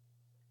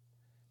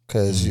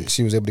 because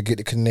she was able to get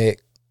the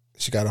connect.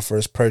 She got her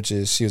first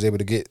purchase. She was able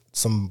to get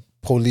some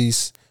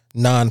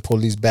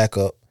non-police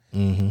backup,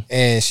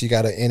 and she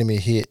got an enemy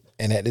hit.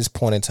 And at this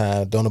point in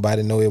time, don't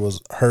nobody know it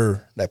was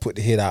her that put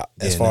the hit out,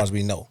 as far as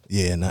we know.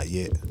 Yeah, not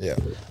yet. Yeah.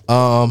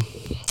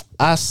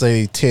 I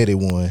say Teddy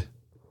won,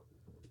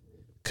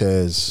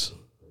 because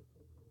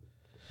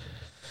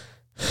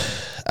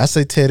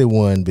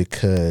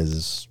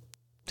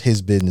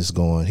his business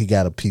going. He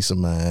got a peace of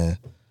mind.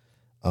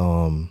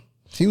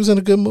 He was in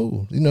a good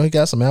mood. You know, he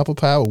got some apple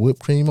pie with whipped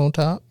cream on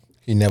top.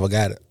 He never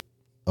got it.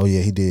 Oh yeah,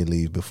 he did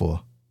leave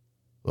before,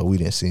 but we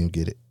didn't see him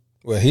get it.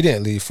 Well, he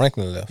didn't leave.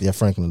 Franklin left. Yeah,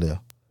 Franklin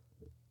left.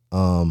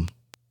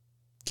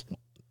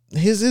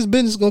 His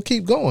business gonna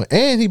keep going,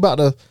 and he about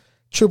to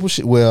triple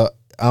shit. Well,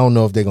 I don't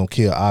know if they're gonna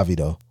kill Avi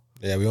though.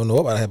 Yeah, we don't know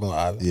about happening with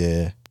Avi.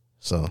 Yeah,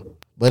 so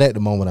but at the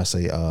moment I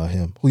say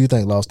him. Who you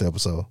think lost the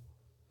episode?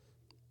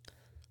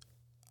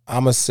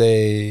 I'ma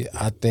say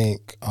I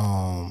think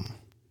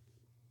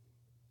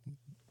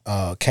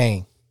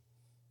Kane.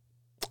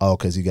 Oh,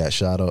 because he got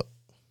shot up.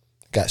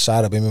 Got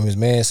shot up. And his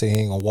man said he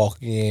ain't gonna walk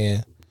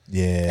again.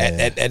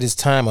 Yeah. At this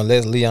time,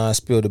 unless Leon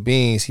spilled the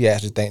beans, he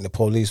actually think the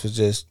police was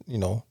just,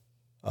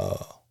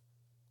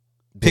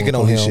 picking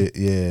on him. Shit.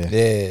 Yeah.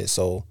 Yeah.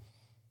 So,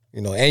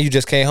 and you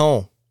just came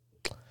home.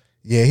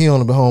 Yeah, he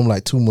only been home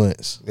like 2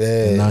 months.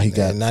 Yeah.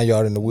 And now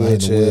you're in the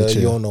wheelchair.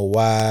 You don't know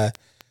why.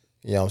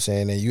 You know what I'm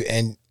saying?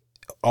 And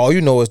all you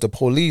know is the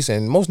police,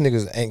 and most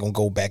niggas ain't gonna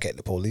go back at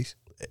the police.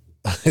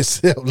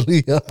 Except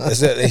Leon. He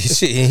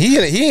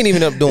ain't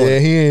even up doing it. Yeah,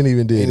 he ain't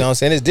even did. You know what I'm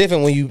saying? It's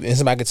different when and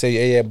somebody can tell you,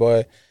 hey,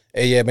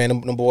 yeah,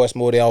 man, them boys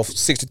more off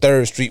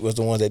 63rd Street was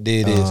the ones that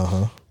did this.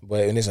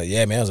 But when it's like,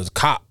 yeah, man, it was a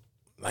cop.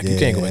 Like, you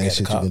can't go back at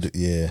the cop.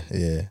 Yeah.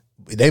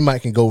 They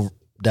might can go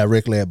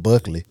directly at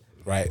Buckley.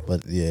 Right.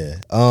 But, yeah.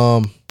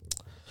 I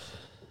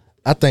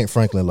think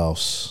Franklin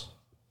lost.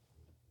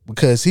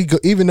 Because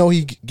even though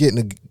he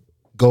getting to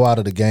go out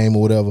of the game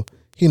or whatever,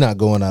 he not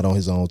going out on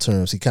his own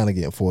terms. He kind of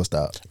getting forced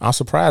out. I'm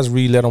surprised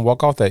Reed let him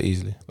walk off that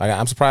easily. Like,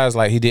 I'm surprised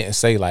he didn't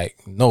say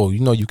no,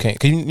 you can't.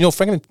 Because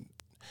Franklin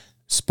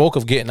spoke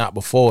of getting out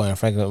before, and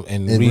Franklin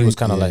and Reed was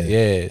kind of like,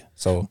 yeah.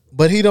 So,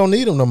 but he don't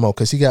need him no more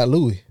because he got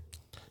Louis.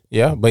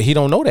 Yeah, but he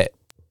don't know that.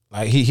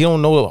 Like he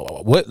don't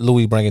know what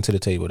Louis bringing to the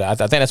table. I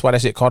think that's why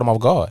that shit caught him off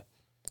guard.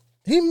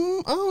 I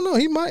don't know.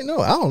 He might know.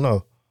 I don't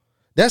know.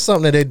 That's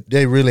something that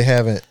they really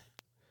haven't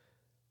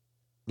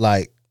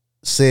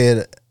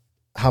said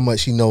how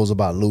much he knows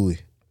about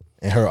Louis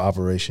and her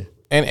operation.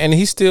 And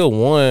he still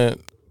won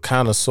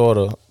kind of sort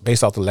of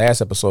based off the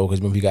last episode because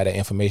remember he got that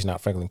information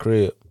out Franklin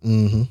crib.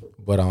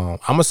 But I'm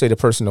gonna say the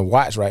person to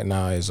watch right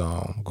now is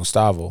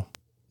Gustavo.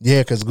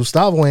 Yeah, because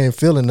Gustavo ain't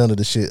feeling none of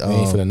the shit. He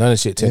ain't feeling none of the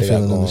shit Teddy got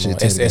going on.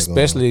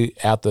 Especially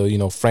after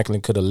Franklin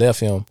could have left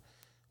him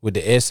with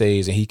the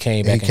essays and he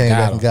came back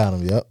and got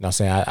him. Yep. You know what I'm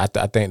saying? I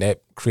think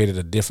that created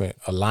a different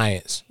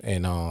alliance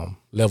and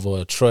level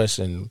of trust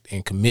and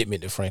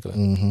commitment to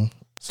Franklin.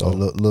 So a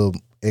little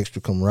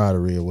extra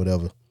camaraderie or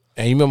whatever.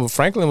 And you remember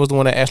Franklin was the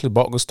one that actually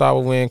bought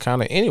Gustavo in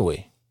kind of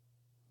anyway.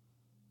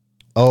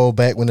 Oh,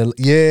 back when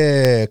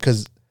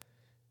because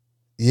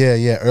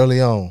early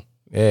on.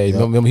 Yeah, you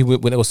remember he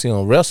went to go see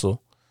him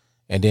wrestle,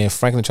 and then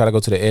Franklin tried to go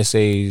to the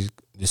essays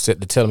to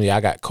tell him, I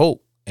got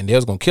coke, and they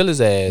was gonna kill his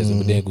ass.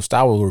 But then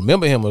Gustavo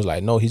remember him was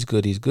like, no, he's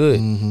good.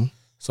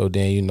 So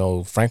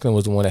then Franklin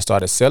was the one that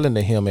started selling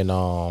to him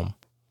and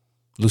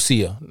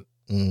Lucia.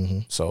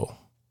 So,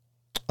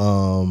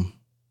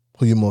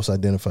 who you most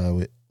identify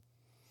with?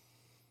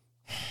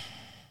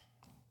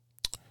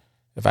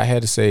 If I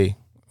had to say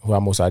who I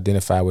most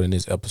identify with in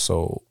this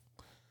episode,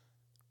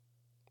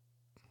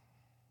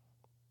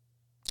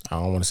 I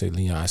don't want to say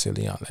Leon. I said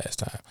Leon last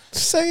time.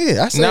 Say it.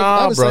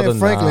 I was saying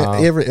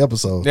Franklin every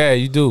episode. Yeah,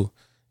 you do.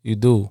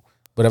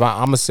 But if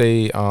I'm gonna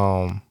say,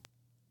 I'm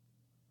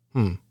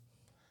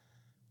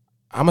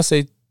gonna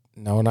say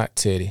no, not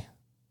Teddy.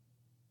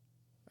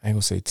 I ain't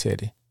gonna say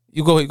Teddy.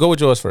 You go with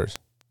yours first.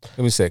 Give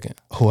me a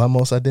second. Who I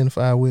most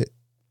identify with?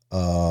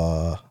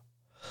 I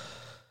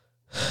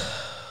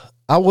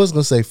was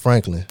gonna say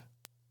Franklin,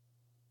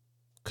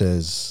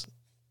 cause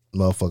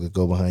motherfucker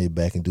go behind your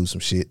back and do some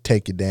shit,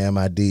 take your damn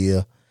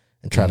idea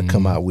and try to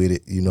come out with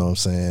it. You know what I'm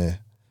saying?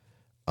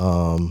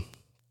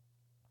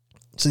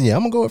 So yeah,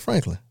 I'm gonna go with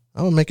Franklin.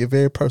 I'm gonna make it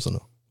very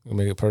personal. You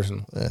make it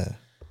personal. Yeah.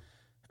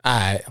 All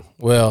right.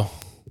 Well,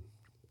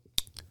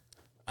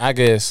 I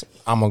guess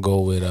I'm gonna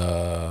go with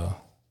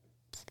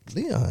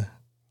Leon.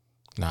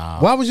 Nah.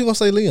 Why was you gonna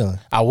say Leon?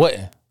 I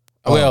wouldn't.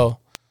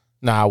 Well,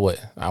 I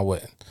wouldn't.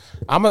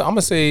 I'm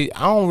gonna say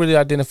I don't really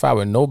identify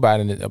with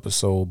nobody in this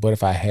episode, but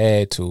if I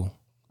had to,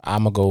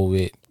 I'm gonna go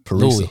with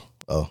Louis.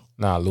 Oh,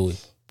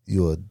 Louis.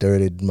 You a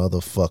dirty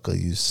motherfucker,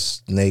 you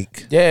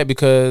snake. Yeah,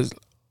 because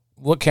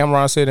what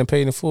Cameron said in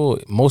Paid in Full,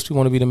 most people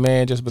want to be the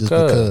man just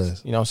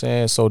because. You know what I'm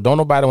saying? So don't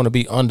nobody want to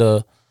be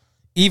under,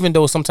 even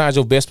though sometimes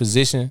your best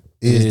position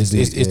is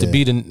to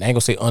be the, I ain't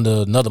gonna say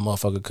under another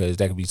motherfucker because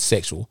that could be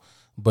sexual.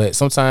 But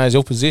sometimes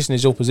your position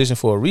is your position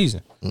for a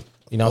reason.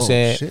 You know what I'm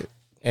saying? Shit.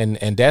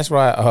 And that's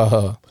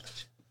why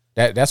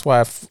that's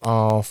why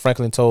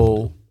Franklin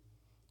told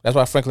That's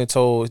why Franklin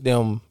told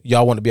them,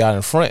 y'all want to be out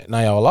in front.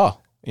 Now y'all are.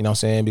 You know what I'm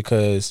saying?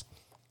 Because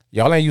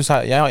y'all ain't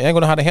y'all ain't gonna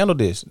know how to handle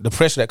this. The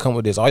pressure that come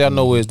with this. All y'all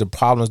know is the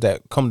problems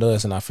that come to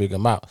us and I figure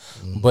them out.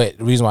 But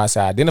the reason why I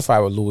say I identify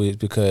with Louis is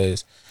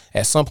because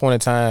at some point in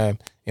time,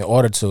 in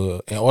order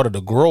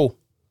to grow,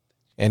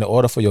 and in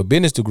order for your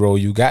business to grow,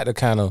 you got to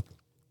kind of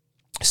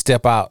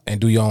step out and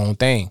do your own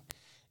thing.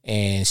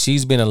 And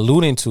she's been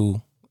alluding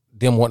to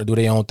them wanting to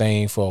do their own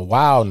thing for a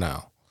while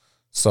now.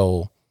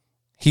 So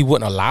he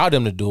wouldn't allow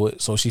them to do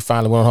it. So she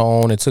finally went on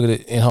her own and took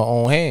it in her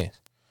own hands.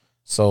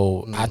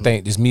 So I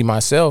think just me,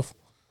 myself,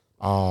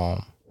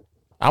 I'm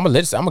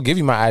gonna give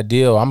you my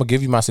idea. I'm gonna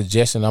give you my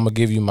suggestion. I'm gonna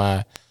give you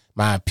my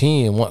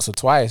opinion once or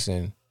twice.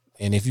 And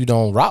if you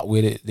don't rock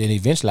with it, then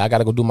eventually I got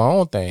to go do my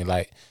own thing.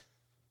 Like,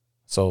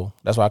 so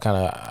that's why I kind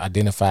of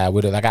identify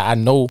with it. Like I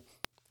know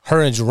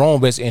her and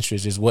Jerome's best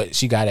interest is what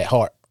she got at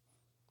heart.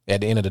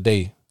 At the end of the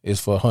day, is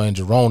for her and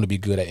Jerome to be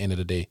good at the end of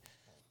the day.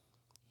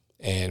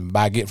 And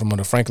by getting from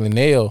under Franklin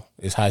Nail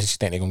is how she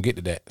think they're gonna get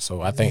to that.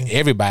 So I think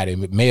everybody,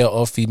 male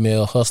or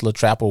female, hustler,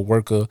 trapper,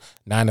 worker,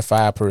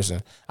 9-to-5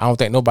 person, I don't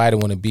think nobody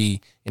want to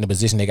be in the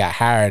position they got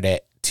hired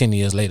at 10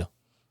 years later.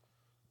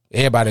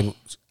 Everybody's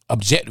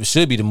objective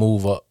should be to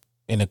move up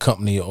in the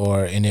company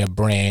or in their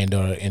brand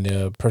or in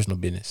their personal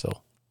business.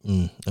 So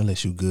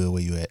unless you good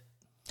where you at.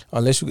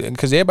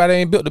 Because everybody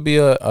ain't built to be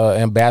a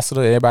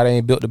ambassador. Everybody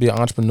ain't built to be an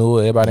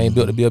entrepreneur. Everybody ain't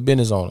built to be a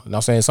business owner. You know what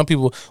I'm saying? Some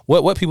people,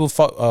 what people,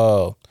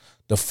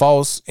 the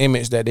false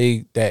image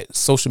that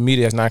social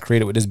media has not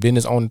created with this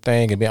business owner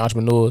thing and being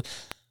entrepreneurs,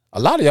 a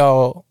lot of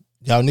y'all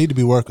need to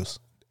be workers.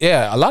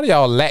 Yeah, a lot of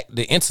y'all lack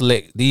the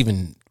intellect to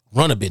even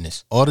run a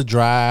business. Or the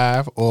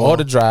drive or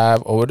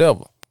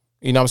whatever.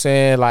 You know what I'm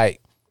saying?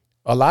 Like,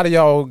 a lot of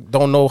y'all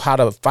don't know how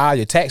to file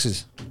your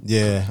taxes.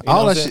 Yeah,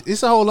 all that shit.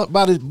 It's a whole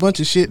bunch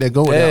of shit that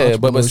go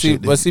with that.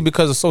 But see,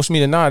 because of social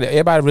media now,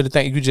 everybody really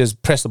think you just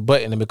press a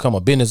button and become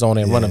a business owner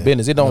and run a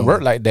business. It don't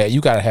work like that.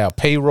 You got to have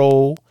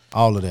payroll.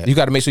 All of that. You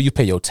got to make sure you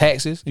pay your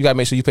taxes. You got to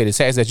make sure you pay the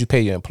taxes that you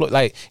pay your employee.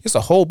 Like, it's a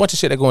whole bunch of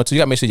shit that go into. You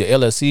got to make sure your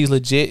LLC is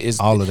legit. It's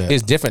all of that.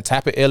 It's different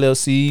type of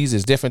LLCs.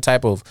 It's different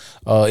type of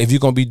if you're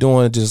gonna be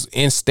doing just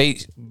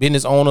in-state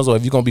business owners or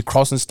if you're gonna be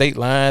crossing state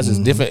lines. It's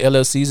different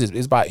LLCs.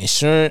 It's about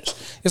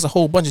insurance. It's a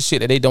whole bunch of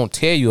shit that they don't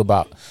tell you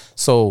about.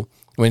 So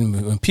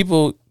when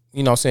people,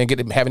 you know what I'm saying,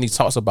 get to having these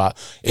talks about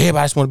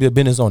everybody just want to be a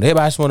business owner.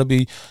 Everybody just want to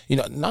be,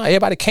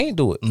 everybody can't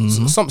do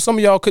it. Some of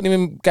y'all couldn't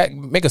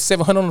even make a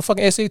 700 on the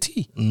fucking SAT.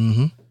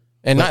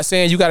 And not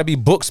saying you got to be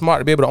book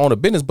smart to be able to own a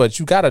business, but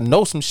you got to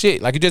know some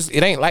shit. Like,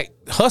 it ain't like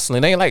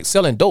hustling. It ain't like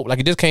selling dope. Like,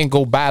 you just can't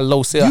go buy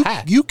low, sell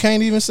high. You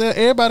can't even sell.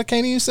 Everybody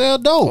can't even sell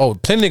dope. Oh,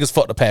 plenty of niggas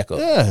fucked the pack up.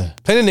 Yeah.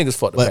 Plenty of niggas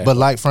fucked the pack up. But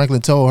like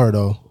Franklin told her,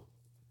 though,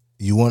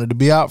 you wanted to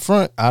be out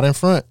in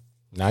front.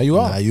 Now you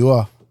are. You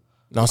know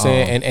what I'm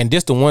saying? And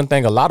this the one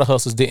thing a lot of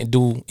hustlers didn't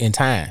do in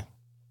time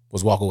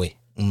was walk away.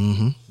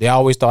 They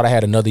always thought I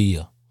had another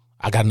year.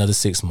 I got another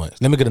 6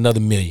 months. Let me get another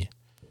 $1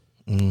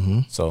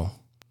 million. So.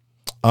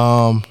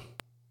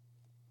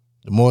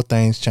 The more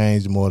things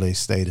change, the more they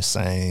stay the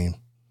same.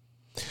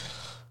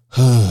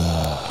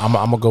 I'm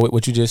gonna go with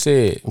what you just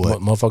said.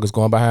 Motherfuckers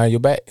going behind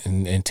your back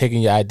and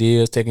taking your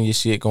ideas, taking your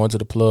shit, going to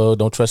the plug.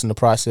 Don't trust in the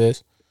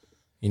process.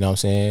 You know what I'm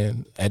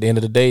saying? At the end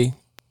of the day,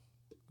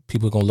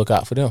 people are gonna look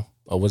out for them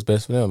or what's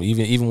best for them.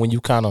 Even when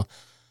you kind of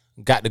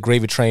got the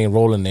gravy train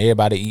rolling, and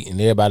everybody eating,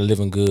 everybody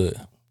living good,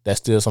 that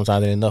still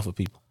sometimes ain't enough for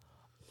people.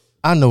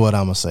 I know what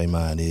I'm gonna say.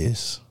 Mine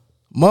is.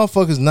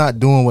 Motherfuckers not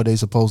doing what they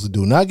supposed to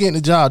do, not getting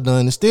the job done,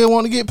 and still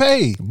want to get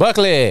paid.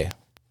 Buckley,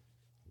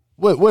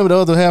 where the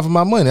other half of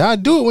my money? I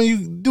do it when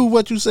you do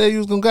what you say you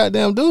was gonna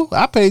goddamn do.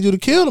 I paid you to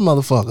kill the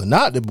motherfucker,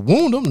 not to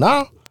wound him.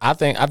 Nah. I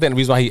think the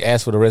reason why he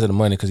asked for the rest of the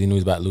money because he knew he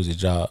was about to lose his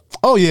job.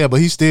 Oh yeah, but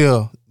he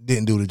still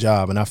didn't do the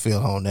job, and I feel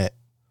on that.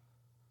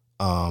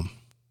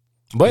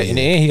 But in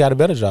the end, he got a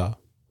better job.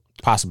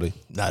 Possibly.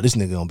 Nah, this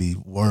nigga gonna be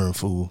worm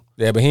food.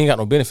 Yeah, but he ain't got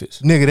no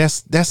benefits.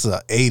 Nigga, that's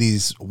a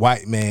 80s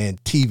white man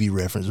TV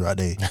reference right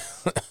there.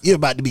 You're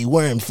about to be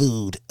worm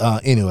food.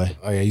 Anyway.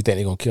 Oh yeah, you think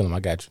they gonna kill him?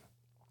 I got you.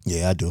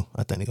 Yeah, I do.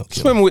 I think they gonna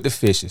kill him. Swimming with the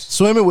fishes.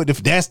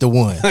 That's the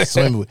one.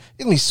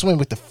 You can swim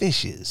with the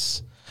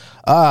fishes.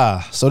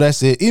 So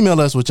that's it.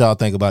 Email us what y'all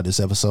think about this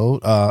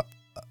episode.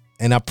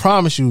 And I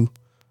promise you,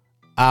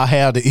 I'll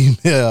have the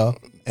email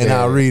and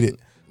I'll read it.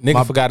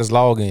 Nigga forgot his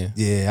login.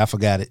 Yeah, I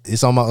forgot it.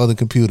 It's on my other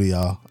computer,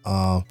 y'all.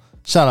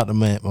 Shout out to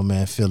my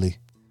man Philly.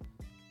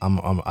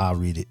 I'll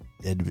read it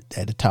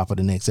at the top of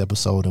the next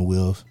episode, and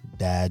we'll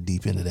dive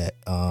deep into that.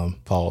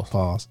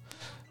 Pause.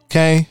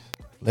 Kane,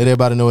 let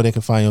everybody know where they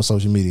can find you on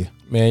social media.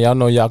 Man, y'all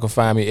know y'all can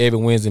find me every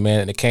Wednesday, man,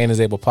 at the Kane is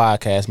Able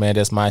podcast, man.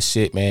 That's my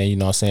shit, man. You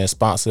know what I'm saying?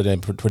 Sponsored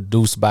and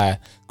produced by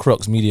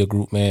Crux Media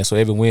Group, man. So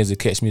every Wednesday,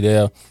 catch me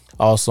there.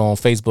 Also on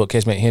Facebook,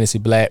 catch me at Hennessy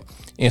Black.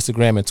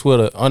 Instagram and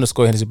Twitter,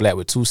 _Hennessy Black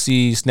with 2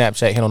 C's.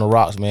 Snapchat, Hand on the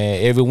Rocks,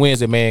 man. Every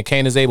Wednesday, man.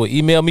 Kane is Able.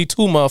 Email me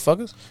too,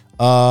 motherfuckers.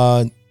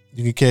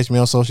 You can catch me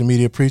on social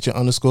media, Preacher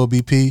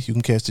 _BP. You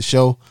can catch the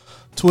show,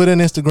 Twitter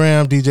and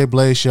Instagram, DJ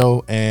Blaze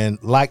Show, and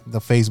like the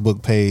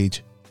Facebook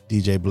page,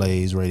 DJ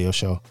Blaze Radio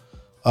Show.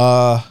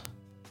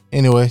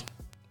 Anyway,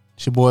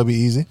 It's your boy Be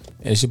Easy.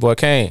 And it's your boy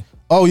Kane.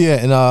 Oh yeah,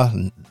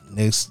 and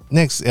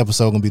next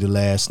episode gonna be the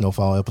last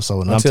Snowfall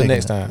episode. And Until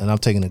next time. And I'm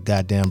taking a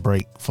goddamn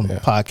break from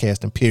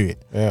podcasting.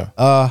 Period.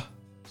 Yeah.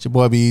 It's your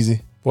boy Be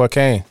Easy. Boy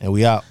Kane. And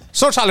we out.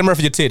 Show Charlie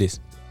Murphy your titties.